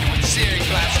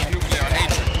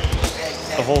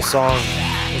 The whole song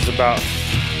is about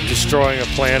destroying a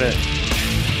planet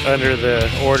under the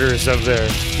orders of their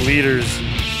leaders,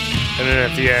 and then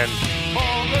at the end,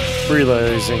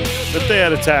 realizing that they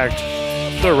had attacked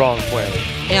the wrong planet.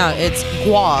 Yeah, it's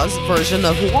Gua's version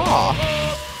of War.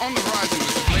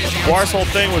 Guar's whole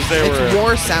thing was It's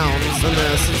war sounds in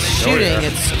this. It's shooting,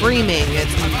 it's screaming,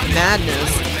 it's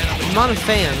madness. I'm not a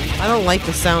fan. I don't like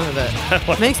the sound of it.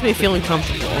 It makes me feel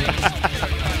uncomfortable.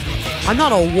 I'm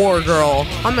not a war girl.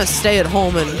 I'm a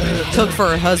stay-at-home and cook for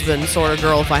her husband sort of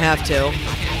girl if I have to.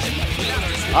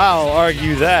 I'll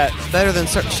argue that. Better than...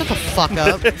 Shut the fuck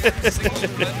up.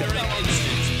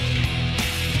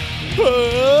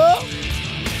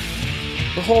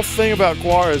 The whole thing about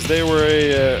Guar is they were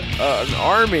an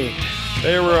army.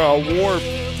 They were a war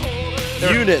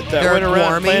unit that went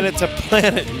around planet to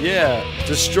planet. Yeah,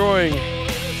 destroying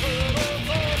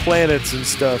planets and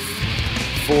stuff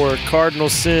for cardinal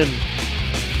sin.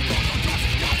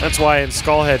 That's why in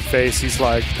Skullhead Face he's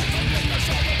like,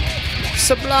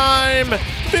 sublime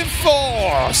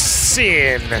before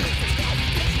sin.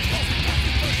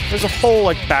 There's a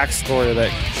whole backstory of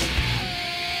that.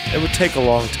 It would take a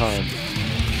long time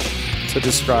to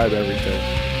describe everything.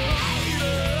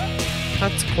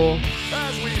 That's cool.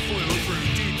 As we flew through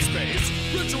deep space,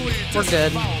 ritually We're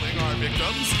good. disemboweling our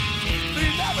victims, the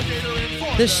navigator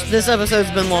informed This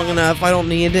episode's been long enough. I don't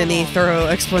need any thorough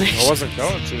explanation. I wasn't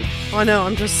going to. I know,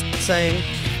 I'm just saying.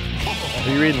 Are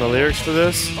you reading the lyrics for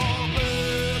this?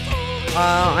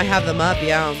 I have them up,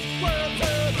 yeah.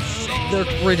 They're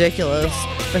ridiculous.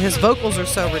 But his vocals are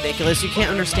so ridiculous, you can't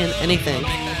understand anything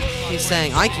he's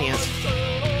saying. I can't.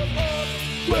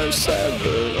 Querv 7,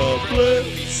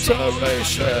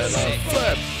 obliteration of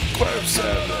Fleb. Querv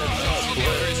 7,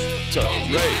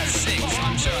 obliteration.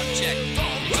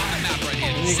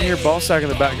 And you can hear Ballsack in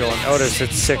the back going, Otis,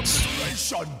 it's 6.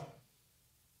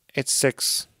 It's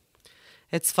 6.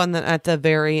 It's fun that at the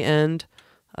very end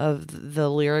of the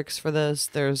lyrics for this,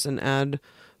 there's an ad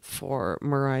for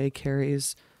Mariah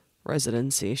Carey's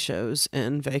residency shows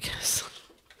in Vegas.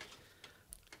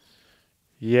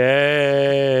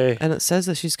 Yay. And it says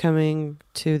that she's coming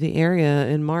to the area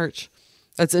in March.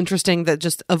 It's interesting that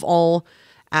just of all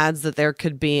ads that there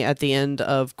could be at the end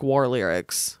of Guar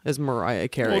lyrics is Mariah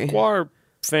Carey. Well, Guar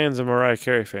fans and Mariah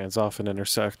Carey fans often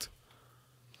intersect.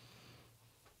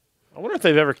 I wonder if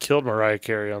they've ever killed Mariah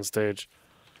Carey on stage.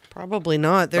 Probably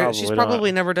not. She's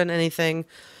probably never done anything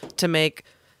to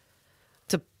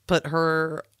put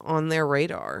her on their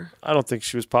radar. I don't think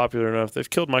she was popular enough. They've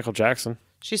killed Michael Jackson.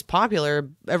 She's popular.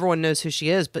 Everyone knows who she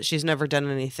is, but she's never done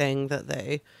anything that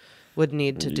they would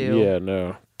need to do. Yeah,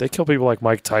 no. They kill people like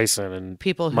Mike Tyson and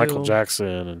people who Michael Jackson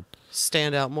and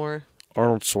stand out more.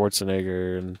 Arnold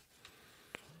Schwarzenegger and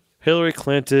Hillary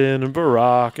Clinton and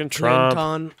Barack and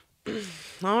Trump.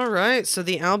 All right, so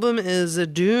the album is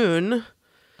Dune.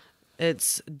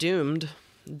 It's doomed.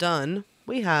 Done.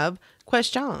 We have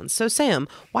questions. So, Sam,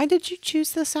 why did you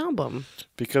choose this album?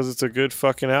 Because it's a good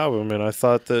fucking album, and I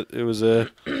thought that it was a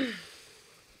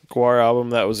GWAR album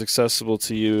that was accessible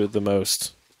to you the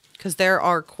most. Because there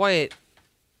are quite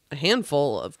a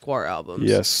handful of GWAR albums.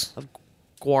 Yes. Of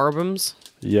GWAR albums.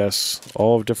 Yes.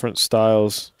 All of different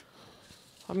styles.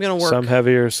 I'm going to work some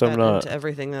heavier, some not. into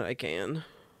everything that I can.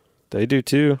 They do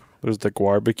too. There's the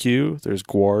GWARbecue. There's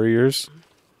GWARriors.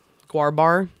 GWAR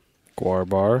bar. GWAR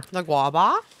bar. The GWAR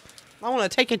bar? I want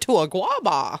to take you to a GWAR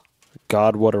bar.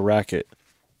 God, what a racket.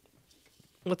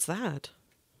 What's that?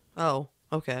 Oh,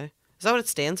 okay. Is that what it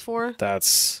stands for?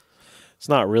 It's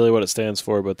not really what it stands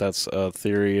for, but that's a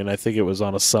theory, and I think it was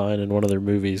on a sign in one of their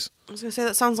movies. I was going to say,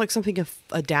 that sounds like something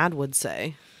a dad would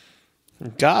say.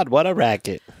 God, what a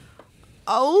racket.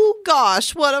 Oh,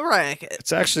 gosh, what a racket.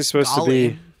 It's actually supposed to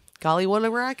be... Golly, what a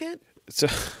racket?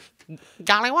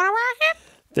 Golly, what a racket?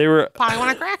 They were... Polly,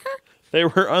 what a cracker? They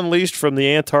were unleashed from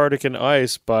the Antarctic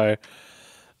ice by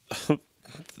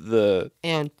the...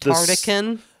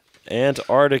 Antarctican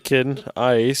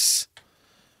ice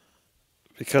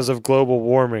because of global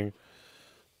warming.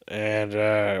 And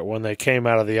when they came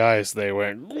out of the ice, they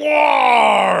went,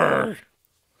 GWAR!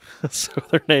 So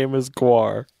their name is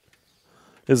GWAR,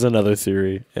 is another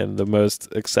theory, and the most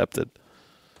accepted.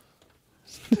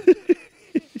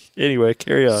 Anyway,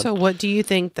 carry on. So what do you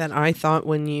think that I thought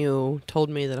when you told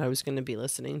me that I was going to be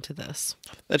listening to this?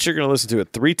 That you're going to listen to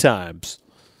it 3 times.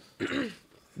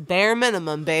 Bare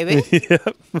minimum, baby.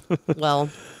 Yep. Well,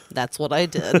 that's what I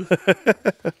did.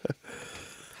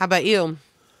 How about you?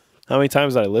 How many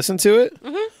times did I listen to it?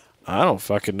 Mm-hmm. I don't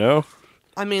fucking know.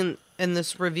 I mean, in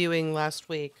this reviewing last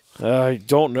week. I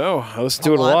don't know. I listened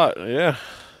to it a lot. Yeah.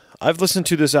 I've listened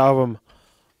to this album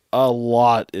a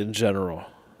lot in general.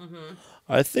 Mm-hmm.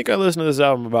 I think I listen to this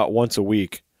album about once a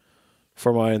week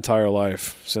for my entire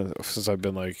life since I've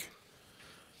been like,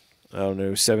 I don't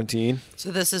know, 17.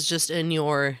 So this is just in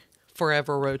your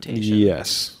forever rotation?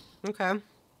 Yes. Okay.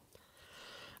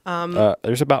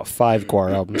 There's about 5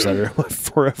 GWAR albums that are in my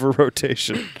forever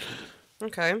rotation.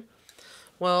 Okay.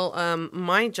 Well,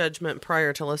 my judgment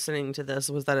prior to listening to this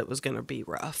was that it was going to be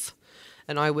rough.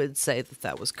 And I would say that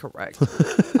that was correct.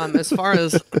 As far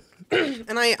as...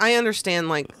 And I understand,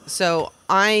 like, so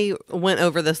I went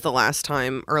over this the last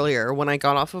time earlier when I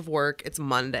got off of work. It's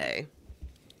Monday.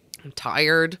 I'm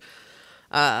tired.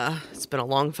 It's been a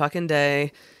long fucking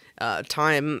day.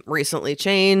 Time recently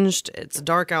changed. It's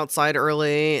dark outside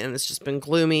early, and it's just been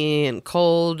gloomy and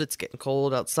cold. It's getting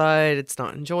cold outside. It's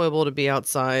not enjoyable to be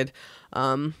outside.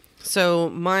 So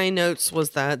my notes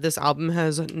was that this album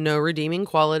has no redeeming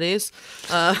qualities.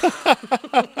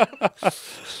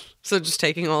 So just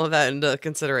taking all of that into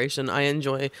consideration, I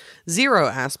enjoy 0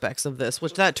 aspects of this,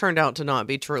 which that turned out to not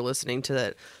be true listening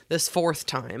to this 4th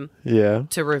time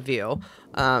to review.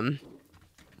 But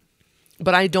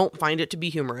I don't find it to be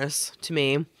humorous to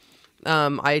me.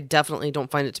 I definitely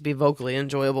don't find it to be vocally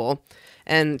enjoyable.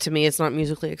 And to me, it's not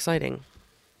musically exciting.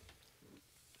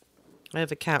 I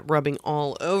have a cat rubbing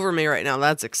all over me right now.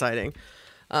 That's exciting.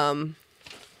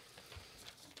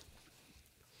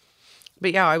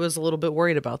 But yeah, I was a little bit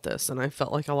worried about this, and I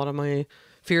felt like a lot of my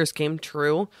fears came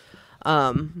true.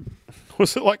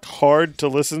 Was it like hard to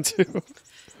listen to?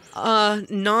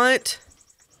 Not.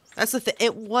 That's the thing.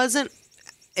 It wasn't.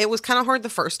 It was kind of hard the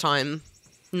first time.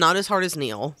 Not as hard as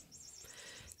Neil.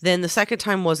 Then the second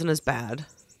time wasn't as bad.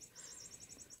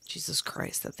 Jesus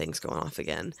Christ, that thing's going off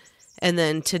again. And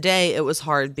then today it was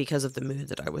hard because of the mood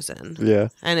that I was in. Yeah.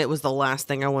 And it was the last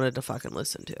thing I wanted to fucking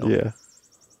listen to. Yeah.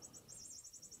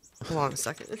 Hold on a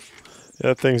second.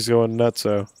 That thing's going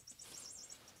nutso.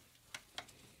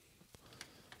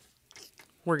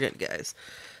 We're good, guys.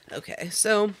 Okay,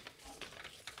 so...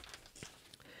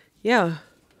 yeah.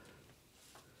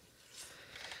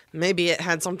 Maybe it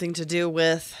had something to do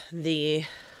with the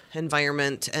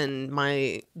environment and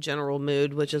my general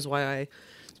mood, which is why I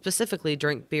specifically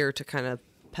drank beer to kind of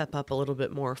pep up a little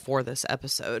bit more for this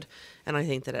episode. And I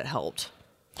think that it helped.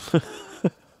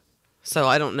 So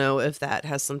I don't know if that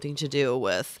has something to do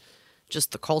with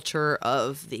just the culture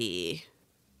of the,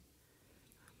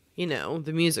 you know,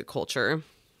 the music culture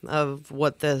of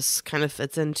what this kind of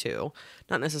fits into.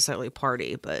 Not necessarily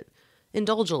party, but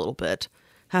indulge a little bit.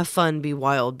 Have fun, be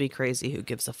wild, be crazy, who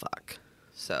gives a fuck?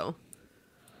 So.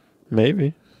 Maybe.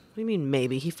 What do you mean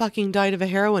maybe? He fucking died of a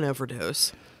heroin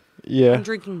overdose. Yeah. I'm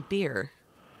drinking beer.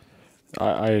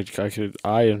 I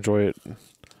enjoy it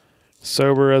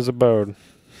sober as a bone.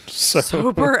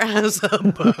 Sober as a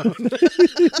bone.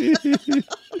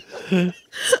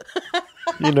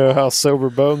 You know how sober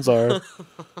bones are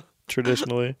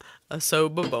traditionally. A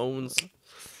sober bones.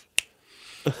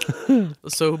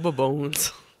 Sober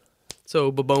bones.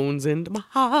 Sober bones into my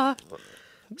heart.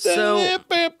 So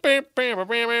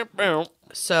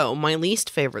my least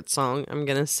favorite song, I'm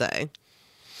gonna say,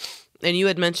 and you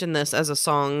had mentioned this as a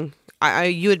song.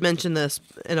 You had mentioned this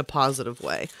in a positive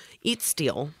way. Eat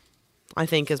Steel, I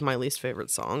think, is my least favorite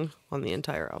song on the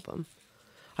entire album.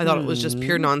 I thought it was just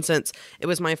pure nonsense. It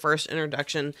was my first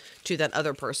introduction to that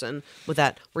other person with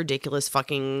that ridiculous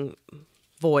fucking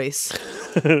voice.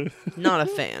 Not a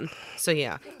fan. So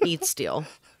yeah, Eat Steel.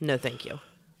 No, thank you.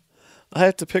 I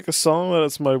have to pick a song that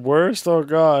is my worst. Oh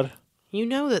God. You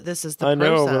know that this is the I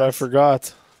process. know, but I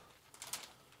forgot.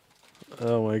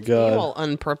 Oh my God. You're all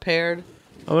unprepared.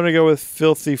 I'm gonna go with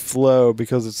Filthy Flow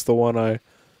because it's the one I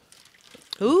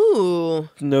Ooh.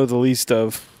 know the least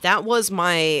of. That was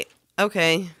my...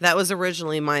 Okay, that was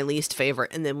originally my least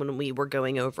favorite, and then when we were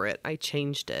going over it, I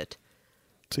changed it.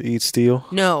 To Eat Steel?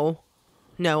 No,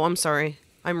 I'm sorry.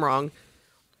 I'm wrong.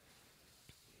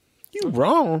 You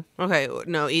wrong? Okay,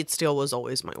 no, Eat Steel was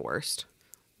always my worst.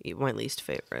 My least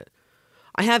favorite.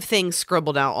 I have things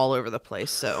scribbled out all over the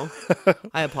place, so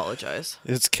I apologize.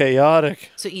 It's chaotic.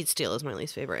 So Eat Steel is my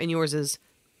least favorite, and yours is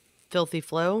Filthy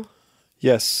Flow?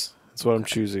 Yes, that's what I'm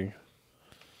choosing.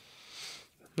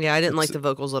 Yeah, I didn't like the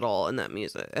vocals at all in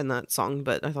that song,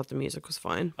 but I thought the music was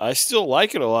fine. I still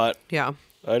like it a lot. Yeah.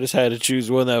 I just had to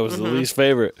choose one that was the least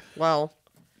favorite. Well,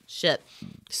 shit.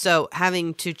 So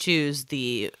having to choose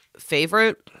the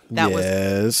favorite, that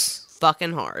was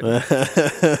fucking hard.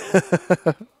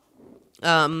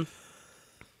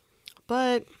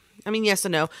 But I mean, yes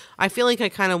and no. I feel like I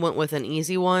kind of went with an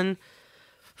easy one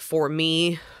for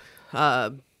me,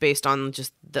 based on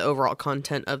just the overall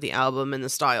content of the album and the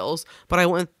styles. But I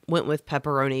went with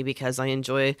Pepperoni because I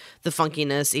enjoy the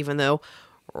funkiness, even though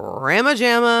Ramma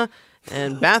Jamma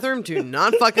and Bathroom do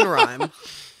not fucking rhyme.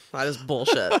 That is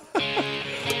bullshit.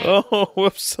 Oh,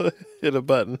 whoops. I hit a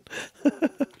button.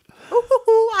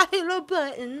 I hit a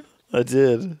button. I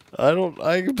did.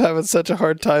 I'm having such a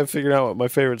hard time figuring out what my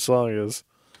favorite song is.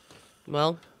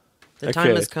 Well, the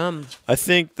time has come. I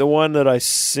think the one that I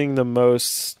sing the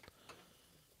most...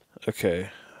 Okay,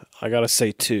 I gotta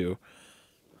say two.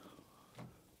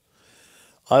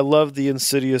 I love the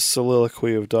insidious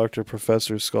soliloquy of Dr.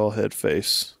 Professor Skullhead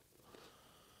Face.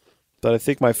 But I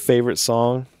think my favorite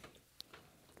song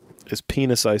is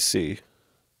Penis I See.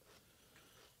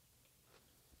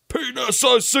 Penis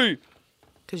I See!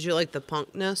 Because you like the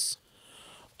punkness?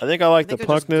 I think I like the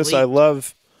punkness. I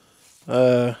love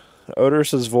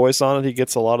Otis's voice on it. He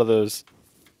gets a lot of those.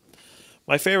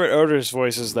 My favorite Otis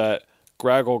voice is that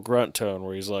graggle grunt tone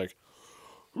where he's like,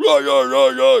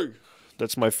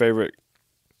 that's my favorite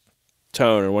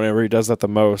tone, and whenever he does that the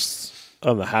most,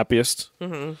 I'm the happiest.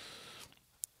 Mm-hmm.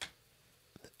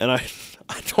 And I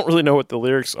don't really know what the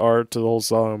lyrics are to the whole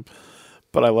song,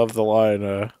 but I love the line,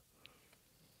 when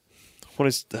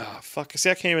he's, fuck,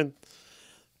 see, I can't even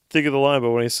think of the line,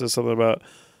 but when he says something about,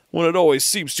 when it always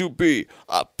seems to be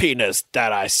a penis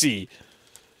that I see,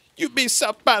 you'd be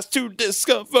surprised to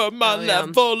discover my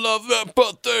level of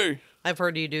empathy. I've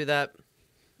heard you do that.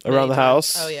 Around the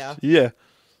house? Oh, yeah. Yeah.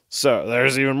 So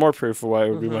there's even more proof of why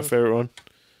it would be my favorite one.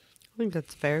 I think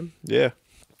that's fair. Yeah.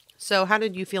 So how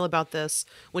did you feel about this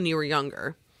when you were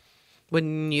younger?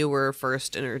 When you were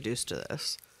first introduced to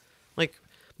this? Like,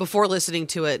 before listening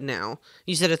to it now.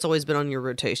 You said it's always been on your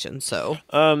rotation, so.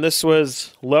 This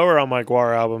was lower on my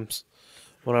Gwar albums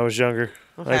when I was younger.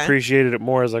 Okay. I appreciated it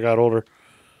more as I got older.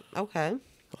 Okay.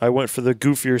 I went for the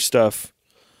goofier stuff,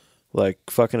 like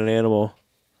Fucking an Animal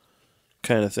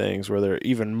kind of things, where they're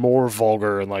even more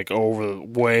vulgar and like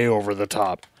way over the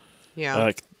top. Yeah.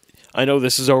 Like, I know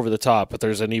this is over the top, but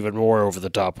there's an even more over the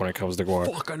top when it comes to Gwar.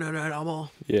 Fucking an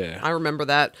Animal. Yeah. I remember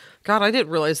that. God, I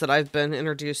didn't realize that I've been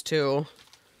introduced to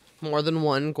more than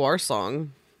one Gwar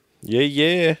song.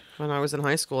 Yeah. When I was in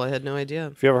high school, I had no idea.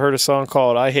 Have you ever heard a song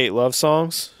called I Hate Love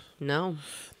Songs? No.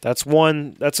 That's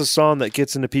a song that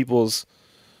gets into people's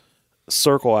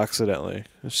circle accidentally.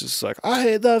 It's just like, I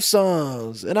hate love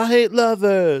songs, and I hate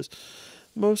lovers.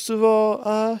 Most of all,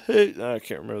 I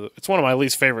can't remember. It's one of my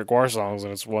least favorite Gwar songs,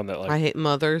 and it's one that, like... I hate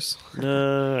mothers.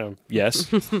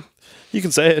 Yes. You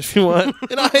can say it if you want.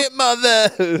 And I hate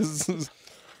mothers.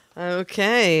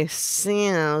 Okay,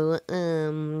 so,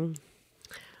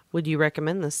 would you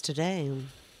recommend this today?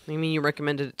 I mean, you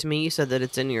recommended it to me. You said that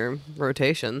it's in your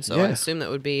rotation, so I assume that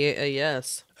would be a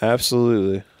yes.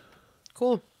 Absolutely.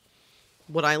 Cool.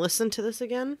 Would I listen to this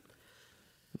again?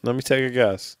 Let me take a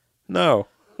guess. No.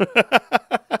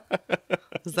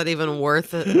 Is that even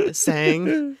worth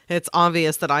saying? It's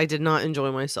obvious that I did not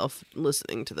enjoy myself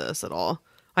listening to this at all.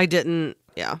 I didn't.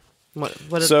 Yeah.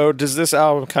 What So does this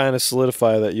album kind of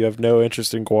solidify that you have no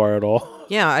interest in Gwar at all?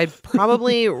 Yeah, I'd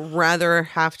probably rather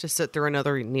have to sit through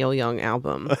another Neil Young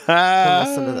album than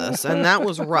listen to this. And that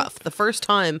was rough. The first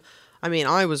time, I mean,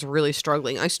 I was really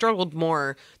struggling. I struggled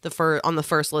more on the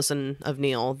first listen of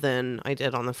Neil than I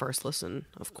did on the first listen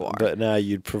of Gwar. But now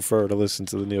you'd prefer to listen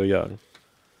to the Neil Young.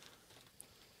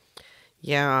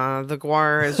 Yeah, the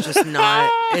Gwar is just not,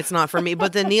 it's not for me.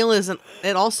 But the Neil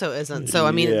it also isn't. So,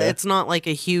 I mean, it's not like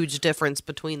a huge difference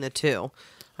between the two.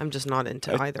 I'm just not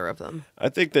into either of them. I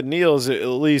think the Neil is at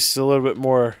least a little bit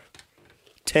more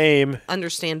tame.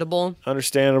 Understandable,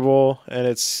 and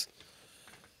it's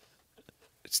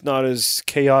not as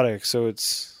chaotic, so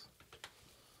it's...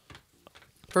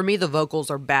 For me, the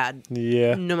vocals are bad.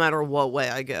 Yeah. No matter what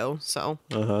way I go, so.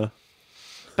 Uh-huh.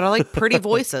 But I like pretty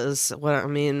voices.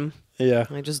 Yeah.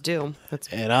 I just do.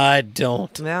 And I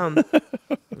don't. Yeah.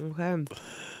 Okay.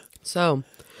 So,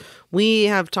 we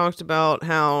have talked about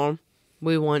how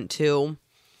we want to,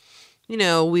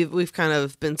 we've kind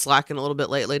of been slacking a little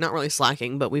bit lately. Not really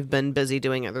slacking, but we've been busy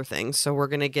doing other things. So we're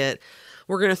going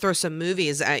to throw some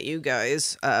movies at you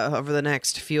guys over the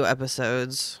next few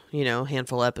episodes.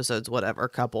 Handful of episodes, whatever,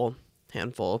 couple,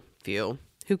 handful, few.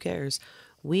 Who cares?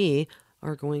 We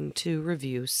are going to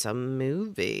review some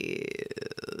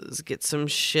movies, get some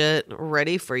shit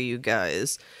ready for you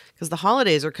guys, because the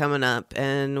holidays are coming up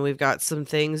and we've got some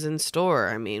things in store.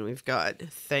 I mean, we've got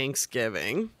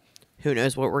Thanksgiving. Who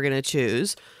knows what we're going to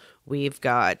choose? We've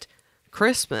got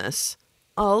Christmas.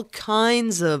 All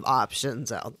kinds of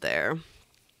options out there.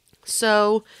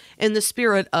 So, in the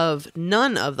spirit of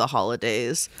none of the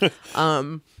holidays,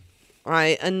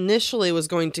 I initially was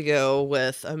going to go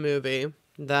with a movie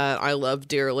that I love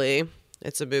dearly.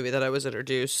 It's a movie that I was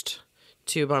introduced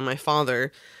to by my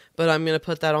father, but I'm going to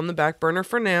put that on the back burner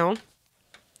for now.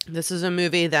 This is a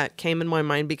movie that came in my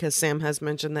mind because Sam has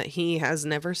mentioned that he has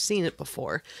never seen it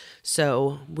before.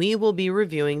 So we will be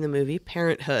reviewing the movie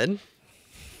Parenthood.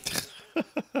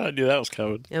 I knew that was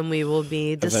coming. And we will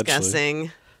be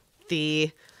discussing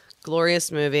the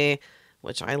glorious movie,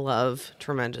 which I love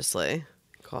tremendously,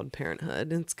 called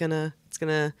Parenthood. It's gonna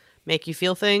make you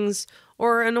feel things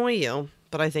or annoy you,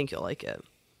 but I think you'll like it.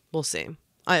 We'll see.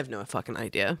 I have no fucking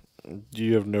idea.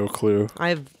 You have no clue.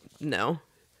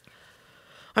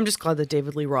 I'm just glad that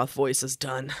David Lee Roth voice is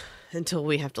done until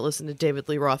we have to listen to David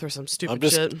Lee Roth or some stupid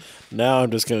shit. Now I'm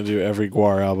just going to do every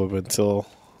Gwar album until...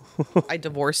 I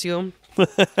divorce you.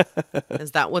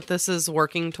 Is that what this is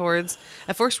working towards?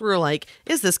 At first we were like,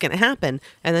 is this going to happen?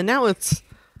 And then now it's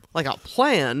like a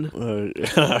plan.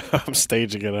 I'm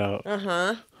staging it out.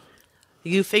 Uh-huh.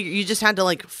 You just had to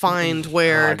like find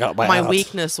where my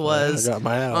weakness was. I got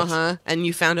my out. Uh-huh. And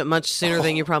you found it much sooner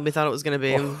than you probably thought it was going to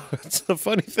be. The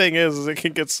funny thing is it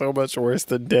can get so much worse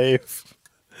than Dave.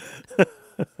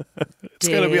 It's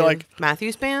going to be like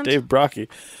Matthews Band? Dave Brockie.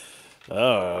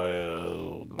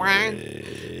 Oh,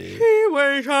 he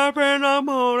wakes up in the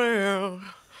morning.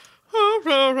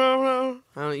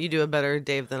 You do a better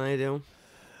Dave than I do.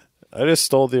 I just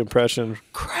stole the impression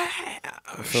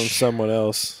from someone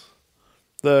else.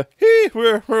 The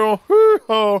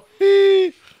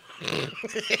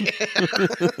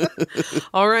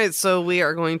All right, so we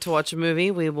are going to watch a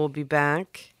movie. We will be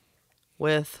back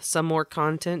with some more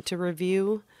content to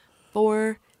review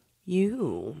for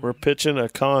you. We're pitching a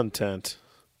content.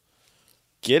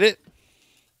 Get it?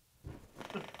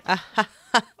 Oh,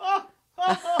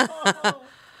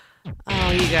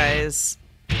 you guys.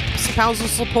 Spousal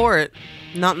support.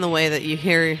 Not in the way that you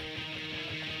hear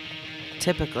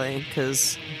typically,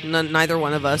 because neither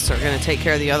one of us are going to take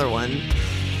care of the other one.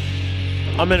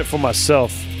 I'm in it for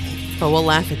myself. But we'll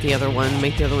laugh at the other one,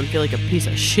 make the other one feel like a piece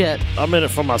of shit. I'm in it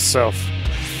for myself.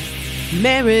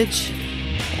 Marriage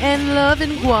and love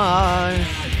and Gwar.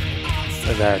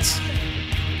 And that's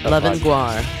Love and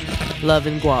Gwar. Love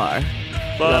and Gwar.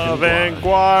 Love and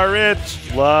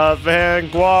Gwarich. Love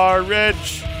and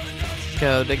Gwarich.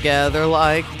 Go together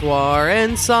like Gwar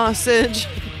and sausage.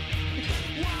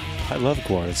 I love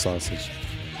Gwar and sausage.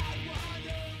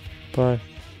 Bye.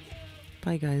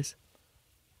 Bye, guys.